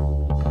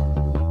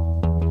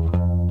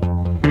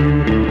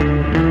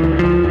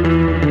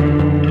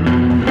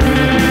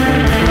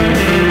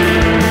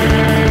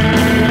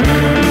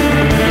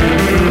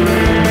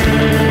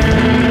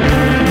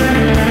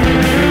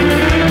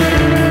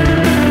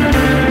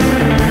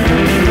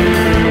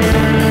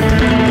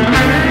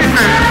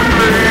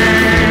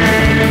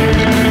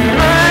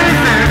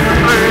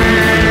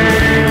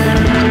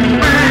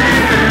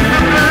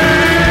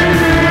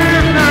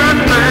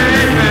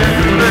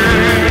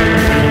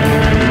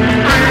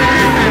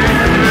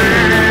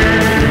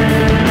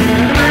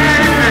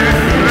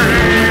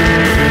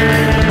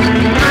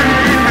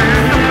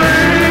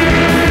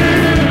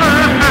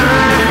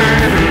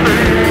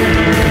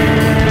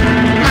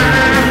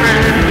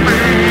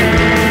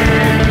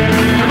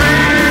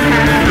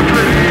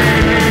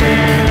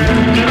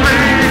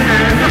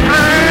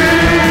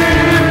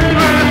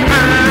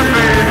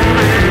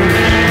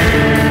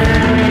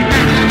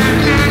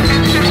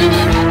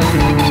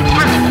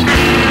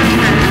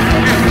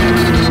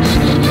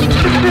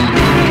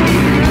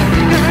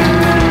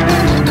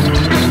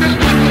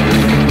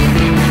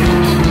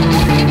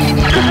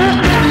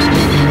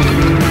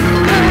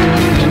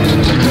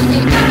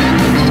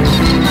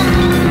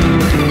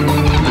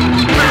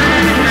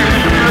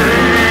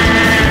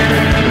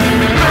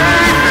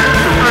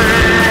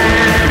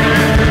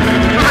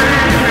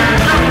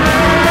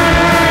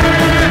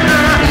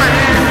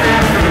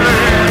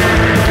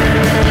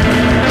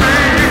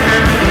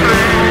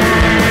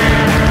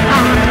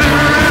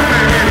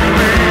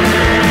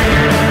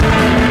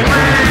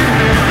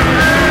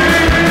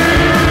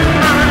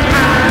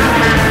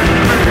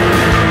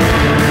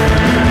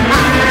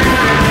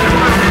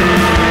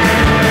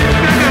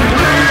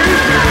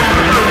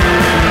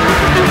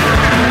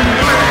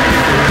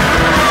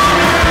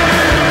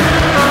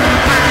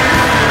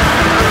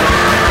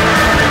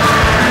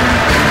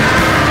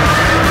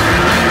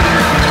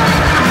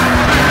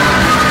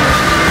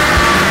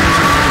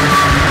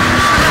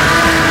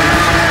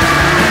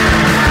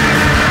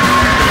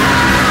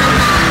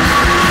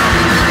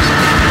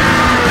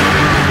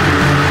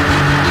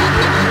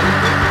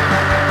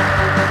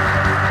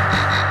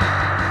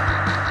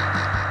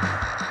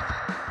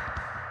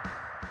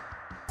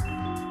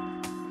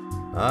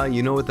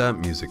You know what that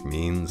music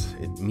means?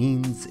 It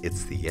means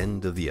it's the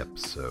end of the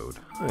episode.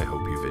 I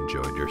hope you've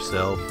enjoyed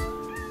yourself.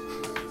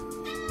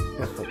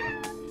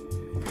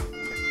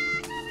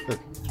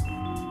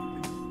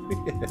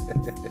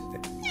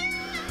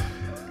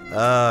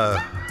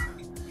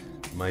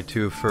 My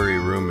two furry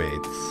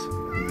roommates,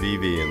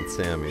 Vivi and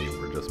Sammy,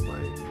 were just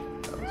playing.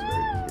 That was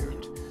very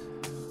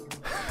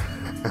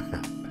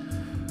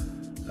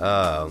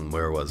cute.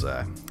 Where was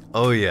I?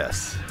 Oh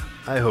yes,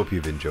 I hope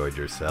you've enjoyed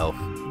yourself.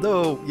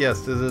 Though,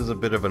 yes, this is a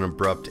bit of an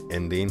abrupt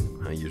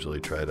ending. I usually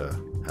try to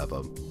have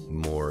a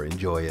more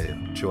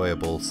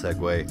enjoyable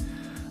segue.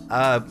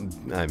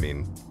 I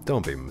mean,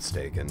 don't be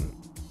mistaken.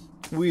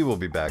 We will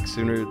be back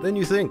sooner than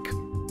you think.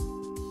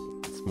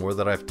 It's more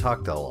that I've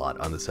talked a lot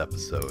on this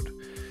episode.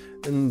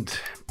 And...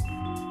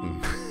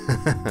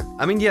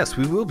 I mean, yes,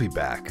 we will be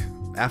back.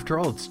 After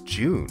all, it's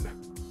June.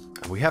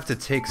 We have to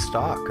take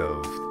stock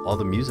of all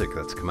the music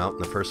that's come out in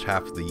the first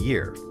half of the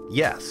year.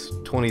 Yes,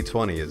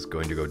 2020 is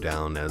going to go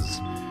down as...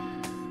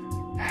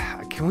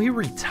 Can we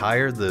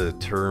retire the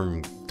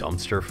term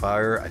dumpster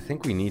fire? I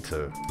think we need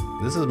to...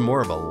 This is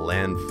more of a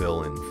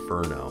landfill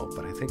inferno,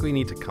 but I think we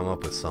need to come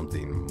up with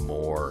something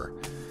more,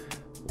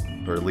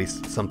 or at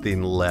least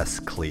something less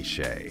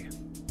cliche.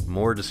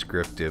 More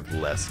descriptive,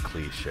 less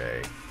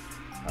cliche.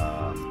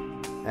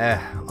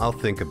 I'll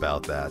think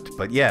about that.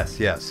 But yes.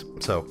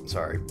 So,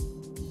 sorry.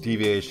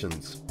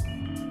 Deviations.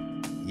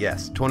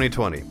 Yes,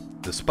 2020.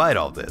 Despite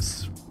all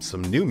this,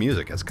 some new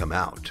music has come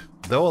out.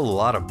 Though a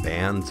lot of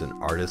bands and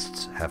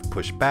artists have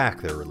pushed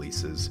back their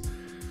releases,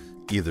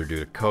 either due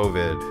to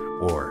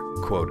COVID or,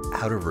 quote,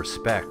 out of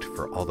respect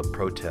for all the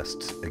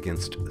protests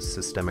against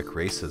systemic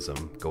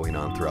racism going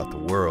on throughout the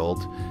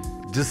world,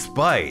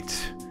 despite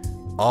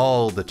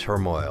all the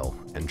turmoil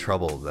and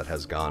trouble that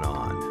has gone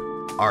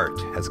on, art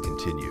has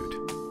continued.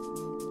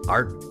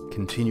 Art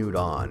continued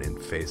on in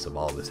face of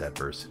all this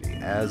adversity,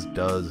 as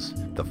does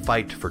the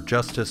fight for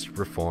justice,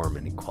 reform,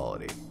 and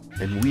equality.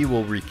 And we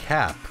will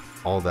recap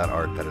all that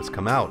art that has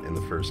come out in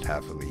the first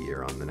half of the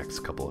year on the next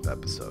couple of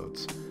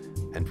episodes.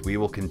 And we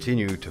will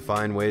continue to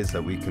find ways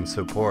that we can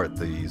support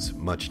these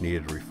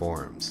much-needed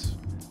reforms.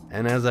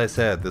 And as I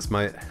said, this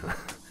may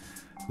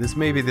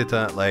be the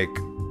time, like,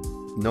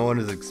 no one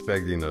is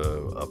expecting a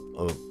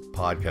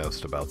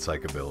podcast about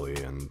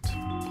psychobilly and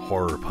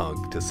horror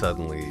punk to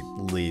suddenly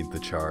lead the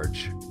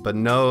charge. But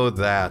know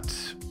that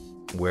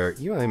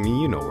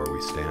you know where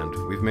we stand.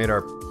 We've made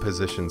our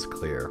positions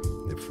clear.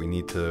 If we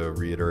need to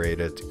reiterate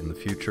it in the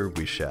future,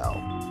 we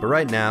shall. But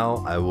right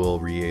now, I will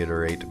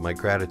reiterate my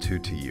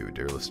gratitude to you,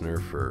 dear listener,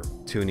 for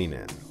tuning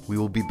in. We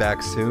will be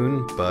back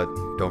soon, but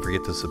don't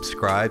forget to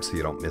subscribe so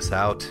you don't miss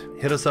out.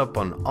 Hit us up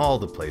on all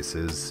the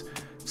places.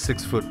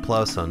 6 Foot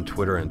Plus on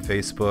Twitter and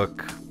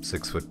Facebook.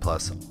 6 Foot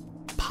Plus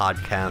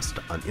Podcast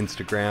on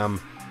Instagram.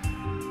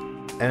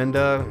 And,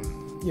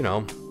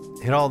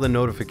 hit all the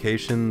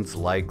notifications,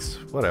 likes,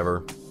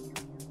 whatever.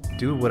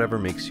 Do whatever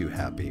makes you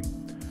happy.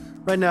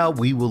 Right now,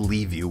 we will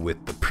leave you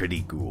with the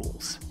Pretty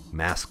Ghouls,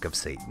 Mask of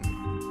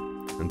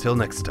Satan. Until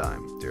next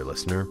time, dear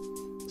listener,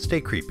 stay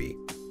creepy,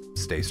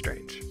 stay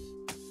strange.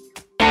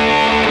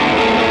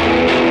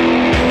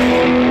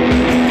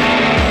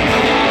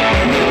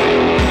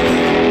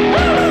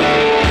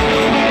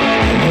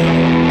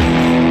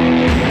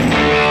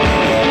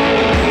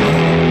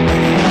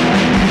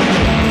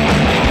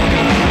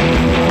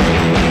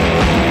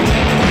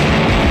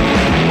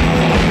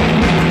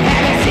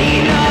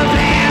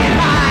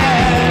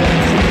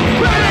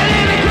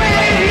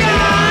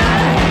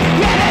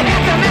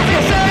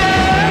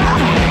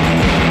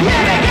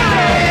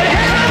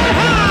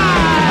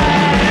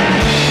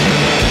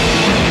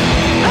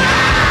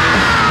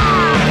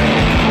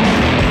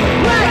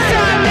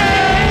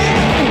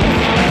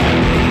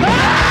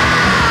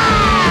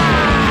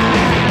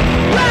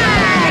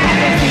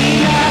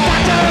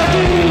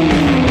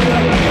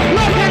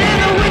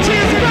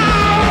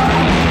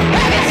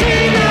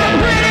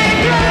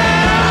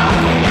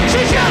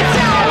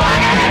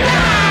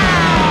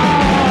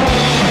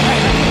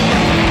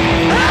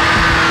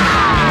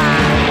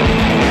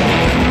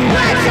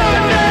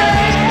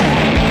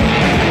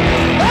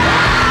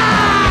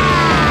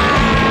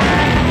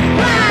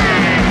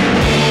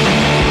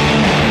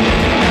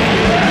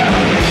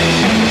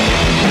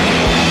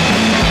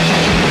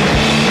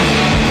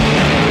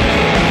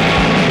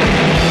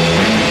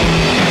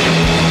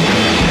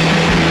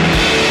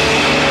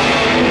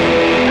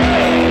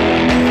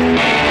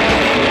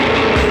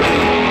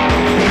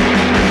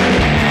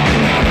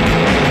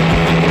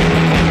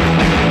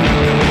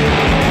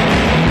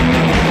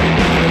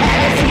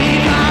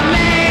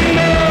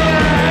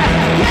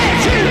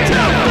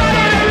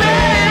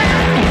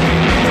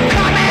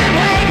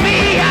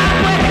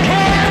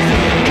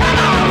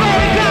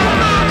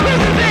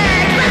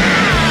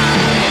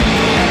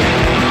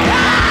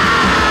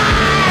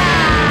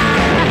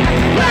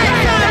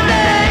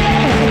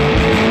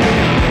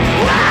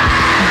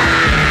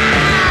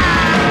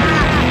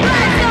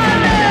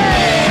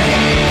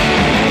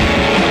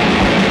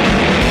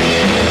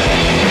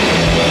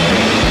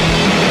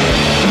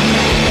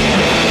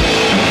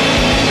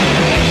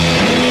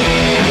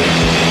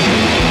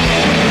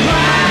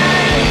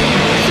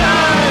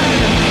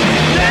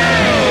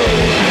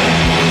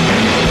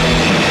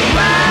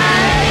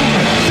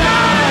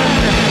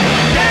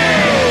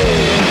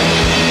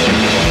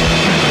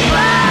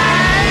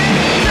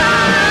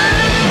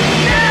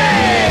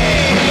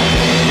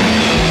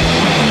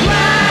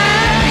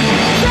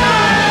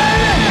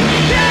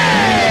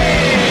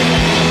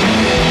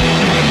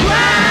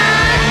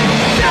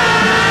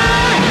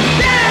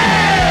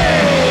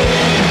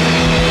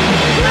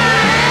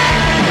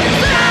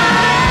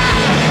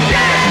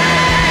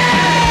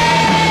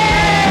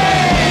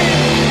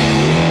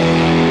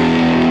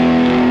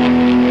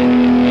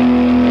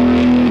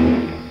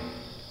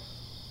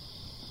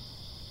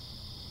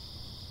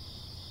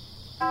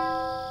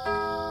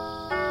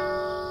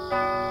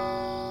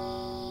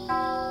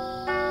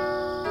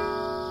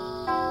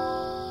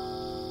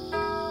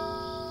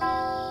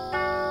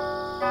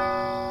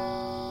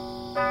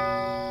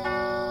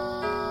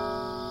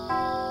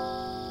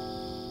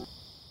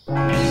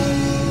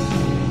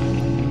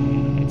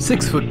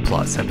 6 Foot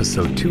Plus,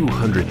 episode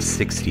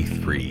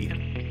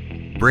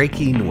 263,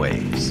 Breaking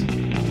Waves.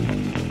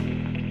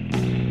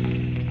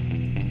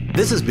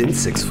 This has been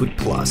 6 Foot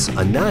Plus,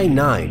 a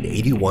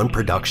 9981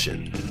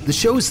 production. The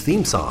show's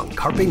theme song,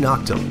 Carpe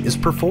Noctem, is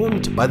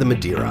performed by the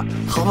Madeira.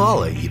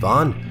 Havala,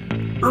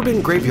 Ivan.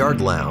 Urban Graveyard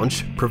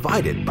Lounge,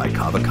 provided by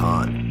Kava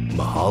Khan.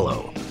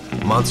 Mahalo.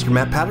 Monster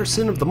Matt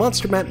Patterson of the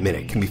Monster Matt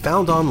Minute can be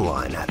found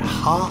online at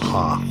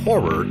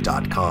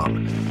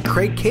hahahorror.com.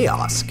 Craig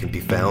Chaos can be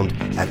found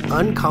at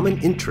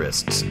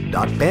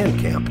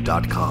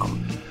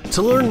uncommoninterests.bandcamp.com.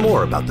 To learn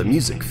more about the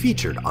music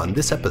featured on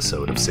this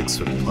episode of 6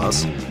 Foot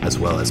Plus, as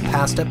well as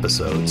past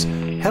episodes,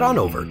 head on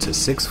over to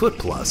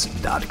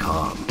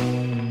 6footplus.com.